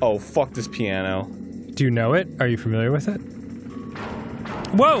 Oh, fuck this piano. Do you know it? Are you familiar with it?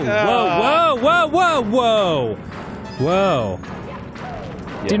 Whoa, whoa, whoa, whoa, whoa, whoa.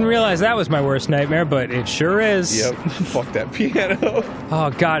 Yeah. Didn't realize that was my worst nightmare, but it sure is. Yep. Fuck that piano. Oh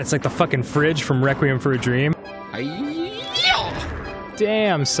god, it's like the fucking fridge from Requiem for a Dream.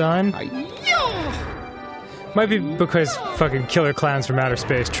 Damn, son. Might be because fucking Killer Clowns from Outer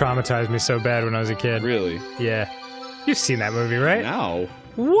Space traumatized me so bad when I was a kid. Really? Yeah. You've seen that movie, right? Now?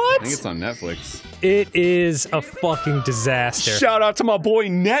 What? I think it's on Netflix. It is a fucking disaster. Shout out to my boy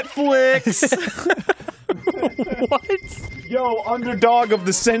Netflix! What? Yo, underdog of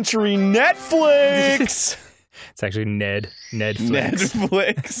the century, Netflix! It's actually Ned. Nedflix.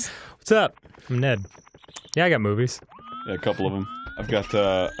 Netflix. What's up? I'm Ned. Yeah, I got movies. Yeah, a couple of them. I've got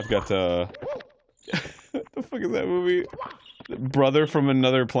what the fuck is that movie? Brother from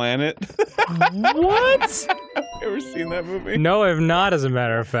Another Planet. What? Ever seen that movie? No, I have not, as a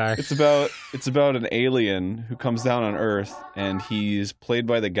matter of fact. It's about an alien who comes down on Earth, and he's played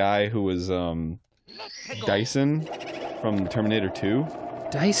by the guy who was Dyson from Terminator 2.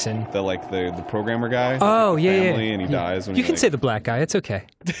 Dyson? The programmer guy. Oh, yeah, family, and he dies when you can say the black guy, it's okay.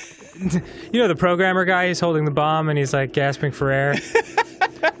 You know the programmer guy, he's holding the bomb and he's like gasping for air.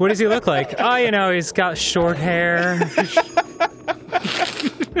 What does he look like? Oh, you know, he's got short hair.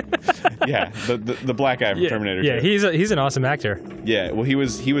 Yeah, the black guy from Terminator 2. Yeah, he's an awesome actor. Yeah, well, he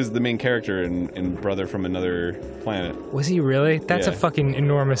was the main character in Brother from Another Planet. Was he really? That's a fucking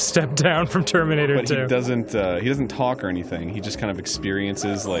enormous step down from Terminator 2. But he doesn't talk or anything. He just kind of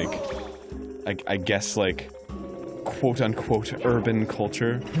experiences, like, I guess, like, quote-unquote urban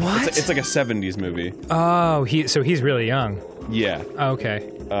culture. What? It's like a 70s movie. Oh, so he's really young. Yeah.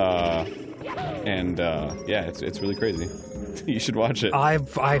 Okay. Yeah, it's really crazy. You should watch it. I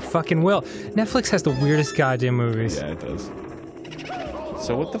fucking will. Netflix has the weirdest goddamn movies. Yeah, it does.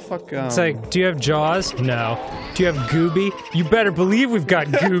 So what the fuck, It's like, do you have Jaws? No. Do you have Gooby? You better believe we've got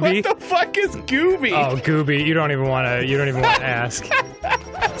Gooby. What the fuck is Gooby? Oh, Gooby. You don't even want to ask.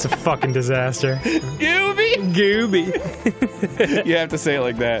 It's a fucking disaster. Gooby? Gooby. You have to say it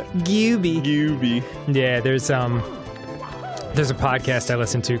like that. Gooby. Gooby. Yeah, there's a podcast I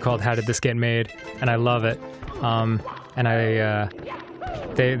listen to called How Did This Get Made? And I love it. And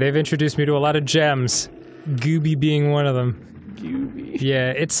they've introduced me to a lot of gems. Gooby being one of them. Gooby.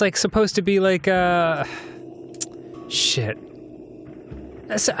 Yeah, it's like supposed to be like shit.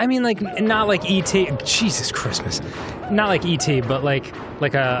 I mean, like not like E.T. Jesus Christmas, not like E.T. but like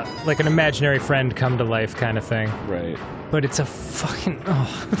an imaginary friend come to life kind of thing. Right. But it's a fucking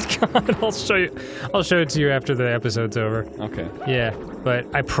God. I'll show it to you after the episode's over. Okay. Yeah, but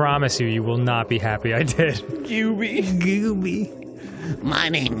I promise you will not be happy I did. Gooby. Gooby. My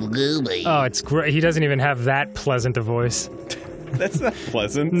name's Gooby. Oh, it's great. He doesn't even have that pleasant a voice. That's not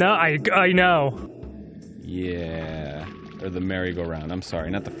pleasant. No, I know. Yeah. Or the merry-go-round. I'm sorry,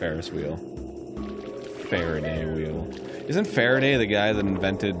 not the Ferris wheel. Faraday wheel. Isn't Faraday the guy that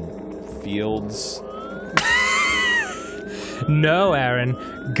invented fields? No,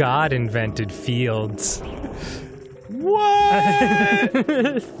 Aaron. God invented fields. What?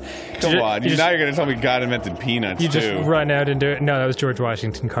 Come on, now you're gonna tell me God invented peanuts, You too. just run out and do it. No, that was George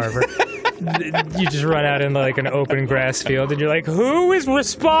Washington Carver. You just run out in like an open grass field and you're like, who is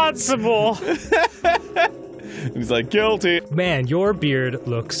responsible? He's like, guilty. Man, your beard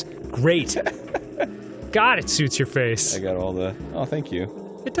looks great. God, it suits your face. I got all the... Oh, thank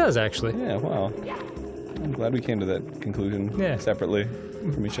you. It does, actually. Yeah, wow. I'm glad we came to that conclusion separately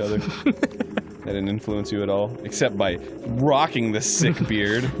from each other. That didn't influence you at all, except by rocking the sick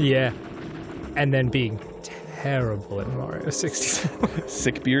beard. Yeah. And then being terrible at Mario 64.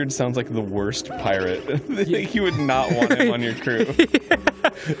 Sick beard sounds like the worst pirate. You would not want him on your crew.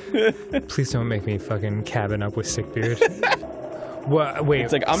 Please don't make me fucking cabin up with sick beard. What? Wait.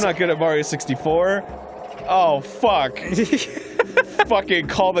 It's like, I'm not good at Mario 64. Oh, fuck. Fucking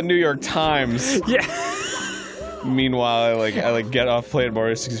call the New York Times. Yeah. Meanwhile, I get off playing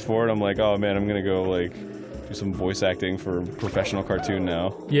Mario 64 and I'm like, oh man, I'm gonna go like do some voice acting for a professional cartoon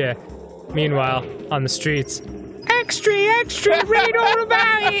now. Yeah. Meanwhile, on the streets, extra, extra, read all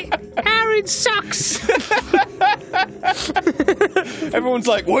about it. Aaron sucks. Everyone's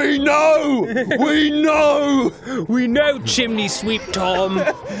like, we know, we know, Chimney Sweep Tom.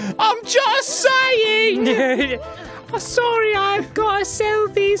 I'm just saying. Oh, sorry, I've got to sell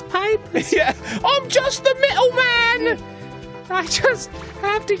these papers. Yeah, I'm just the middleman. I just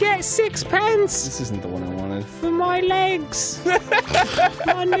have to get 6 pence This isn't the one I wanted. for my legs.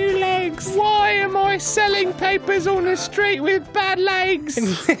 My new legs. Why am I selling papers on the street with bad legs?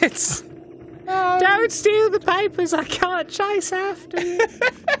 It's... Don't steal the papers, I can't chase after you.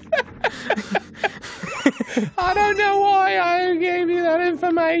 I don't know why I gave you that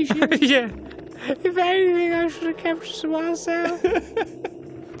information. Yeah. If anything, I should have kept it to myself.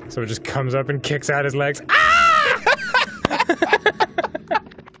 So it just comes up and kicks out his legs. Ah!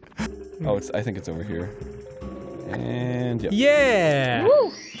 Oh, I think it's over here. And yep. Yeah.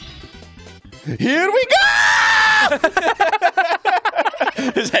 Woo. Here we go!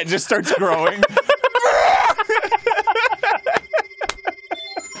 His head just starts growing.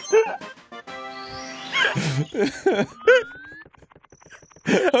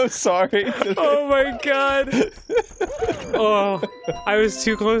 I'm sorry. Oh my god. Oh, I was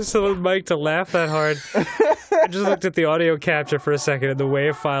too close to the mic to laugh that hard. I just looked at the audio capture for a second and the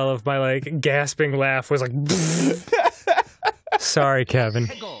wave file of my like gasping laugh was like Sorry, Kevin.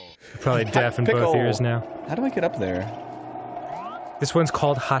 You're probably deaf in both ears now. How do I get up there? This one's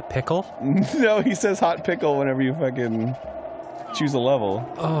called Hot Pickle? No, he says hot pickle whenever you fucking choose a level.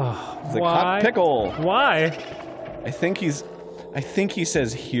 Oh, It's like why? hot pickle. Why? I think he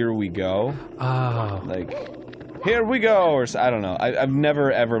says here we go. Oh. Like, here we go, or I don't know. I've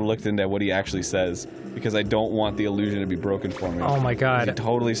never ever looked into what he actually says because I don't want the illusion to be broken for me. Oh my god. He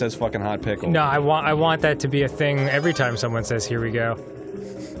totally says fucking hot pickle. No, I want that to be a thing every time someone says here we go.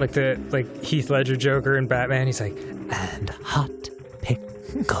 Like Heath Ledger Joker in Batman, he's like, and hot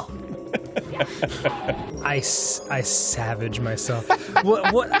pickle. I savage myself.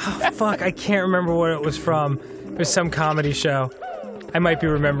 What? Oh, fuck, I can't remember what it was from. It was some comedy show. I might be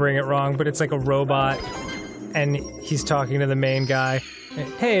remembering it wrong, but it's like a robot, and he's talking to the main guy.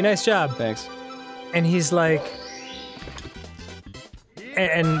 Hey, nice job. Thanks. And he's like...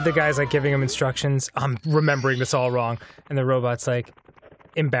 And the guy's like giving him instructions. I'm remembering this all wrong. And the robot's like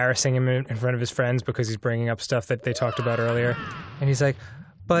embarrassing him in front of his friends because he's bringing up stuff that they talked about earlier. And he's like,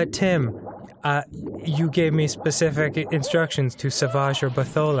 but Tim, you gave me specific instructions to savage your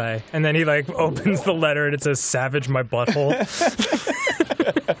bathole. And then he like opens the letter and it says, savage my butthole.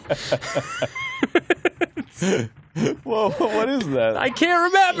 Whoa, what is that? I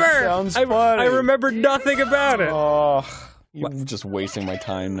can't remember! It sounds funny. I remember nothing about it. Oh, you're just wasting my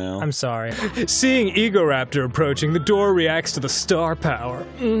time now. I'm sorry. Seeing Egoraptor approaching, the door reacts to the star power.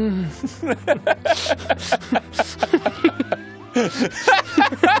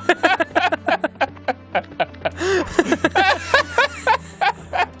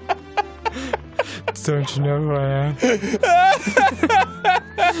 Don't you know who I am?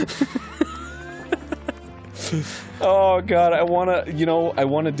 Oh god, I wanna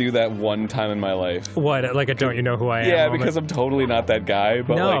do that one time in my life. What, like a don't you know who I am Yeah, moment? because I'm totally not that guy,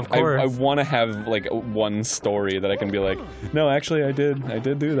 but No, like of course. I wanna have like one story that I can be like, no, actually I did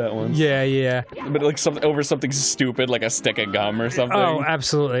do that once. Yeah. But like over something stupid like a stick of gum or something. Oh,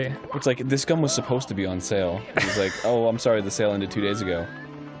 absolutely. It's like, this gum was supposed to be on sale. He's like, oh, I'm sorry, the sale ended 2 days ago.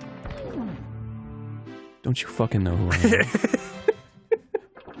 Don't you fucking know who I am?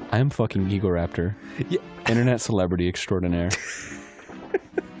 I am fucking Egoraptor. Yeah. Internet celebrity extraordinaire.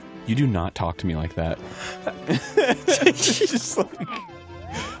 You do not talk to me like that. Just like,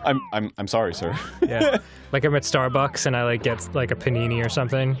 I'm sorry, sir. Yeah. Like I'm at Starbucks and I like get like a panini or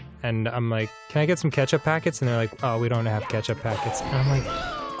something and I'm like, can I get some ketchup packets? And they're like, oh, we don't have ketchup packets. And I'm like,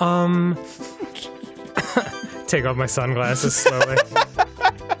 take off my sunglasses slowly.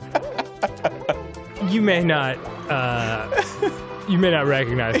 You may not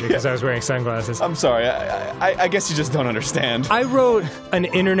recognize me because I was wearing sunglasses. I'm sorry, I guess you just don't understand. I wrote an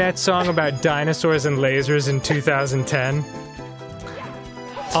internet song about dinosaurs and lasers in 2010.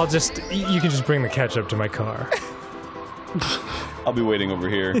 You can just bring the ketchup to my car. I'll be waiting over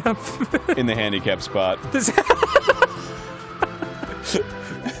here in the handicap spot.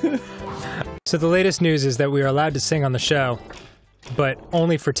 So the latest news is that we are allowed to sing on the show, but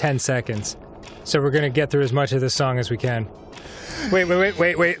only for 10 seconds. So we're gonna get through as much of this song as we can. Wait. Let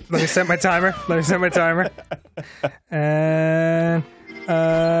me set my timer. And,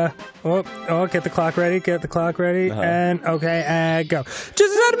 get the clock ready, and, okay, and go. Just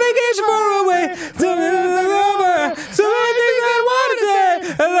on a vacation far away, so many things I want to say,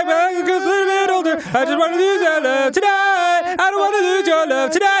 and like when I get a little bit older, I just want to lose your love tonight, I don't want to lose your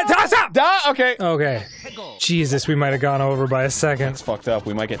love tonight. Stop! Okay. Okay. Jesus, we might have gone over by a second. That's fucked up,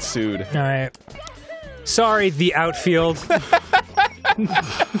 we might get sued. Alright. Sorry, the outfield.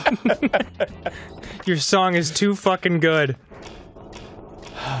 Your song is too fucking good.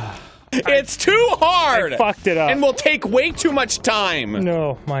 It's too hard! I fucked it up. And will take way too much time.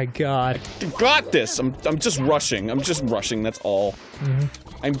 No, my god. Got this. I'm just rushing. That's all.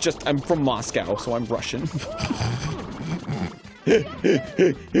 Mm-hmm. I'm from Moscow, so I'm Russian.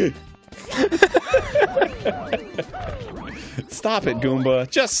 Stop it, Goomba.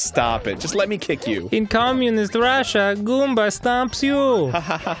 Just stop it. Just let me kick you. In communist Russia, Goomba stomps you.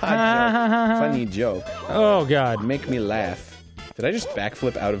 Funny joke. Oh god. Make me laugh. Did I just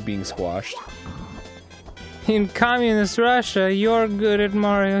backflip out of being squashed? In communist Russia, you're good at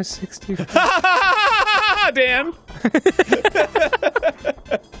Mario 64. Dan!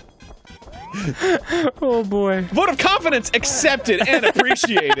 Oh boy. Vote of confidence accepted and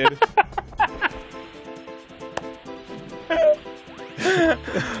appreciated.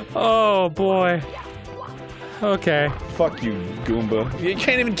 Oh boy. Okay. Fuck you, Goomba. You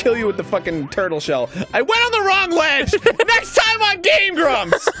can't even kill you with the fucking turtle shell. I went on the wrong ledge! Next time on Game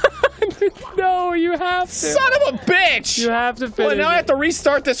Grumps! No, you have to. Son of a bitch! You have to finish. Well, now I have to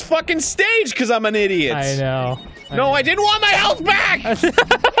restart this fucking stage because I'm an idiot. I know. No, I didn't want my health back!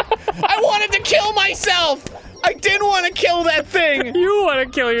 I wanted to kill myself! I didn't want to kill that thing! You want to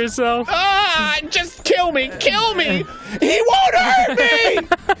kill yourself. Ah, just kill me! Kill me! He won't hurt me!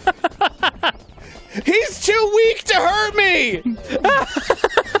 He's too weak to hurt me!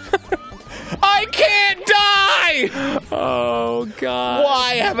 I can't die! Oh, God.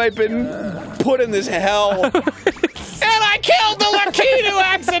 Why have I been put in this hell? And I killed the Lakinu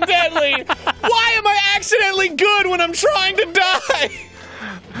accidentally! Why am I accidentally good when I'm trying to die?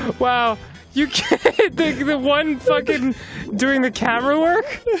 Wow. You can't. The one fucking doing the camera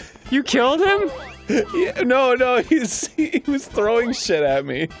work? You killed him? Yeah, no, he was throwing shit at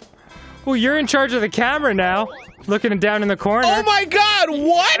me. Well, you're in charge of the camera now. Looking down in the corner. Oh my god,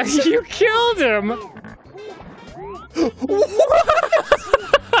 what? You killed him!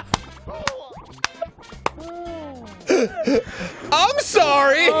 I'm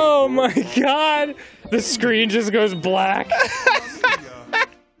sorry! Oh my god! The screen just goes black.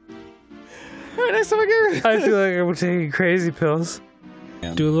 Alright, next time I I feel like I'm taking crazy pills.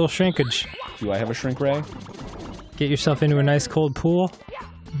 Do a little shrinkage. Do I have a shrink ray? Get yourself into a nice cold pool.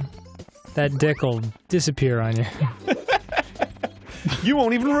 That dick will disappear on you. You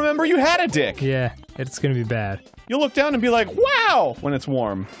won't even remember you had a dick! Yeah, it's gonna be bad. You'll look down and be like, wow! When it's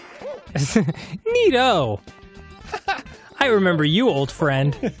warm. Neato! I remember you, old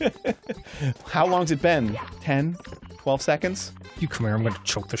friend. How long's it been? 10? 12 seconds? You come here, I'm gonna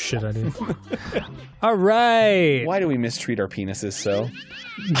choke the shit out of you. Alright! Why do we mistreat our penises so?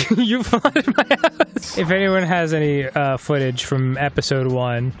 You flooded my house! If anyone has any footage from episode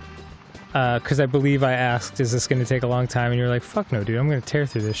 1, because I believe I asked, is this gonna take a long time? And you're like, fuck no, dude, I'm gonna tear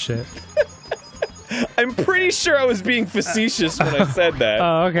through this shit. I'm pretty sure I was being facetious when I said that.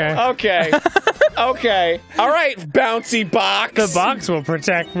 Oh, okay. Okay. Okay. Alright, bouncy box! The box will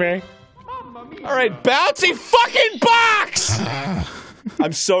protect me. Alright, bouncy fucking box!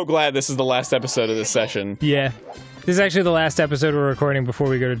 I'm so glad this is the last episode of this session. Yeah. This is actually the last episode we're recording before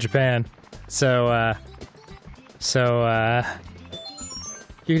we go to Japan. So,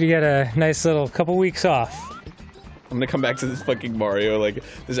 you're gonna get a nice little couple weeks off. I'm gonna come back to this fucking Mario, like,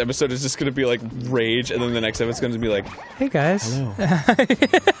 this episode is just gonna be like rage, and then the next episode's gonna be like, hey guys. hello.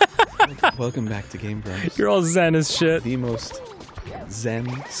 Welcome back to Game Grumps. You're all zen as shit. The most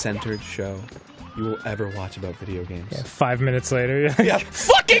zen-centered show you will ever watch about video games. Yeah, 5 minutes later, yeah. Yeah,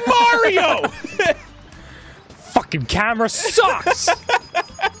 fucking Mario! Fucking camera sucks!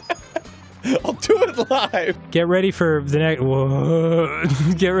 I'll do it live! Get ready for the next. Whoa.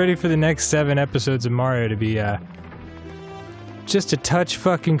 Get ready for the next 7 episodes of Mario to be, just a touch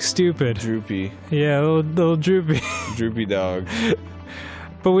fucking stupid. Droopy. Yeah, little droopy. Droopy dog.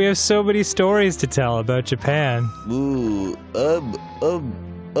 But we have so many stories to tell about Japan. Ooh,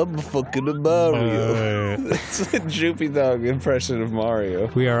 I'm fucking a Mario. That's a droopy dog impression of Mario.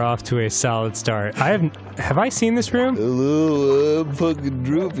 We are off to a solid start. Have I seen this room? Hello, I'm fucking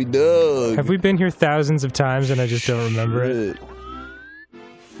droopy dog. Have we been here thousands of times and I just don't remember it?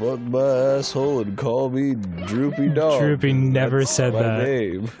 Fuck my asshole and call me Droopy Dog. Droopy never That's said my that.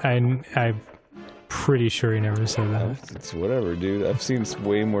 name. I'm pretty sure he never said that. It's whatever, dude. I've seen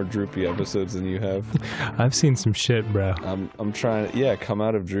way more Droopy episodes than you have. I've seen some shit, bro. I'm trying to, yeah, come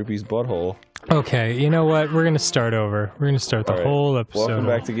out of Droopy's butthole. Okay, you know what? We're gonna start over. We're gonna start the whole episode. Welcome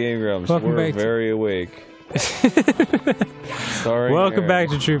back to Game Grumps. Welcome We're back to- very awake. Welcome back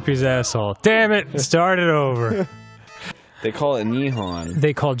to Droopy's asshole. Damn it! Start it over. They call it Nihon.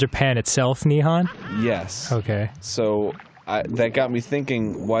 They call Japan itself Nihon? Yes. Okay. So, that got me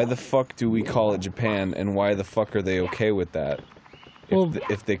thinking, why the fuck do we call it Japan, and why the fuck are they okay with that? Well,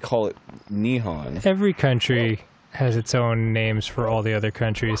 If they call it Nihon. every country has its own names for all the other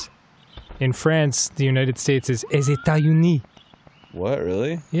countries. In France, the United States is Les États-Unis. What,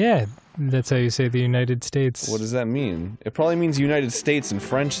 really? Yeah, that's how you say the United States. What does that mean? It probably means United States in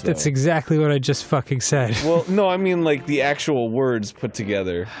French, though. That's exactly what I just fucking said. Well, no, I mean, like, the actual words put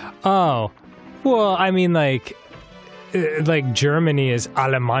together. Oh. Well, I mean, like Germany is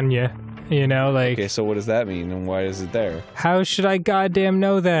Allemagne, you know, like... Okay, so what does that mean, and why is it there? How should I goddamn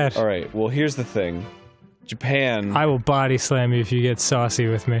know that? Alright, well, here's the thing. Japan... I will body slam you if you get saucy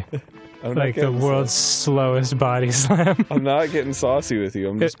with me. I'm Like the world's slowest body slam. I'm not getting saucy with you,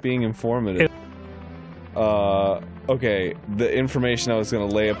 I'm just being informative. Okay, the information I was gonna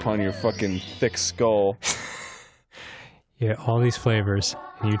lay upon your fucking thick skull. Yeah, all these flavors,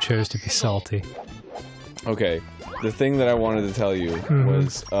 and you chose to be salty. Okay, the thing that I wanted to tell you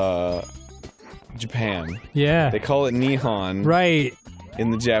was, Japan. Yeah. They call it Nihon Right. in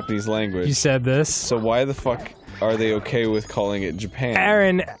the Japanese language. You said this. So why the fuck are they okay with calling it Japan?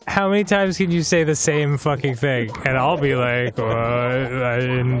 Aaron, how many times can you say the same fucking thing? And I'll be like,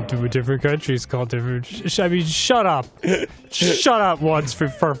 in different countries call different... I mean, shut up. Shut up once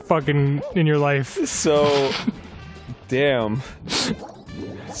for fucking in your life. So, damn.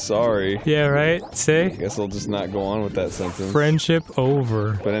 Sorry. Yeah, right? See? Guess I'll just not go on with that sentence. Friendship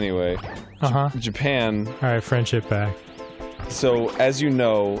over. But anyway, Japan. Alright, friendship back. So, as you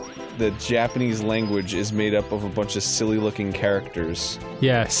know, the Japanese language is made up of a bunch of silly-looking characters.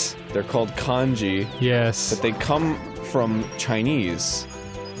 Yes. They're called kanji. Yes. But they come from Chinese.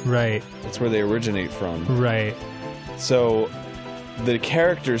 Right. That's where they originate from. Right. So, the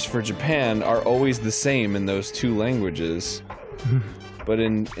characters for Japan are always the same in those two languages. But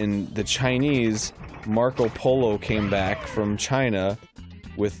in the Chinese, Marco Polo came back from China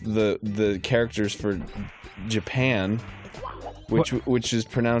with the characters for Japan, which is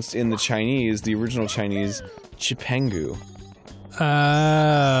pronounced in the Chinese, the original Chinese, Chipengu.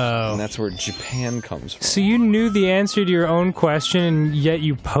 Oh. And that's where Japan comes from. So you knew the answer to your own question, and yet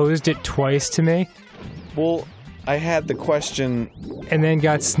you posed it twice to me? Well, I had the question... And then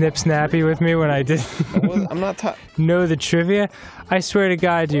got snip-snappy with me when I didn't I'm not know the trivia? I swear to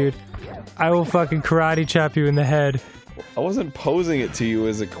God, dude, I will fucking karate chop you in the head. I wasn't posing it to you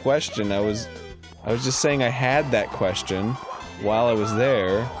as a question, I was just saying I had that question while I was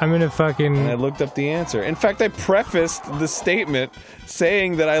there. I'm gonna fucking... And I looked up the answer. In fact, I prefaced the statement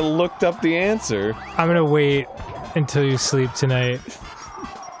saying that I looked up the answer. I'm gonna wait until you sleep tonight,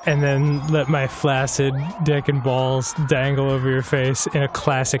 and then let my flaccid dick and balls dangle over your face in a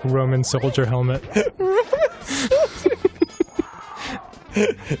classic Roman soldier helmet.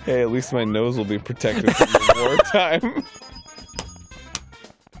 Hey, at least my nose will be protected from the wartime.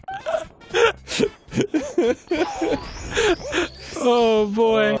 Oh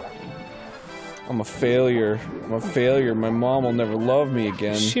boy. I'm a failure. I'm a failure. My mom will never love me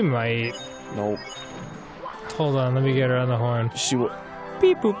again. She might. Nope. Hold on, let me get her on the horn. She will.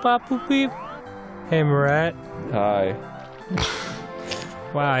 Beep boop bop boop beep. Hey, Murat. Hi.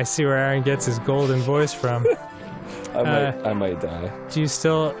 Wow, I see where Aaron gets his golden voice from. I might die. Do you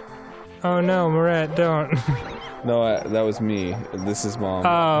still... Oh no, Murat, don't. No, that was me. This is mom.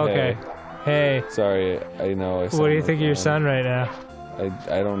 Oh, okay. Hey. Sorry, I know I What do you think of your son right now?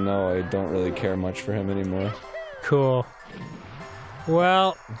 I don't know. I don't really care much for him anymore. Cool.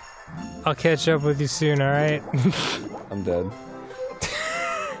 Well, I'll catch up with you soon, alright? I'm dead.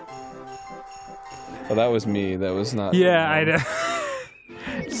 Well, that was me. That was not... Yeah, I know.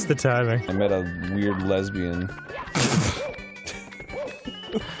 Just the timing. I met a weird lesbian.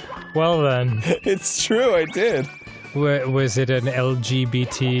 Well then. It's true, I did. Was it an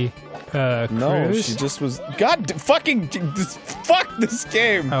LGBT No, cruise? she just was... fuck this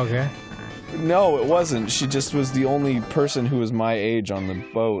game! Okay. No, it wasn't. She just was the only person who was my age on the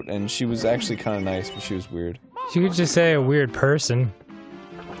boat, and she was actually kind of nice, but she was weird. You could just say a weird person.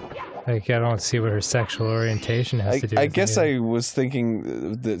 Like, I don't see what her sexual orientation has to do with it. I guess I was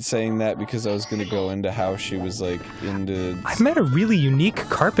thinking that saying that because I was going to go into how she was, like, into... I've met a really unique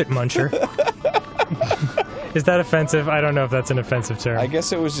carpet muncher. Is that offensive? I don't know if that's an offensive term. I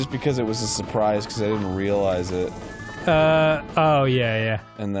guess it was just because it was a surprise because I didn't realize it. Oh, yeah.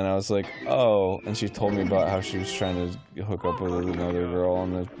 And then I was like, oh, and she told me about how she was trying to hook up with another girl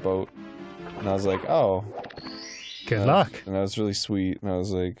on the boat. And I was like, oh. Good luck. And that was really sweet. And I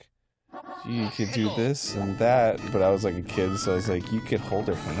was like, you could do this and that. But I was like a kid, so I was like, you could hold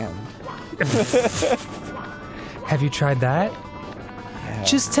her hand. Have you tried that? Yeah.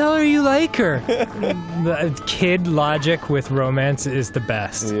 Just tell her you like her. The kid logic with romance is the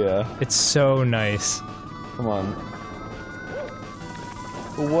best. Yeah. It's so nice. Come on.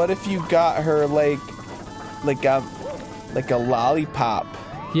 What if you got her like a lollipop?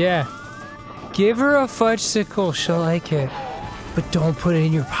 Yeah. Give her a fudgesicle, she'll like it. But don't put it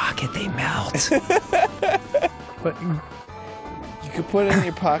in your pocket, they melt. But You could put it in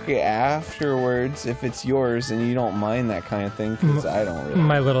your pocket afterwards if it's yours and you don't mind that kind of thing, because I don't really.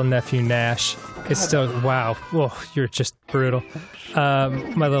 my little nephew Nash is still... Wow. Whoa, you're just brutal.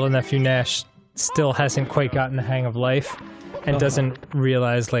 My little nephew Nash still hasn't quite gotten the hang of life and doesn't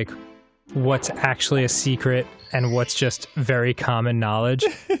realize, like, what's actually a secret and what's just very common knowledge.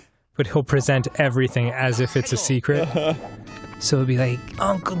 But he'll present everything as if it's a secret. So he'll be like,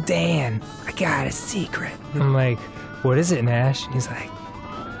 Uncle Dan, I got a secret. I'm like, what is it, Nash? And he's like,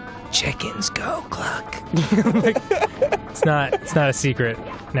 chickens go cluck. I'm like, it's not a secret,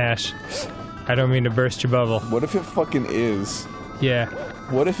 Nash. I don't mean to burst your bubble. What if it fucking is? Yeah.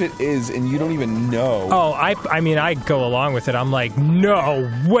 What if it is and you don't even know? Oh, I mean, I go along with it. I'm like, no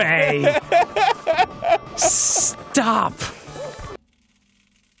way! Stop!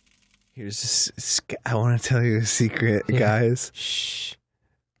 I want to tell you a secret, guys. Shh.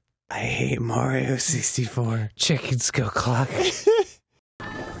 I hate Mario 64. Chickens go cluck.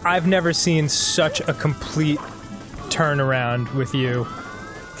 I've never seen such a complete turnaround with you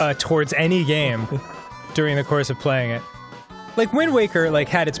towards any game during the course of playing it. Like, Wind Waker, like,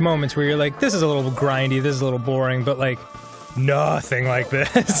 had its moments where you're like, this is a little grindy, this is a little boring, but, like, nothing like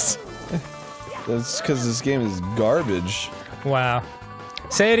this. That's because this game is garbage. Wow.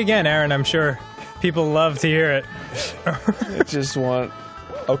 Say it again, Aaron, I'm sure people love to hear it. I just want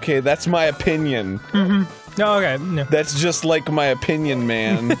Okay, that's my opinion. No, okay. No. That's just like my opinion,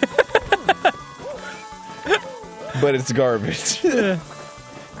 man. But it's garbage.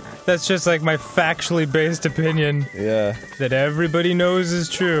 That's just like my factually based opinion. Yeah. That everybody knows is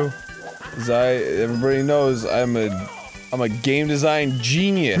true. 'Cause everybody knows I'm a game design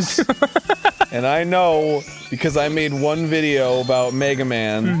genius. And I know, because I made one video about Mega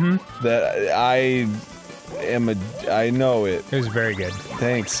Man, that I know it. It was very good.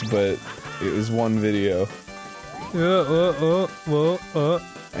 Thanks, but it was one video. I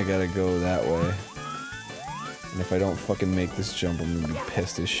gotta go that way. And if I don't fucking make this jump, I'm gonna be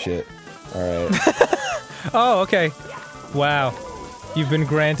pissed as shit. Alright. Oh, okay. Wow. You've been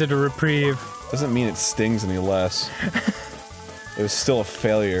granted a reprieve. Doesn't mean it stings any less. It was still a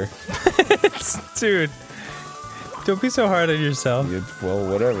failure. Dude. Don't be so hard on yourself. Well,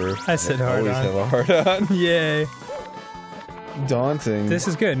 whatever. I said hard always on. have a hard on. Yay. Daunting. This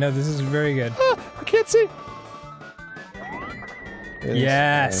is good. No, this is very good. I can't see.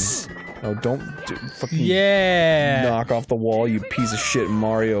 Yes. Oh, don't fucking Yeah. knock off the wall, you piece of shit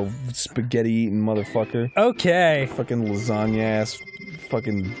Mario spaghetti eating motherfucker. Okay. Fucking lasagna ass,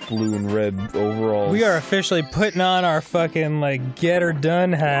 fucking blue and red overalls. We are officially putting on our fucking, like, get her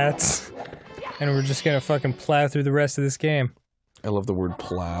done hats. And we're just gonna fucking plow through the rest of this game. I love the word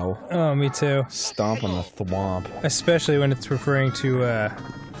plow. Oh, me too. Stomp on the thwomp. Especially when it's referring to, the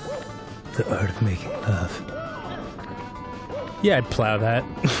art of making love. Yeah, I'd plow that.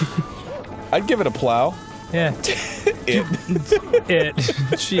 I'd give it a plow. Yeah. It.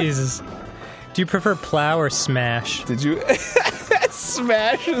 Jesus. Do you prefer plow or smash? Did you?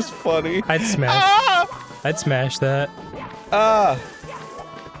 Smash is funny. I'd smash. Ah! I'd smash that. Ah.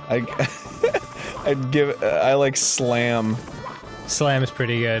 I'd give. I like slam. Slam is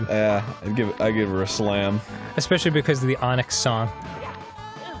pretty good. Yeah, I give her a slam. Especially because of the Onyx song.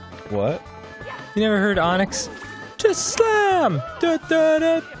 What? You never heard Onyx? Just slam! Da, da,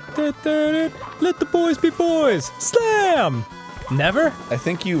 da, da, da, da. Let the boys be boys! Slam! Never? I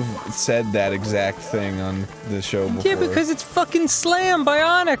think you've said that exact thing on the show before. Yeah, because it's fucking Slam by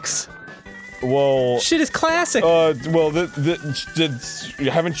Onyx! Well... Shit is classic! well,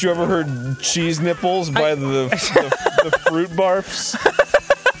 haven't you ever heard Cheese Nipples by the Fruit Barfs?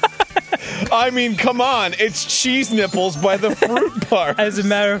 I mean, come on, it's Cheese Nipples by the Fruit Barfs. As a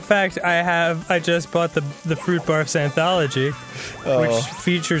matter of fact, I just bought the Fruit Barfs anthology, which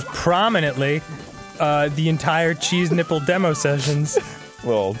features prominently the entire Cheese Nipple demo sessions.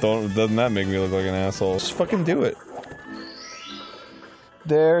 Well, doesn't that make me look like an asshole? Just fucking do it.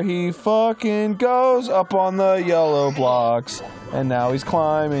 There he fucking goes up on the yellow blocks, and now he's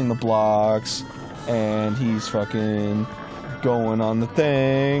climbing the blocks, and he's fucking going on the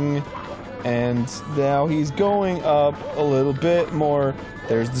thing. And now he's going up a little bit more.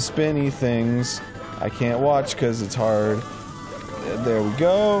 There's the spinny things. I can't watch because it's hard. There we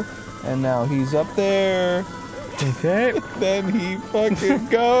go. And now he's up there. Okay. Then he fucking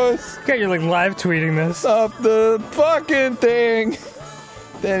goes Okay, you're like live tweeting this. up the fucking thing.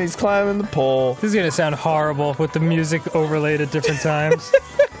 Then he's climbing the pole. This is gonna sound horrible with the music overlaid at different times.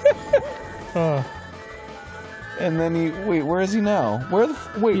 Oh. And then he... Wait, where is he now? Where the...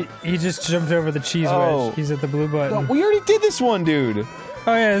 Wait. He just jumped over the cheese Oh. wedge. He's at the blue button. No, we already did this one, dude.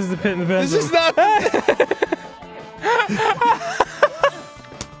 Oh yeah, this is the pit in the bed. This is not...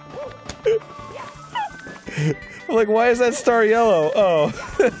 I'm like, why is that star yellow? Oh.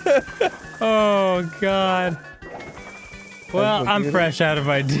 Oh god. Well, I'm fresh out of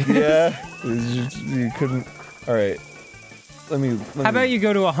ideas. Yeah? You couldn't... Alright. Let me... How about you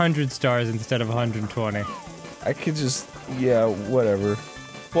go to 100 stars instead of 120? I could just... Yeah, whatever.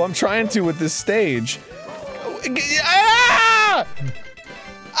 Well, I'm trying to with this stage. Ah!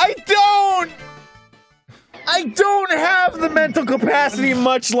 I don't have the mental capacity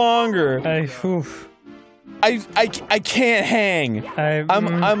much longer. Oof. I can't hang.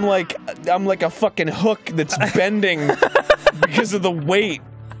 I'm like a fucking hook that's bending because of the weight.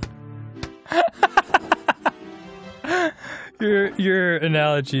 Your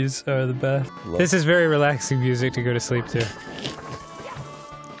analogies are the best. This is very relaxing music to go to sleep to.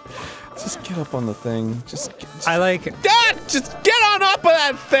 Just get up on the thing. Just I like just get on up of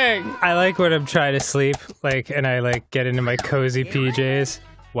that thing. I like when I'm trying to sleep, and I like get into my cozy PJs.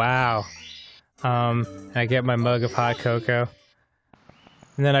 Wow. I get my mug of hot cocoa.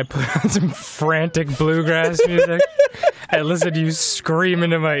 And then I put on some frantic bluegrass music. I listen to you scream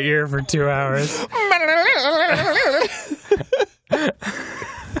into my ear for 2 hours.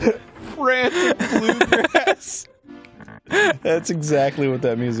 Frantic bluegrass. That's exactly what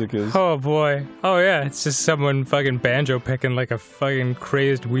that music is. Oh boy. Oh yeah, it's just someone fucking banjo picking like a fucking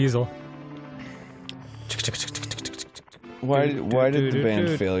crazed weasel. Why did the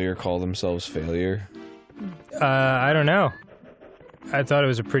band Failure call themselves Failure? I don't know. I thought it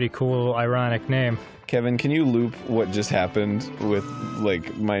was a pretty cool, ironic name. Kevin, can you loop what just happened with,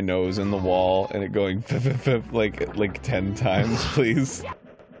 like, my nose in the wall and it going like 10 times, please?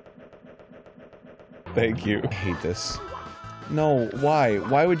 Thank you. I hate this. No, why?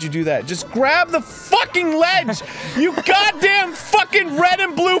 Why would you do that? Just grab the fucking ledge! You goddamn fucking red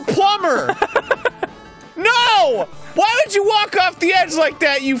and blue plumber! No! Why would you walk off the edge like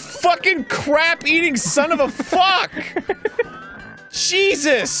that, you fucking crap-eating son of a fuck?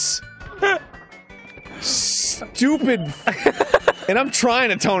 Jesus! Stupid. And I'm trying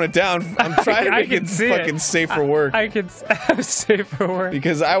to tone it down. I'm trying to make it fucking safe for work. I was safe for work.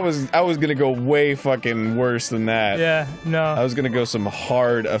 Because I was gonna go way fucking worse than that. Yeah, no. I was gonna go some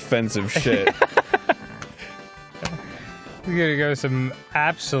hard, offensive shit. You're gonna go some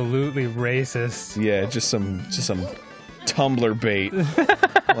absolutely racist. Yeah, just some Tumblr bait.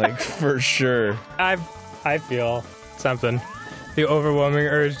 Like, for sure. I feel something. The overwhelming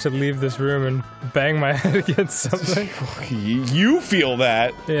urge to leave this room and bang my head against something. You feel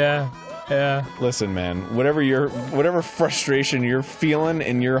that? Yeah, yeah. Listen, man. Whatever frustration you're feeling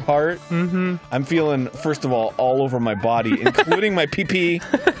in your heart, I'm feeling, first of all over my body, including my pee-pee.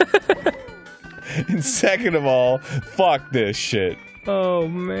 And second of all, fuck this shit. Oh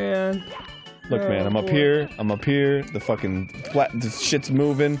man. Look, man, I'm up here. The shit's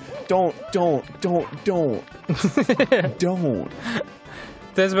moving. Don't. Don't.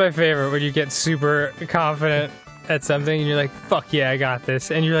 That's my favorite, when you get super confident at something and you're like, fuck yeah, I got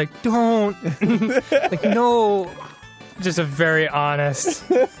this. And you're like, don't. Like, no. Just a very honest.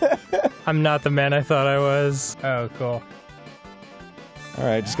 I'm not the man I thought I was. Oh, cool.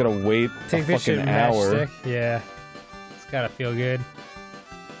 Alright, just gotta wait Take a this shit fucking hour. matchstick. Yeah. It's gotta feel good.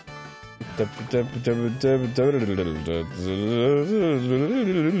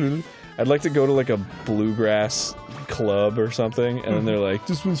 I'd like to go to like a bluegrass club or something, and then they're like,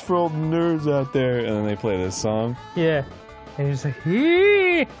 "This one's for all the nerds out there," and then they play this song. Yeah. And you're just like,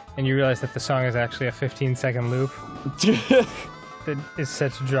 hee! And you realize that the song is actually a 15-second loop that is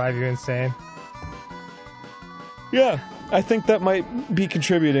set to drive you insane. Yeah, I think that might be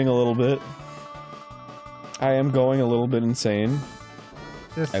contributing a little bit. I am going a little bit insane.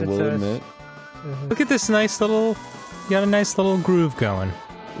 I will admit. Look at this nice little... You got a nice little groove going.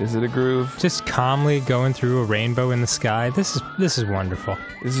 Is it a groove? Just calmly going through a rainbow in the sky. This is wonderful.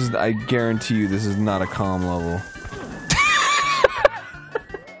 This is... I guarantee you this is not a calm level.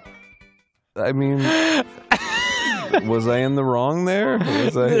 I mean... Was I in the wrong there?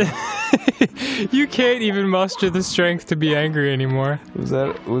 Was I... You can't even muster the strength to be angry anymore. Was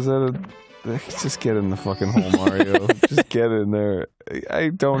that a... Just get in the fucking hole, Mario. Just get in there. I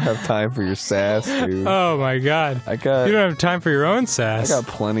don't have time for your sass, dude. Oh my god. You don't have time for your own sass. I got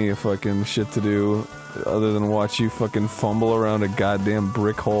plenty of fucking shit to do other than watch you fucking fumble around a goddamn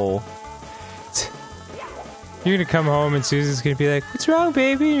brick hole. You're gonna come home and Susan's gonna be like, "What's wrong,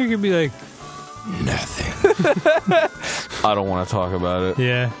 baby?" And you're gonna be like, "Nothing." I don't want to talk about it.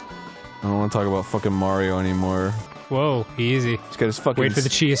 Yeah. I don't want to talk about fucking Mario anymore. Whoa, easy. He's got his fucking... Wait for the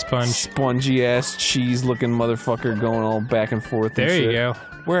cheese sponge. Spongy-ass, cheese-looking motherfucker going all back and forth and There shit. you go.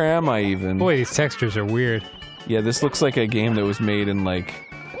 Where am I even? Boy, these textures are weird. Yeah, this looks like a game that was made in, like...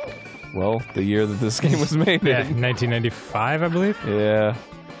 Well, the year that this game was made Yeah, in. 1995, I believe? Yeah.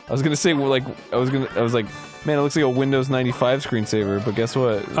 I was gonna say, well, like... I was like, man, it looks like a Windows 95 screensaver, but guess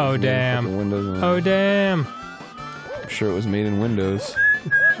what? Oh, damn. Windows Oh, damn. I'm sure it was made in Windows.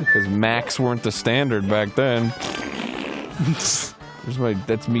 Because Macs weren't the standard back then.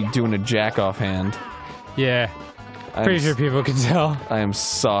 That's me doing a jack-off hand. Yeah. Pretty sure people can tell. I am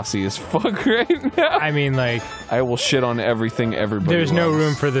saucy as fuck right now. I mean, like... I will shit on everything everybody There's no loves.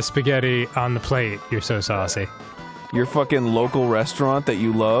 room for the spaghetti on the plate. You're so saucy. Your fucking local restaurant that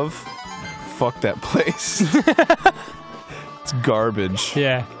you love? Fuck that place. It's garbage.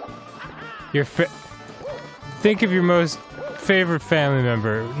 Yeah. Think of your most favorite family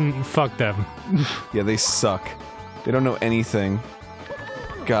member. Fuck them. Yeah, they suck. They don't know anything.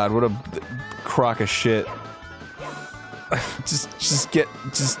 God, what a crock of shit.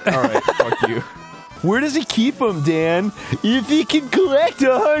 Alright, fuck you. Where does he keep them, Dan? If he can collect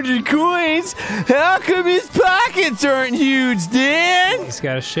 100 coins, how come his pockets aren't huge, Dan? He's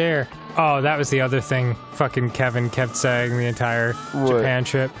gotta share. Oh, that was the other thing fucking Kevin kept saying the entire Japan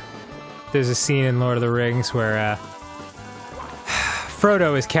trip. There's a scene in Lord of the Rings where,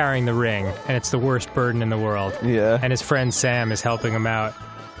 Frodo is carrying the ring, and it's the worst burden in the world. Yeah. And his friend Sam is helping him out.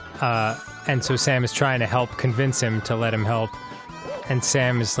 And so Sam is trying to convince him to let him help. And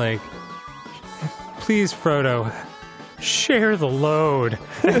Sam is like, please, Frodo, share the load.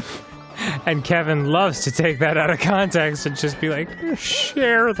 And Kevin loves to take that out of context and just be like,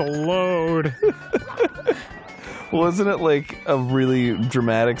 share the load. Wasn't it like a really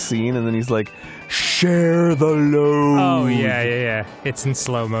dramatic scene, and then he's like, share the load? Oh, yeah. It's in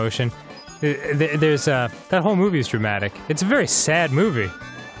slow motion. There's, that whole movie is dramatic. It's a very sad movie.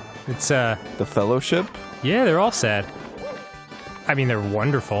 It's, The Fellowship? Yeah, they're all sad. I mean, they're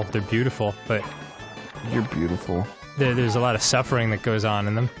wonderful, they're beautiful, but... You're beautiful. There's a lot of suffering that goes on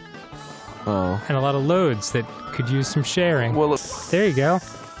in them. Oh. And a lot of loads that could use some sharing. Well, there you go.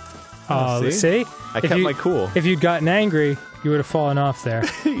 Oh, see? I kept my cool. If you'd gotten angry, you would have fallen off there.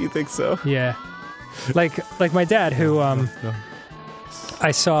 You think so? Yeah. Like my dad, who, I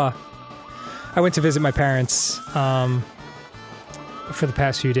went to visit my parents, for the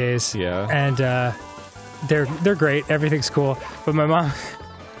past few days. Yeah. And, they're great, everything's cool. But my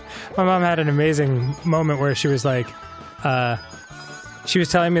mom had an amazing moment where she was like, she was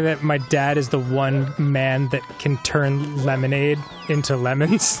telling me that my dad is the one man that can turn lemonade into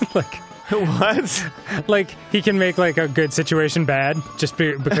lemons. Like, What? like he can make like a good situation bad just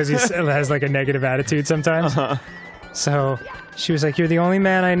because he has like a negative attitude sometimes. So she was like, "You're the only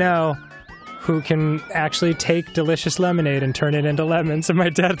man I know who can actually take delicious lemonade and turn it into lemons." And my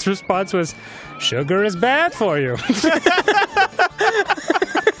dad's response was, "Sugar is bad for you."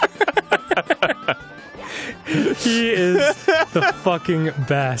 He is the fucking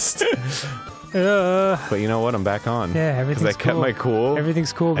best. But you know what? I'm back on. Yeah, everything's I kept cool. my cool.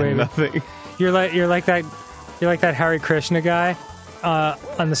 Everything's cool, baby. And nothing. You're like that Hare Krishna guy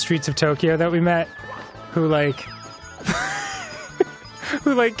on the streets of Tokyo that we met, who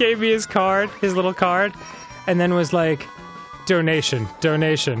gave me his little card, and then was like, donation.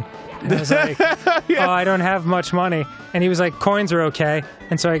 And I was like, oh, I don't have much money. And he was like, coins are okay.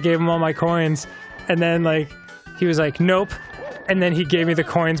 And so I gave him all my coins, and then he was like, nope. And then he gave me the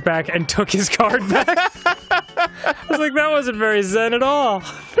coins back and took his card back. I was like, that wasn't very zen at all.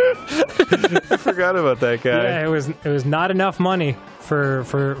 I forgot about that guy. Yeah, it was not enough money for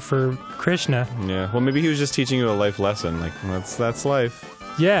Krishna. Yeah. Well, maybe he was just teaching you a life lesson. Like, that's life.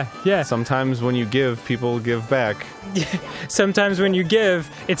 Yeah. Sometimes when you give, people give back. Sometimes when you give,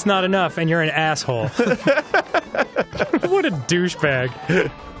 it's not enough and you're an asshole. What a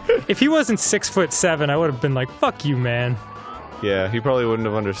douchebag. If he wasn't 6'7", I would have been like, fuck you, man. Yeah, he probably wouldn't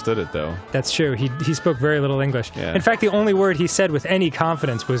have understood it, though. That's true. He spoke very little English. Yeah. In fact, the only word he said with any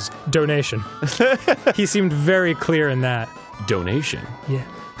confidence was donation. He seemed very clear in that. Donation? Yeah.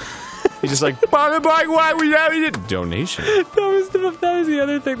 He's just like, why we having it? Donation. That was the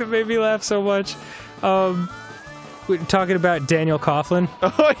other thing that made me laugh so much. We're talking about Daniel Coughlin.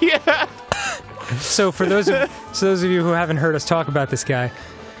 Oh, yeah! So for those of you who haven't heard us talk about this guy,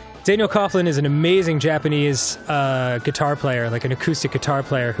 Daniel Coughlin is an amazing Japanese guitar player, like an acoustic guitar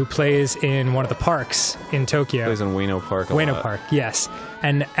player who plays in one of the parks in Tokyo. Plays in Ueno Park a Ueno lot. Park, yes.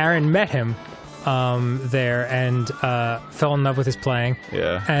 And Aaron met him there and fell in love with his playing.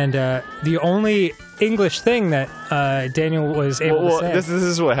 Yeah. And the only English thing that Daniel was able to say... This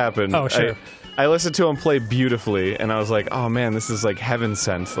is what happened. Oh, sure. I listened to him play beautifully, and I was like, oh man, this is like heaven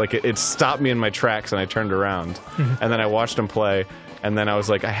sent. Like, it stopped me in my tracks, and I turned around. And then I watched him play, and then I was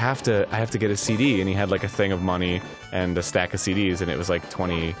like, I have to get a CD. And he had like a thing of money and a stack of CDs, and it was like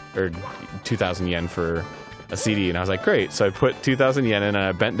 20 or 2,000 yen for a CD. And I was like, great. So I put 2,000 yen in, and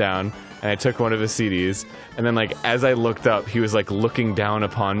I bent down, and I took one of his CDs. And then like, as I looked up, he was like looking down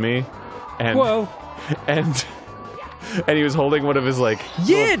upon me. And, Whoa. And he was holding one of his like...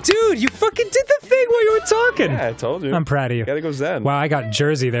 Yeah, dude, you fucking did the thing while you were talking. Yeah, I told you. I'm proud of you. Gotta go zen. Wow, I got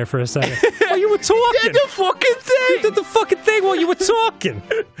Jersey there for a second. While you were talking. Did the fucking thing! You did the fucking thing while you were talking.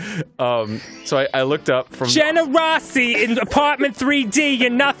 So I looked up from... Jenna Rossi in apartment 3D,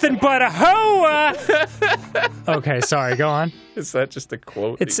 you're nothing but a hoa. Okay, sorry, go on. Is that just a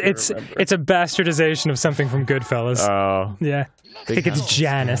quote? It's a bastardization of something from Goodfellas. Oh. Yeah. I think it's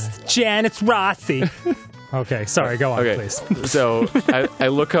Janice. Janice Rossi. Okay, sorry, go on, Okay, please. So I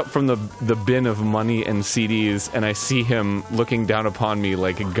look up from the bin of money and CDs, and I see him looking down upon me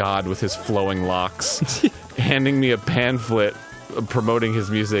like a god with his flowing locks, handing me a pamphlet promoting his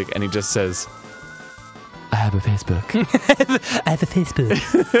music, and he just says, I have a Facebook. I have a Facebook.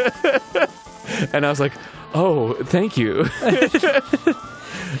 And I was like, oh, thank you.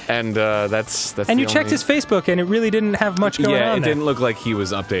 And that's And you checked his Facebook, and it really didn't have much going on Yeah, it there. didn't look like he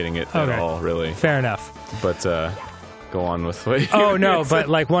was updating it at all, really. Fair enough. But go on with what you Oh no, but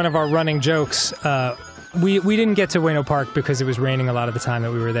like one of our running jokes, we didn't get to Ueno Park because it was raining a lot of the time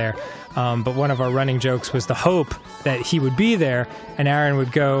that we were there. But one of our running jokes was the hope that he would be there and Aaron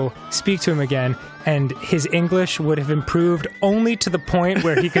would go speak to him again and his English would have improved only to the point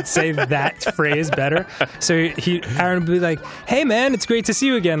where he could say that phrase better. So Aaron would be like, "Hey man, it's great to see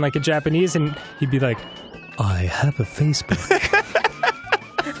you again," like in Japanese, and he'd be like, "I have a Facebook."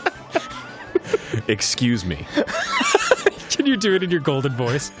 Excuse me. Can you do it in your golden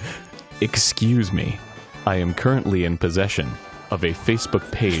voice? Excuse me. I am currently in possession of a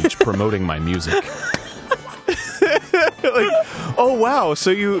Facebook page promoting my music. Like, oh wow, so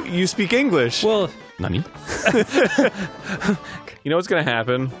you speak English? Well, Nani? You know what's gonna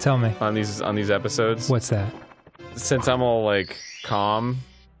happen? tell me. On these episodes? What's that? Since I'm all like calm,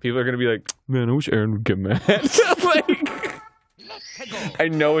 people are gonna be like, "Man, I wish Aaron would get mad." Like, I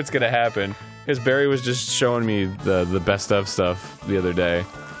know it's gonna happen because Barry was just showing me the best of stuff the other day,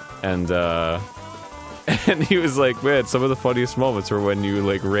 and he was like, "Man, some of the funniest moments were when you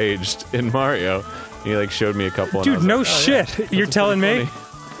like raged in Mario." And he like showed me a couple. Dude, no like, oh, shit. Yeah, You're telling me?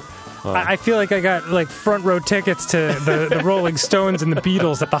 Well, I feel like I got like front row tickets to the Rolling Stones and the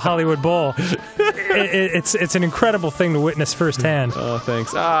Beatles at the Hollywood Bowl. It's an incredible thing to witness firsthand. Oh,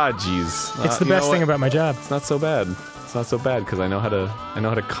 thanks. Ah, jeez. It's the best thing about my job. It's not so bad. It's not so bad because I know how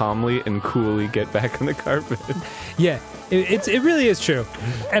to calmly and coolly get back on the carpet. Yeah, it really is true.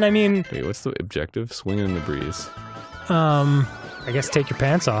 And I mean, Wait, what's the objective? Swinging in the breeze. I guess take your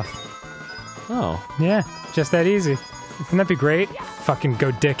pants off. Oh. Yeah, just that easy. Wouldn't that be great? Fucking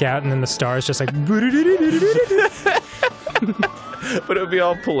go dick out and then the stars just like... But it would be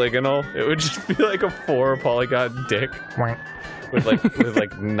all polygonal. It would just be like a 4 polygon dick with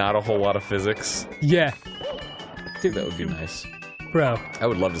like not a whole lot of physics. Yeah. Dude, that would be nice. Bro. I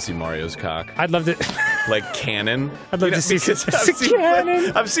would love to see Mario's cock. I'd love to... Like canon. I'd love to see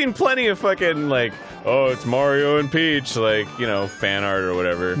canon. I've seen plenty of fucking like, oh, it's Mario and Peach, like, you know, fan art or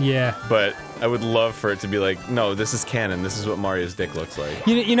whatever. Yeah. But I would love for it to be like, no, this is canon. This is what Mario's dick looks like.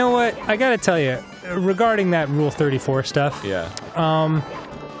 You know what? I gotta tell you, regarding that Rule 34 stuff, Yeah.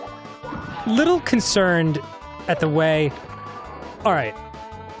 little concerned at the way... Alright,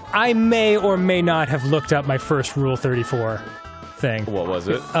 I may or may not have looked up my first Rule 34 thing. What was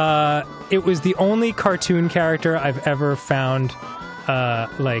it? It was the only cartoon character I've ever found,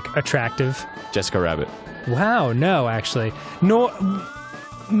 like, attractive. Jessica Rabbit. Wow, no, actually. Nor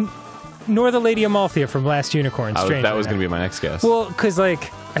the Lady Amalthea from Last Unicorn, strangely. That was going to be my next guess. Well, because,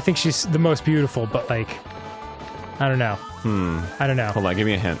 like, I think she's the most beautiful, but, like, I don't know. I don't know. Hold on, give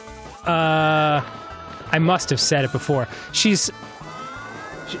me a hint. I must have said it before. She's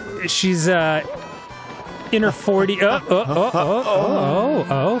in her 40.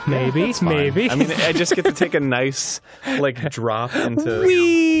 Maybe. I mean, I just get to take a nice, like, drop into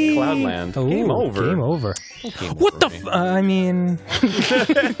Whee! Cloudland. Ooh, Game over. Game over. Game What over, the man. I mean...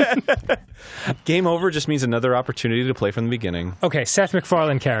 Game over just means another opportunity to play from the beginning. Okay, Seth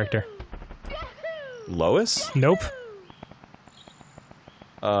MacFarlane character. Lois? Nope.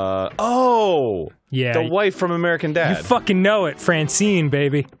 Oh! Yeah. The wife from American Dad. You fucking know it, Francine,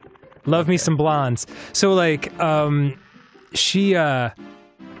 baby. Love me some blondes. So, like, we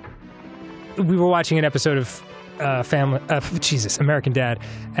were watching an episode of American Dad,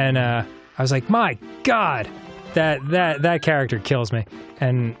 and I was like, my God, that character kills me.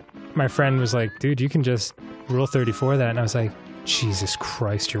 And my friend was like, dude, you can just Rule 34 that. And I was like, Jesus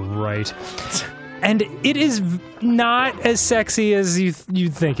Christ, you're right. And it is not as sexy as you'd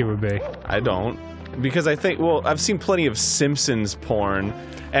think it would be. I don't. Because I think, well, I've seen plenty of Simpsons porn,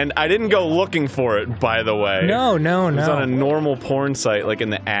 and I didn't go looking for it, by the way. No. It was on a normal porn site, like in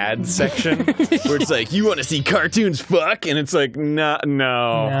the ads section, where it's like, you want to see cartoons, fuck? And it's like, no,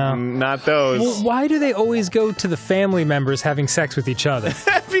 not those. Well, why do they always go to the family members having sex with each other?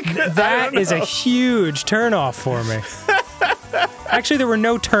 Because That is a huge turnoff for me. Actually, there were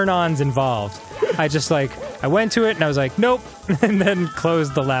no turn-ons involved. I went to it and I was like, nope, and then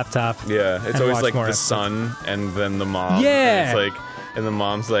closed the laptop. Yeah, it's and always watched like more the episodes. son and then the mom. Yeah. And it's like, and the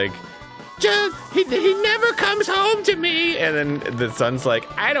mom's like, he never comes home to me. And then the son's like,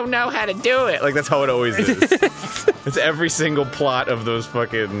 I don't know how to do it. Like, that's how it always is. It's every single plot of those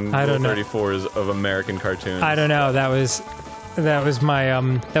fucking I don't know. 34s of American cartoons. I don't know. That was my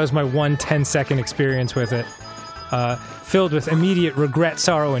 1 10-second experience with it. Filled with immediate regret,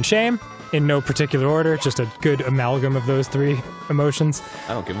 sorrow, and shame. In no particular order, just a good amalgam of those three emotions.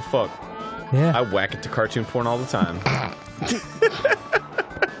 I don't give a fuck. Yeah. I whack it to cartoon porn all the time.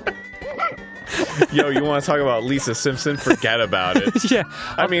 Yo, you want to talk about Lisa Simpson? Forget about it. Yeah.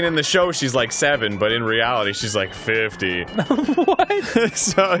 I mean, in the show, she's like 7, but in reality, she's like 50. What?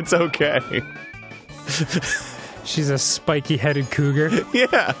 So it's okay. She's a spiky-headed cougar.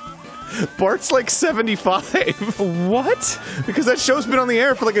 Yeah. Bart's like 75. What? Because that show's been on the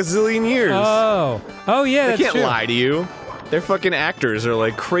air for like a zillion years. Oh. Oh, yeah, They that's can't true. lie to you. Their fucking actors are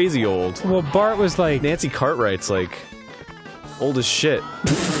like crazy old. Well, Bart was like... Nancy Cartwright's like old as shit.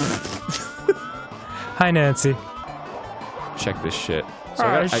 Hi, Nancy. Check this shit. So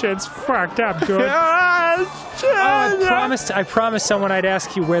Oh, shit's fucked up, dude. I promised someone I'd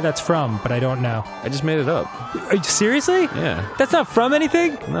ask you where that's from, but I don't know. I just made it up. Are you, seriously? Yeah. That's not from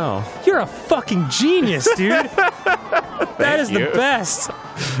anything? No. You're a fucking genius, dude. That is the best.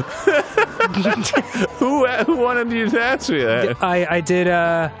 Who wanted you to ask me that? I did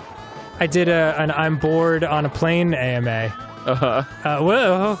an I'm bored on a plane AMA.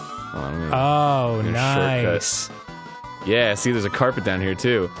 Whoa. Oh, nice. Yeah, see, there's a carpet down here,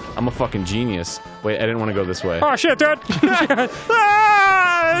 too. I'm a fucking genius. Wait, I didn't want to go this way. Oh, shit, dude.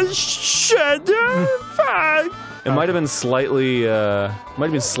 Shit, dude. Fuck. It might have been slightly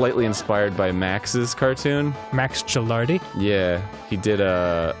inspired by Max's cartoon. Max Gilardi? Yeah, he did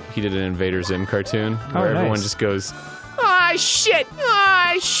an Invader Zim cartoon where everyone nice. just goes, "Ah, shit!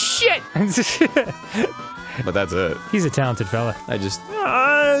 Ah, shit!" But that's it. He's a talented fella. I just,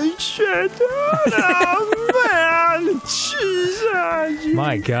 Oh, shit. Oh, man. Jesus.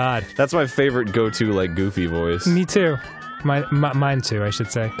 My God. that's my favorite go-to, like, goofy voice. Me too. Mine too, I should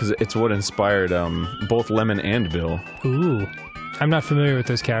say. Because it's what inspired both Lemon and Bill. Ooh. I'm not familiar with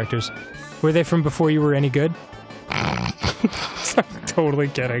those characters. Were they from before you were any good? I'm totally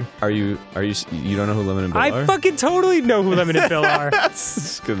kidding. You don't know who Lemon and Bill are? I fucking totally know who Lemon and Bill are.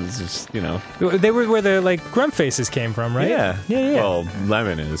 Because it's just, you know. They were where the, like, Grump faces came from, right? Yeah. Yeah. Well,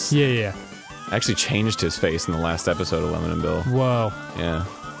 Lemon is. Yeah. I actually changed his face in the last episode of Lemon and Bill. Whoa. Yeah.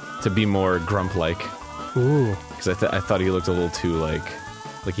 To be more Grump-like. Ooh. Because I thought he looked a little too, like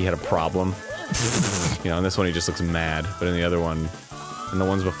he had a problem. You know, in this one he just looks mad, but in the other one, in the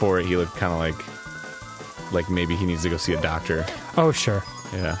ones before it, he looked kind of like maybe he needs to go see a doctor. Oh, sure.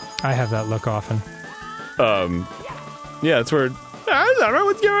 Yeah. I have that look often. Yeah, that's where... I don't know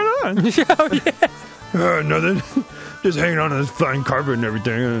what's going on. Oh, yeah. Nothing. Just hanging on this flying carpet and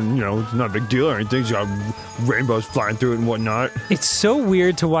everything, and, you know, it's not a big deal or anything. It's got rainbows flying through it and whatnot. It's so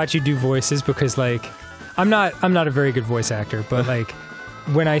weird to watch you do voices because, like, I'm not a very good voice actor, but, like,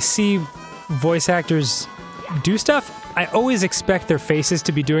 when I see voice actors do stuff, I always expect their faces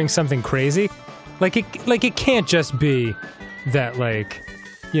to be doing something crazy. Like it can't just be that, like,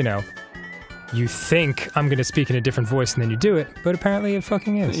 you know, you think I'm gonna speak in a different voice and then you do it, but apparently it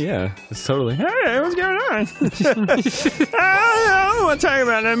fucking is. Yeah, it's totally... Hey, what's going on? I don't want to talk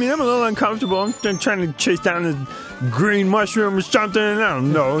about it. I mean, I'm a little uncomfortable. I'm trying to chase down this green mushroom or something, and I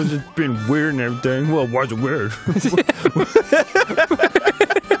don't know. It's just been weird and everything. Well, why is it weird?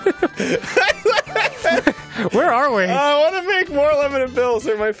 Where are we? I want to make more Lemon and Bills.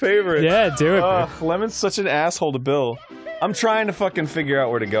 They're my favorite. Yeah, do it. dude. Lemon's such an asshole to Bill. I'm trying to fucking figure out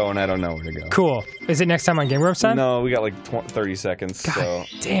where to go, and I don't know where to go. Cool. Is it next time on Game Grumps time? No, we got like 30 seconds, so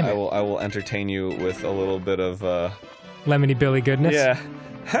damn it. I will entertain you with a little bit of Lemony Billy goodness. yeah.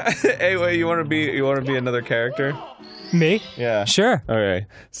 Hey, wait, you want to be another character? Me? Yeah. Sure. Okay.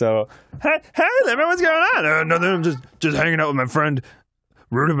 So, Hey, Lemon, what's going on? Nothing. I'm just hanging out with my friend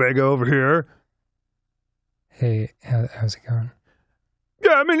Rutabaga over here. Hey, how's it going?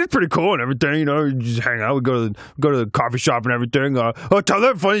 Yeah, I mean, it's pretty cool and everything, you know, you just hang out, we go to the coffee shop and everything. Tell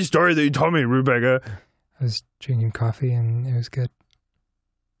that funny story that you told me, Rutabaga. I was drinking coffee and it was good.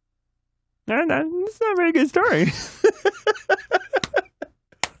 No, it's not a very good story.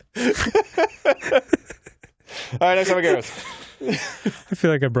 all right, next time we go. I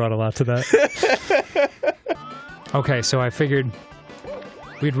feel like I brought a lot to that. Okay, so I figured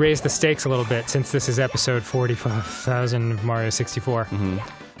we'd raise the stakes a little bit since this is episode 45,000 of Mario 64.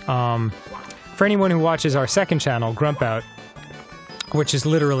 For anyone who watches our second channel, Grump Out, which is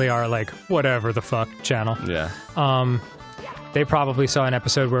literally our, like, whatever the fuck channel, Yeah. they probably saw an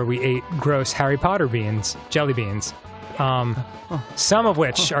episode where we ate gross Harry Potter beans, jelly beans. Some of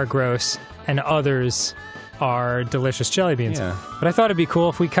which are gross, and others are delicious jelly beans. Yeah. But I thought it'd be cool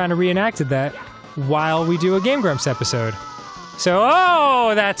if we kind of reenacted that while we do a Game Grumps episode. So,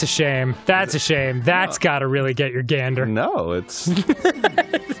 oh, that's a shame. That's a shame. That's gotta really get your gander. No, it's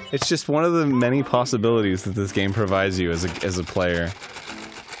it's just one of the many possibilities that this game provides you as a player.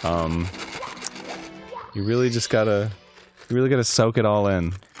 You really gotta soak it all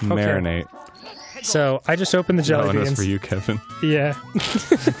in, marinate. So I just opened the jelly That one was beans. for you, Kevin. Yeah.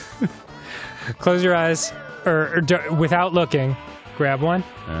 Close your eyes, or without looking, grab one.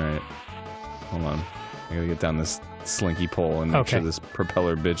 All right. Hold on. I gotta get down this slinky pole and make sure this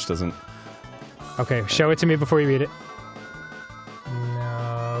propeller bitch doesn't... Okay, show it to me before you eat it.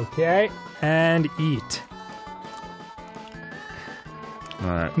 Okay, and eat.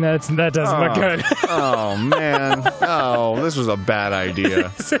 Alright. That doesn't look good. Oh, man. Oh, this was a bad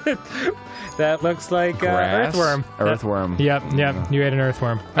idea. That looks like earthworm. Earthworm. Yep, you ate an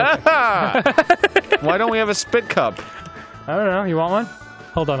earthworm. Okay. Why don't we have a spit cup? I don't know, you want one?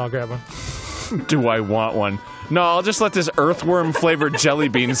 Hold on, I'll grab one. Do I want one? No, I'll just let this earthworm-flavored jelly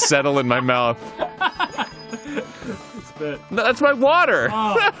bean settle in my mouth. That's my water!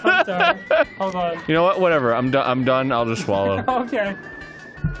 Oh, I'm sorry. Hold on. You know what? Whatever. I'm done. I'll just swallow. Okay.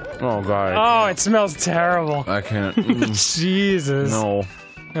 Oh, God. Oh, it smells terrible. I can't. Jesus. No.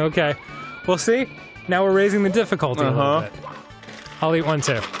 Okay. Well, see? Now we're raising the difficulty a little bit. I'll eat one,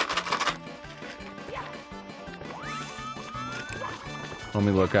 too. Let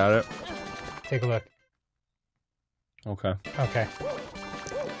me look at it. Take a look. Okay. Okay.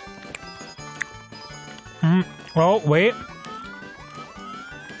 Oh, wait.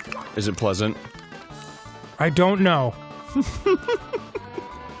 Is it pleasant? I don't know.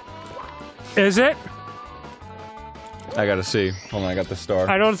 Is it? I gotta see. Hold on, I got the star.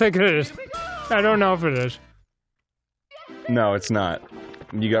 I don't think it is. I don't know if it is. No, it's not.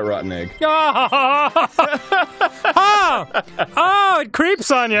 You got rotten egg. Oh! Oh, it creeps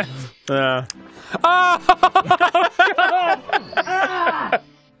on you. Yeah. Oh!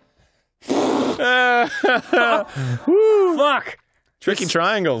 Woo, fuck. Tricky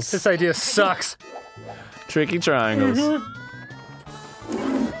triangles. This idea sucks. Tricky triangles.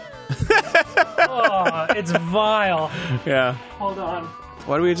 Oh, it's vile. Yeah. Hold on.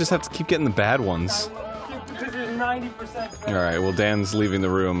 Why do we just have to keep getting the bad ones? Because there's 90%. Alright, well Dan's leaving the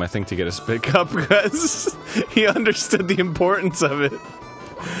room, I think, to get a spit cup because he understood the importance of it.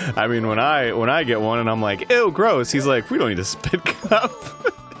 I mean, when I get one and I'm like, ew, gross, he's like, we don't need a spit cup.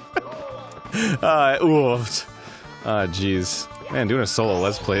 Oofed. Ah, jeez. Man, doing a solo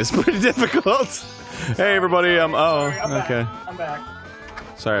Let's Play is pretty difficult. Hey, everybody, I'm okay. Back. I'm back.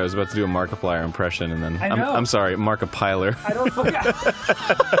 Sorry, I was about to do a Markiplier impression and then... I know. I'm sorry, Markiplier. I don't forget.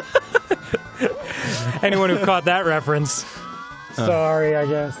 Anyone who caught that reference. Sorry, I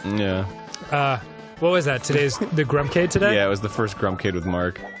guess. Yeah. What was that? Today's the Grumpcade today? Yeah, it was the first Grumpcade with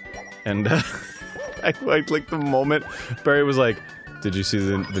Mark. And, I liked, like, the moment Barry was like, did you see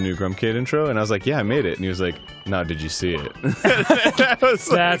the new Grumpcade intro? And I was like, yeah, I made it. And he was like, no, did you see it? I was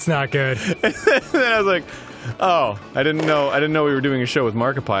like, that's not good. And then I was like, oh, I didn't know we were doing a show with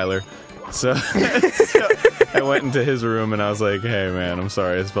Markiplier. So, I went into his room and I was like, hey man, I'm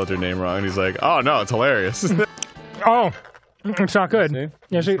sorry, I spelled your name wrong. And he's like, oh no, it's hilarious. Oh, it's not good. See?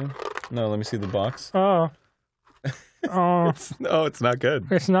 Yeah, see? No, let me see the box. Oh. Oh. No, it's not good.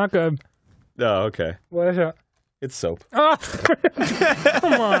 It's not good. Oh, okay. What is it? It's soap. Oh.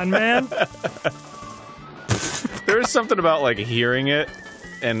 Come on, man. There is something about, like, hearing it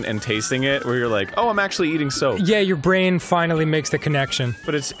and tasting it where you're like, oh, I'm actually eating soap. Yeah, your brain finally makes the connection.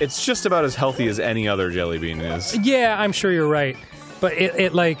 But it's just about as healthy as any other jelly bean is. Yeah, I'm sure you're right. But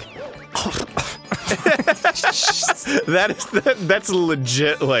it like... That's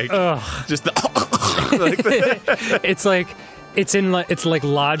legit, like, just the... like it's like... It's like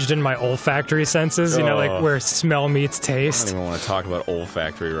lodged in my olfactory senses, you know, like where smell meets I taste. don't even want to talk about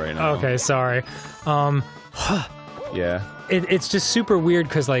olfactory right now. Okay, sorry. Yeah. It's just super weird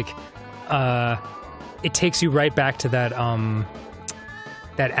because, like, it takes you right back to that,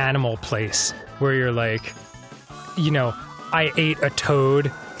 that animal place where you're like, you know, I ate a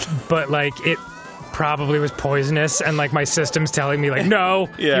toad, but, like, it probably was poisonous, and, like, my system's telling me, like, no,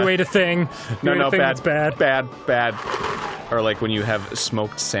 you ate a thing. You ate a thing that's bad. Bad. Or, like, when you have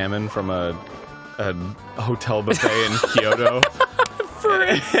smoked salmon from a hotel buffet in Kyoto,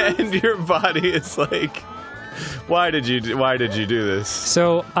 and your body is like, why did you do this?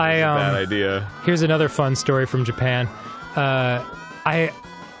 So bad idea. Here's another fun story from Japan. I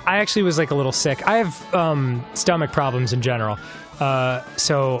actually was like a little sick. I have stomach problems in general,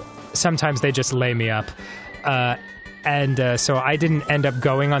 so sometimes they just lay me up, and so I didn't end up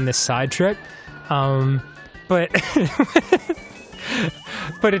going on this side trip, but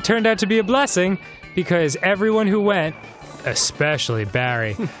but it turned out to be a blessing because everyone who went, especially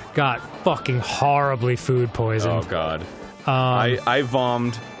Barry, got fucking horribly food poisoned. Oh god. I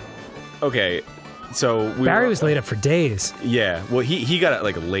vommed. Okay, so Barry was laid up for days. Yeah, well he got it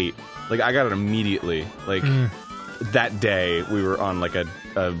like late. Like I got it immediately. Like that day we were on like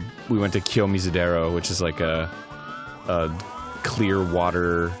we went to Kiyomizudero, which is like a clear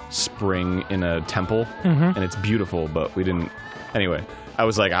water spring in a temple, and it's beautiful, but we didn't. Anyway, I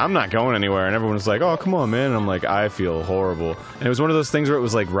was like, I'm not going anywhere, and everyone was like, oh, come on, man. And I'm like, I feel horrible. And it was one of those things where it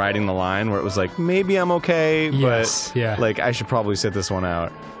was like riding the line, where it was like, maybe I'm okay, but like I should probably sit this one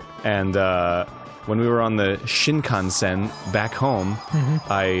out. And when we were on the Shinkansen back home,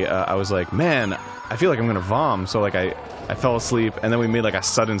 I was like, man, I feel like I'm gonna vom. So like I fell asleep, and then we made like a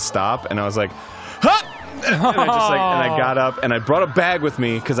sudden stop, and I was like, ha! And I got up and I brought a bag with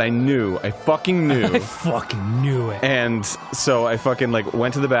me because I fucking knew. I fucking knew it. And so I fucking like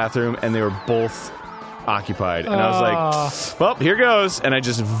went to the bathroom and they were both occupied. And I was like, well, here goes. And I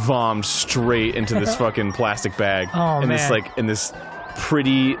just vommed straight into this fucking plastic bag. And this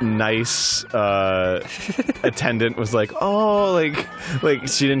pretty nice attendant was like, oh, like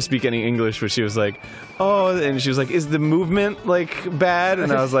she didn't speak any English, but she was like, oh, and she was like, is the movement like bad?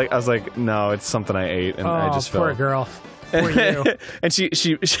 And I was like, no, it's something I ate, and I just felt. Poor girl. Poor you. And she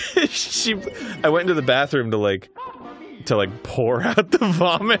I went into the bathroom to like pour out the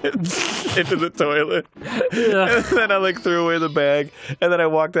vomit into the toilet. And then I like threw away the bag, and then I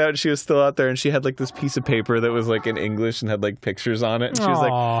walked out and she was still out there, and she had like this piece of paper that was like in English and had like pictures on it,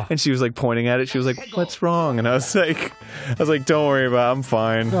 and she was like pointing at it. She was like, what's wrong? And I was like, don't worry about it. I'm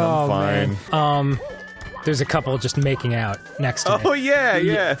fine. I'm fine. Man. There's a couple just making out next to me. Oh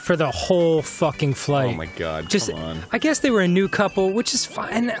yeah. For the whole fucking flight. Oh my god, just, come on. I guess they were a new couple, which is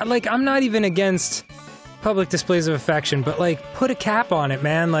fine. Like, I'm not even against public displays of affection, but like, put a cap on it,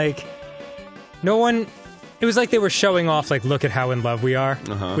 man. Like, no one. It was like they were showing off, like, look at how in love we are,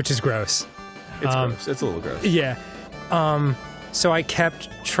 which is gross. It's gross. It's a little gross. Yeah. So I kept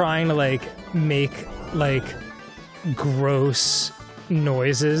trying to like make like gross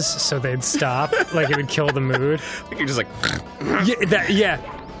noises so they'd stop. Like, it would kill the mood. You're just like.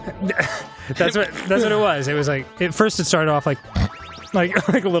 That's what it was. It was like, at first it started off like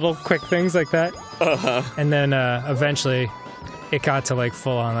little quick things like that. And then eventually it got to like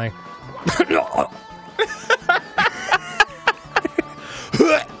full on like.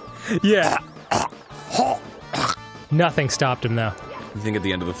 Yeah. Nothing stopped him though. You think at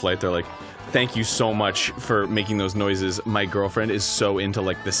the end of the flight they're like, thank you so much for making those noises. My girlfriend is so into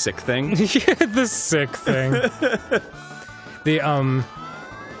like the sick thing. Yeah, the sick thing.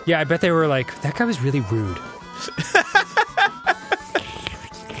 Yeah, I bet they were like, that guy was really rude.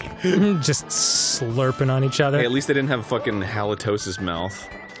 Just slurping on each other. Hey, at least they didn't have fucking halitosis mouth.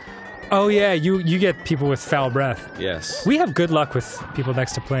 Oh yeah, you get people with foul breath. Yes. We have good luck with people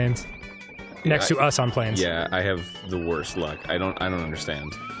next to planes. Next to us on planes. Yeah, I have the worst luck. I don't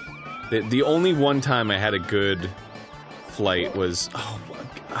understand. The only one time I had a good flight was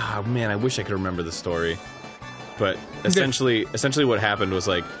oh man, I wish I could remember the story. But essentially what happened was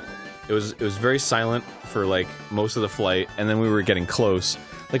like it was very silent for like most of the flight, and then we were getting close.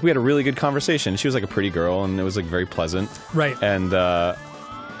 Like, we had a really good conversation. She was like a pretty girl, and it was like very pleasant. Right. And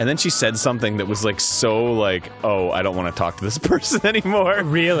then she said something that was like so like, oh, I don't want to talk to this person anymore.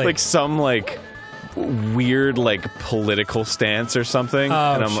 Really? Like some like weird like political stance or something.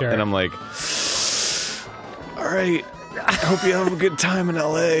 Oh, and I'm like, all right, I hope you have a good time in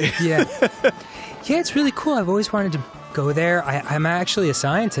LA. Yeah. Yeah, it's really cool. I've always wanted to go there. I'm actually a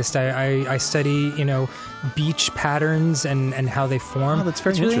scientist. I study, beach patterns and how they form. Oh, that's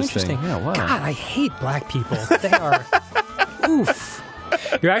very really interesting. Yeah, wow. God, I hate black people. They are oof.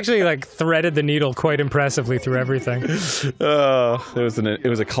 You actually like threaded the needle quite impressively through everything. It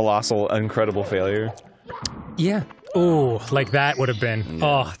was a colossal, incredible failure. Yeah. Oh, like that would have been. Yeah.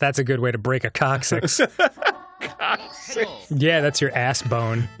 Oh, that's a good way to break a coccyx. Yeah, that's your ass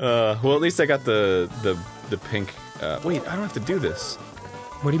bone. Well, at least I got the pink. Wait, I don't have to do this.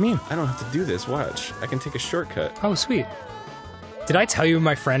 What do you mean? I don't have to do this. Watch, I can take a shortcut. Oh, sweet. Did I tell you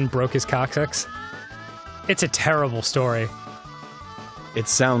my friend broke his coccyx? It's a terrible story. It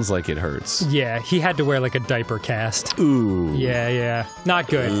sounds like it hurts. Yeah, he had to wear like a diaper cast. Ooh. Yeah. Not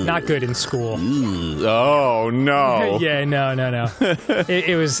good. Ooh. Not good in school. Ooh. Oh, no. Yeah, no.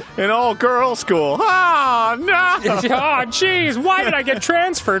 It was... an all-girl school. Oh, no! Oh, jeez, why did I get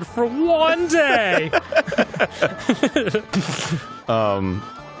transferred for one day?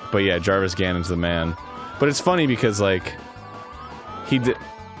 But yeah, Jarvis Gannon's the man. But it's funny because, like, he did...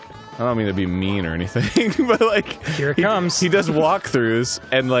 I don't mean to be mean or anything, but like... Here it comes. He does walkthroughs,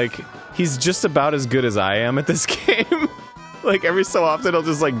 and like, he's just about as good as I am at this game. Like every so often he'll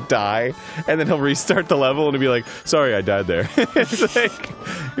just like die, and then he'll restart the level and he'll be like, "Sorry, I died there." It's like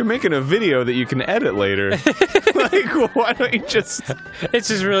you're making a video that you can edit later. Like, why don't you just? It's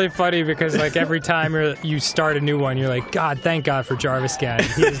just really funny because like every time you start a new one, you're like, God, thank God for Jarvis Guy.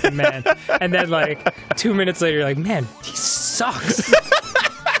 He is the man. And then like 2 minutes later, you're like, man, he sucks.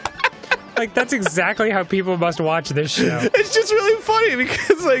 Like, that's exactly how people must watch this show. It's just really funny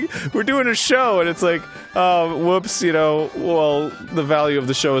because, like, we're doing a show and it's like, whoops, you know, well, the value of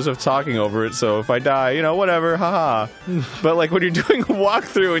the show is of talking over it, so if I die, you know, whatever, haha. But, like, when you're doing a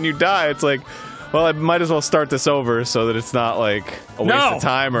walkthrough and you die, it's like, well, I might as well start this over so that it's not, like, a waste of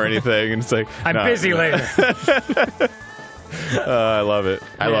time or anything. And it's like, I'm busy later. I love it.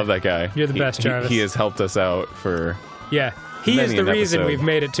 I love that guy. You're the best, Jarvis. He has helped us out for... Yeah. He is the reason episode. we've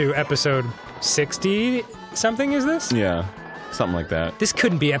made it to episode 60 something, is this? Yeah, something like that. This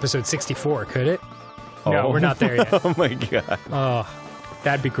couldn't be episode 64, could it? Oh. No, we're not there yet. Oh my god. Oh,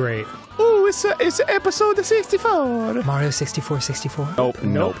 that'd be great. Ooh, it's episode 64. Mario 64, 64? Nope,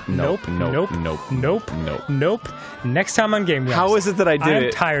 nope, nope, nope, nope, nope, nope, nope. Next time on Game Grumps. How is it that I did it?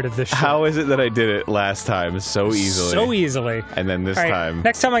 I'm tired of this shit. How is it that I did it last time so easily? So easily. And then this All right, time.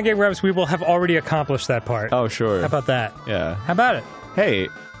 next time on Game Grumps, we will have already accomplished that part. Oh, sure. How about that? Yeah. How about it? Hey,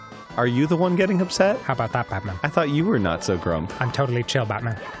 are you the one getting upset? How about that, Batman? I thought you were not so grump. I'm totally chill,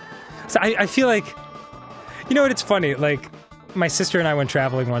 Batman. So I feel like, you know what? It's funny. Like, my sister and I went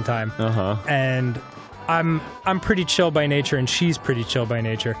traveling one time, and I'm pretty chill by nature, and she's pretty chill by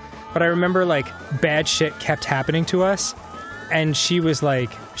nature. But I remember like bad shit kept happening to us, and she was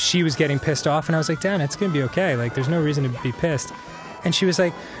getting pissed off, and I was like, "Dad, it's gonna be okay. Like, there's no reason to be pissed." And she was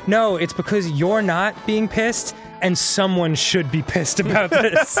like, "No, it's because you're not being pissed, and someone should be pissed about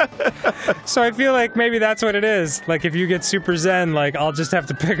this." So I feel like maybe that's what it is. Like, if you get super zen, like, I'll just have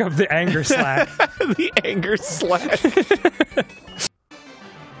to pick up the anger slack. The anger slack.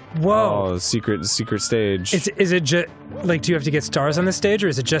 Whoa. Oh, secret stage. Is it just, like, do you have to get stars on the stage, or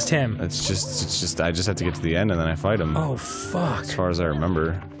is it just him? It's just, I just have to get to the end and then I fight him. Oh, fuck. As far as I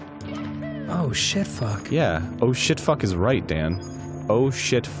remember. Oh, shit, fuck. Yeah. Oh, shit, fuck is right, Dan. Oh,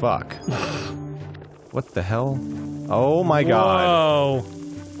 shit, fuck. What the hell? Oh my god. Whoa.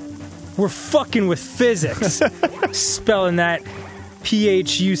 We're fucking with physics. Spelling that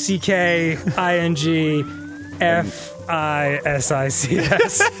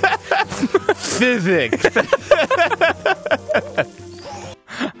P-H-U-C-K-I-N-G-F-I-S-I-C-S. Physics.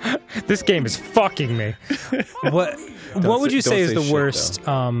 This game is fucking me. What would you say is the worst?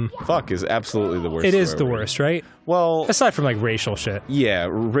 Fuck is absolutely the worst. It is swear the word. worst, right? Well, Aside from, like, racial shit. yeah,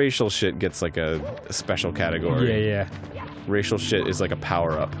 racial shit gets like a special category. Yeah. Racial shit is like a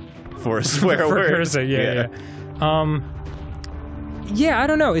power-up for a swear For word. cursing, yeah. Yeah, I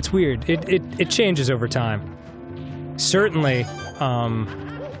don't know. It's weird. It changes over time. Certainly,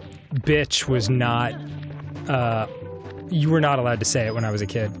 bitch was not. You were not allowed to say it when I was a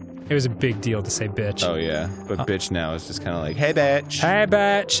kid. It was a big deal to say bitch. Oh yeah, but bitch now is just kind of like, hey bitch. Hey,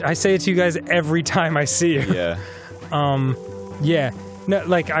 bitch. I say it to you guys every time I see you. Yeah. Yeah. No,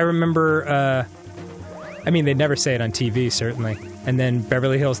 like, I remember, I mean, they'd never say it on TV, certainly. And then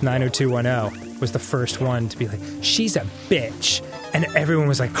Beverly Hills 90210 was the first one to be like, she's a bitch. And everyone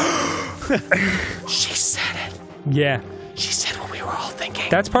was like, she said it. Yeah. She said what we were all thinking.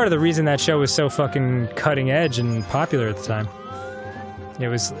 That's part of the reason that show was so fucking cutting edge and popular at the time. It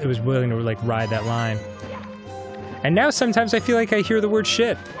was willing to, like, ride that line. And now sometimes I feel like I hear the word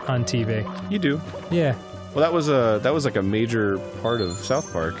shit on TV. You do. Yeah. Well, that was like a major part of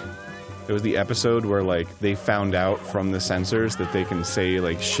South Park. It was the episode where, like, they found out from the censors that they can say,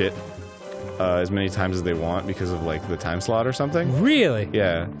 like, shit as many times as they want because of, like, the time slot or something. Really?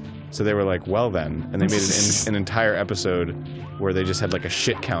 Yeah. So they were like, well then. And they made an entire episode where they just had, like, a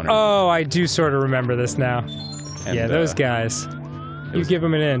shit counter. Oh, I do sort of remember this now. And, yeah, those guys. You give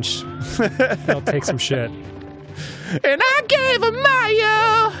them an inch, they'll take some shit. And I gave him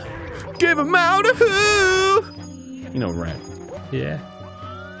Mario! Give him out of who? You know, rant. Yeah.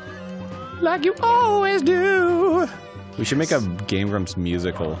 Like you always do. We should make a Game Grumps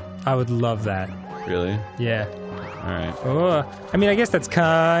musical. I would love that. Really? Yeah. Alright. Oh, I mean, I guess that's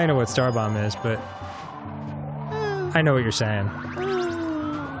kind of what Starbomb is, but I know what you're saying.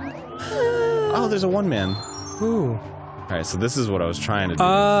 Oh, there's a one-man. Ooh. Alright, so this is what I was trying to do.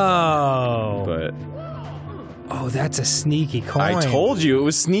 Oh. But Oh, that's a sneaky coin. I told you, it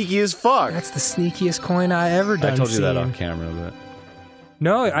was sneaky as fuck. That's the sneakiest coin I ever done. I told you that seen. off camera, but...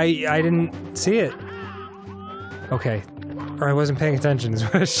 No, I didn't see it. Okay. Or I wasn't paying attention is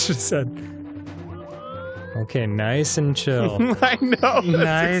what I should have said. Okay, nice and chill. I know.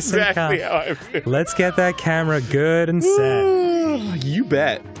 Nice That's and exactly calm. how I feel. Let's get that camera good and set. You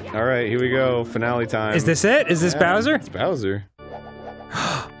bet. All right, here we go. Finale time. Is this it? Is this Bowser? It's Bowser.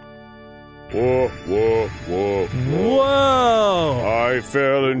 Whoa, whoa, whoa. Whoa! I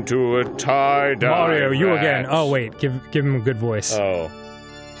fell into a tie-dye Mario, you vat. again. Oh wait, give him a good voice. Oh.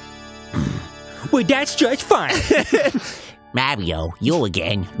 Wait, that's just fine. Mario, you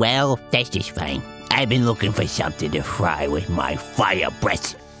again? Well, that's just fine. I've been looking for something to fry with my fire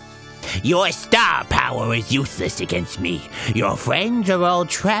breath. Your star power is useless against me. Your friends are all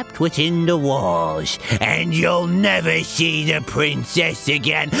trapped within the walls, and you'll never see the princess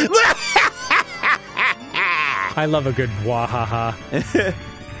again. I love a good wahaha.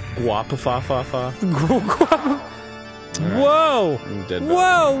 Guapa-fa-fa-fa. Whoa! I'm dead.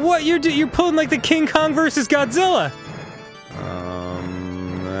 Whoa! What you're pulling like the King Kong versus Godzilla.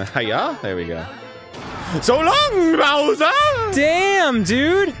 Hiya? There we go. So long, Bowser! Damn,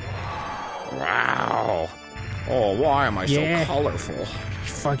 dude! Wow. Oh, why am I Yeah. so colorful?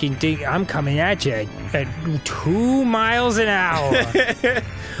 Fucking thing, I'm coming at you at 2 miles an hour.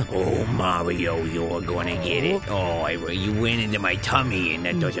 Oh, Mario, you're gonna get it. Oh, you went into my tummy, and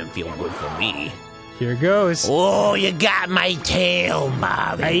that doesn't feel good for me. Here goes. Oh, you got my tail,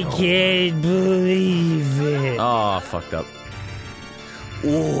 Mario. I can't believe it. Oh, fucked up.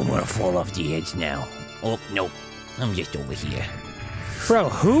 Oh, I'm gonna fall off the edge now. Oh, nope. I'm just over here. Bro,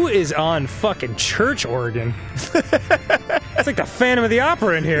 who is on fucking church organ? It's like the Phantom of the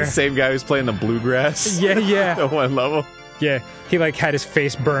Opera in here. Same guy who's playing the bluegrass. Yeah, yeah. The one level. Yeah, he like had his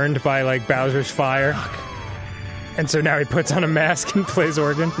face burned by like Bowser's fire. And so now he puts on a mask and plays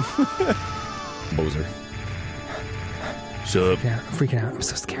organ. Bowser. Sup? Yeah, I'm freaking out. I'm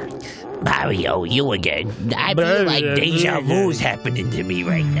so scared. Mario, you again. I feel like deja vu's happening to me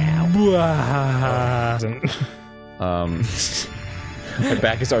right now. My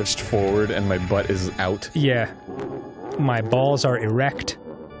back is arched forward and my butt is out. Yeah. My balls are erect.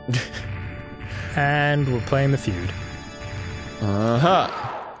 And we're playing the feud. Uh-huh.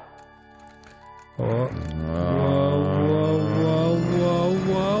 Whoa.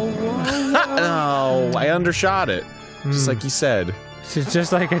 Whoa. No, I undershot it. Just like you said. It's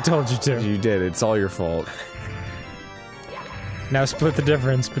just like I told you to. You did. It's all your fault. Now split the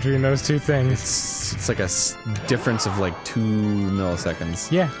difference between those two things. It's like a difference of like 2 milliseconds.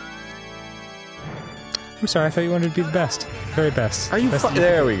 Yeah. I'm sorry, I thought you wanted to be the best. Very best. Are you Best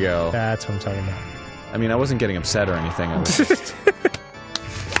There we go. That's what I'm talking about. I mean, I wasn't getting upset or anything. I was just...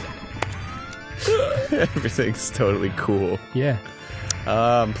 Everything's totally cool. Yeah.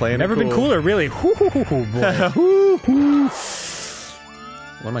 I'm playing Never it cool. been cooler, really. Boy.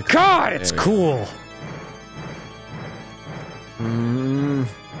 What am I God, it's There we cool. go.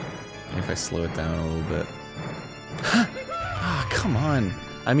 If I slow it down a little bit. Ah, come on.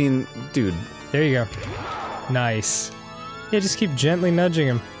 I mean, dude. There you go. Nice. Yeah, just keep gently nudging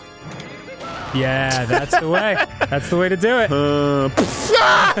him. Yeah, that's the way. That's the way to do it.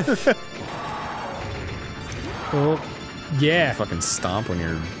 Oh, yeah. Fucking stomp when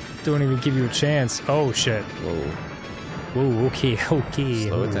you're... Don't even give you a chance. Oh, shit. Whoa. Whoa, okay, okay.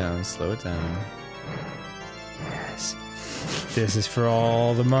 Slow it down, slow it down. Yes. This is for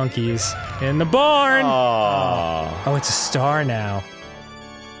all the monkeys in the barn. Aww. Oh, it's a star now.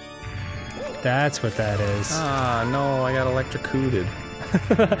 That's what that is. Ah, no, I got electrocuted.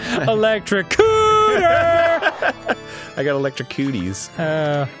 Electrocooter! I got electrocooties.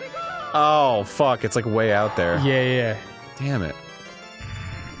 Yeah, Oh, fuck, it's like way out there. yeah. Damn it.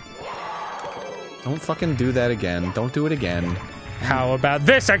 Don't fucking do that again. Don't do it again. How about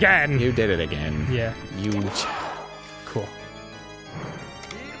this again? You did it again. Yeah, You... cool.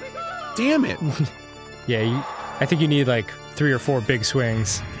 Damn it. Yeah, I think you need like 3 or 4 big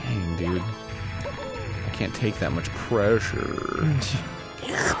swings. Dang, dude. I can't take that much pressure.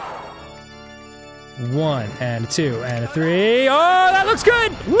 1 and a 2 and a 3. Oh, that looks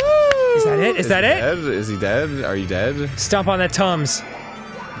good! Woo! Is that it? Is that it? Dead? Is he dead? Are you dead? Stomp on that Tums.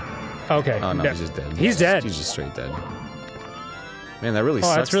 Okay. Oh, no, he's just dead. He's dead. He's just straight dead. Man, that really Oh,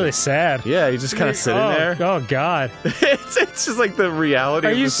 sucks. that's really sad. Yeah, he's just kind of sitting there. Oh, God. it's just like the reality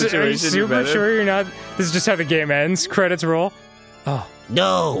Are of you, the situation. are you super sure you're not... This is just how the game ends? Credits roll? Oh.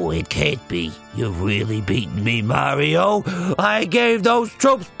 No, it can't be. You've really beaten me, Mario. I gave those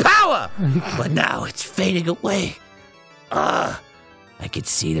troops power, but now it's fading away. I can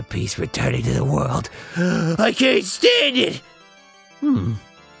see the peace returning to the world. I can't stand it.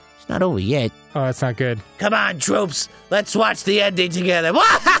 It's not over yet. Oh, that's not good. Come on, troops. Let's watch the ending together.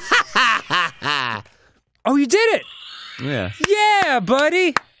 Oh, you did it! Yeah. Yeah,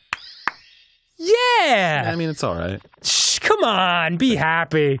 buddy! Yeah! I mean, it's all right. Shh, come on, be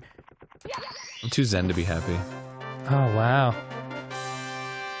happy. I'm too zen to be happy. Oh, wow.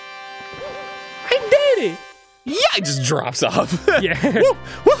 I did it! Yeah, it just drops off. Yeah.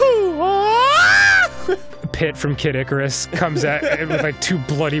 Woohoo! Pit from Kid Icarus comes at with like 2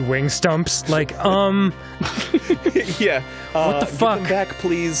 bloody wing stumps. Like, Yeah. What the fuck? Get them back,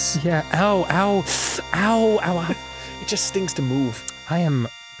 please. Yeah, ow, ow, ow, ow, ow. It just stings to move. I am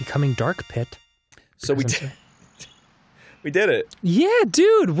becoming Dark Pit. So we did. We did it. Yeah,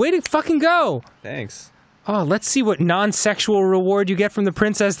 dude, way to fucking go. Thanks. Oh, let's see what non-sexual reward you get from the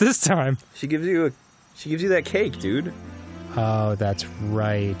princess this time. She gives you that cake, dude. Oh, that's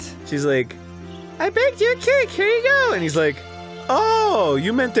right. She's like, I baked you a cake, here you go. And he's like, oh,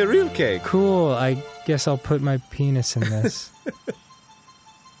 you meant the real cake. Cool, I guess I'll put my penis in this.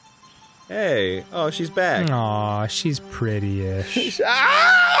 Hey, oh, she's back. Aw, she's pretty-ish.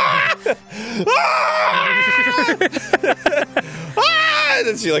 Ah! Ah! Ah! And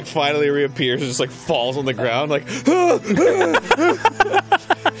then she like finally reappears and just like falls on the ground like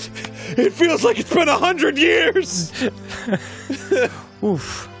it feels like it's been 100 years.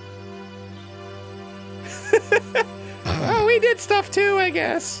 Oof. Oh, we did stuff too, I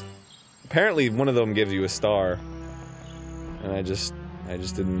guess. Apparently one of them gives you a star. And I just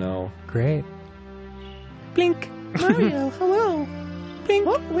didn't know. Great. Blink. Mario, hello. Blink.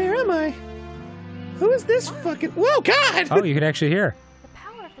 What? Where am I? Who is this fucking... Whoa, God! Oh, you can actually hear. The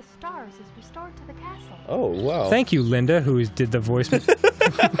power of the stars is restored to the castle. Oh, wow. Thank you, Linda, who did the voice.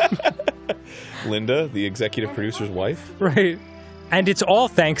 Linda, the executive producer's wife? Right. And it's all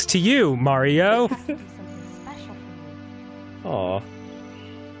thanks to you, Mario. Do something special for you. Aw.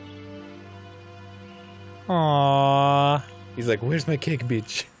 Aww. He's like, where's my cake,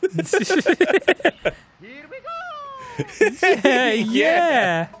 bitch?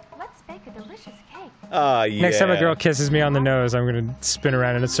 Yeah. Let's bake a delicious cake. Ah, yeah. Next time a girl kisses me on the nose, I'm gonna spin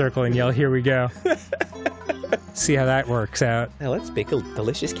around in a circle and yell, "Here we go." See how that works out. Now let's bake a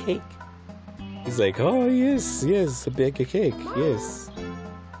delicious cake. He's like, oh, yes, yes, bake a cake, yes.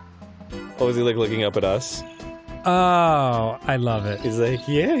 Oh, is he like looking up at us? Oh, I love it. He's like,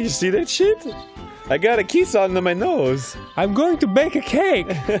 yeah, you see that shit? I got a kiss on my nose. I'm going to bake a cake.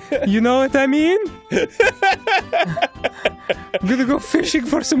 You know what I mean? I'm gonna go fishing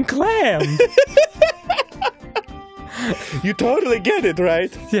for some clam. You totally get it,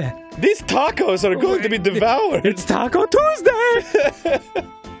 right? Yeah. These tacos are going to be devoured. It's Taco Tuesday.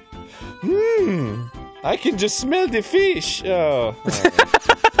 I can just smell the fish. Oh.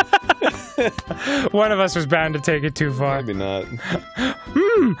 One of us was bound to take it too far. Maybe not.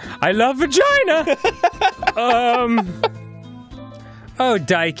 I love vagina. Oh,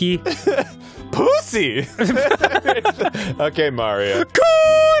 Dikey. Pussy! Okay, Mario.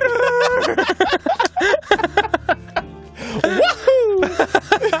 Woohoo!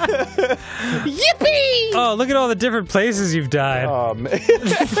 Yippee! Oh, look at all the different places you've died. Oh, man.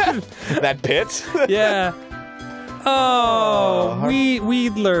 That pit? Yeah. Oh,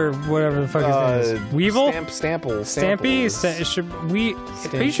 Weedler, whatever the fuck his name is. Weevil? Stample. Stampy?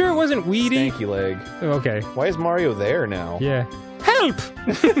 Are you sure it wasn't Weedy? Stanky leg. Oh, okay. Why is Mario there now? Yeah. Help!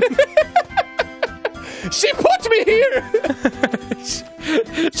 She put me here!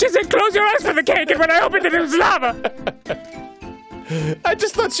 She said, close your eyes for the cake, and when I opened it, it was lava! I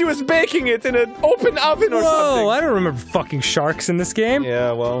just thought she was baking it in an open oven or something. Whoa, I don't remember fucking sharks in this game.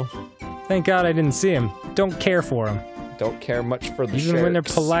 Yeah, well, Thank God I didn't see him. Don't care for him. don't care much for the Even when they're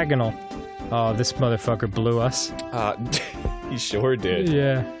sharks. polygonal. Oh, this motherfucker blew us. He sure did.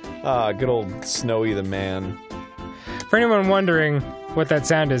 Yeah. Good old Snowy the man. For anyone wondering what that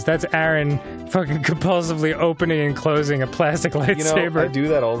sound is, that's Aaron fucking compulsively opening and closing a plastic You know, lightsaber. I do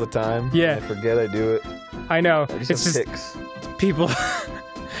that all the time. Yeah. I forget I do it. I know. I It's just just have tics. people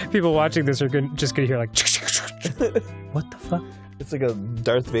people watching this are just gonna hear like what the fuck? It's like a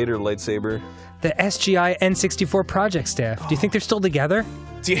Darth Vader lightsaber. The SGI N64 project staff. Do you think they're still together?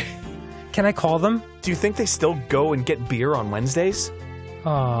 Do you Can I call them? think they still go and get beer on Wednesdays?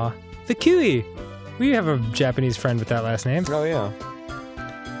 Aw. Fukui. We have a Japanese friend with that last name. Oh yeah.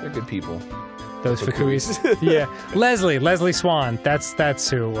 They're good people. Those Fukuis. Yeah. Leslie Swan. That's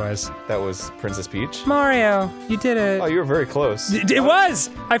who it was. That was Princess Peach. Mario, you did it. Oh, you were very close. It was!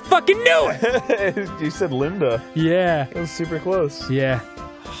 I fucking knew it! You said Linda. Yeah. That was super close. Yeah.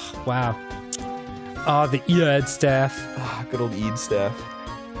 Wow. Oh, the EAD staff. Good old Eid staff.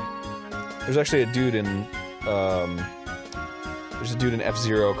 There's actually a dude in there's a dude in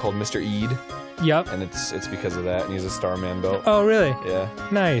F-Zero called Mr. Eid, Yup. and it's because of that, and he's a Starman belt. Oh, really? Yeah.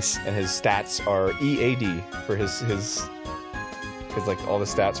 Nice. And his stats are EAD for his Because like all the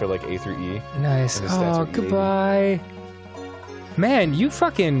stats are like A through E. Nice. And the stats Oh, are E. goodbye. Man, you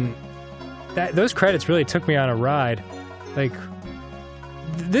fucking... Those credits really took me on a ride. Like,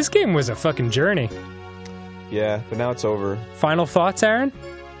 this game was a fucking journey. Yeah, but now it's over. Final thoughts, Aaron?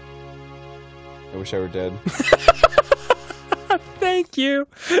 I wish I were dead. Thank you.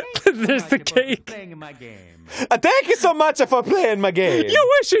 There's the cake. Playing in my game. Thank you so much for playing my game. You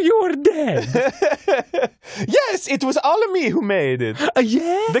wish you were dead. Yes, it was all of me who made it.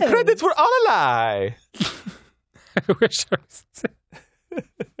 Yeah. The credits were all a lie. I wish I was dead.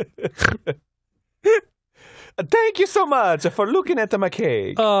 Thank you so much for looking at my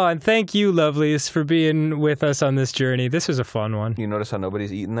cake. Oh, and thank you, lovelies, for being with us on this journey. This was a fun one. You notice how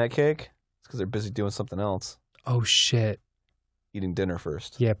nobody's eating that cake? It's because they're busy doing something else. Oh, shit. Eating dinner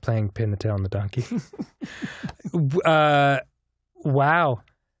first. Yeah, playing pin the tail on the donkey. Wow.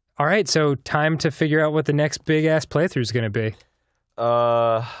 All right, so time to figure out what the next big-ass playthrough is going to be.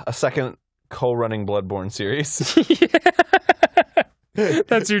 A second co-running Bloodborne series.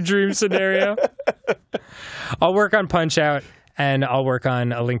 That's your dream scenario. I'll work on Punch-Out, and I'll work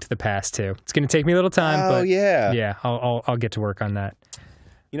on A Link to the Past, too. It's going to take me a little time, but yeah, I'll get to work on that.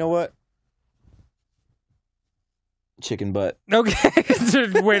 You know what? Chicken butt. Okay.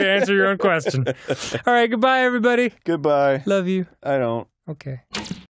 Way to answer your own question. All right, goodbye, everybody. Goodbye. Love you. I don't. Okay.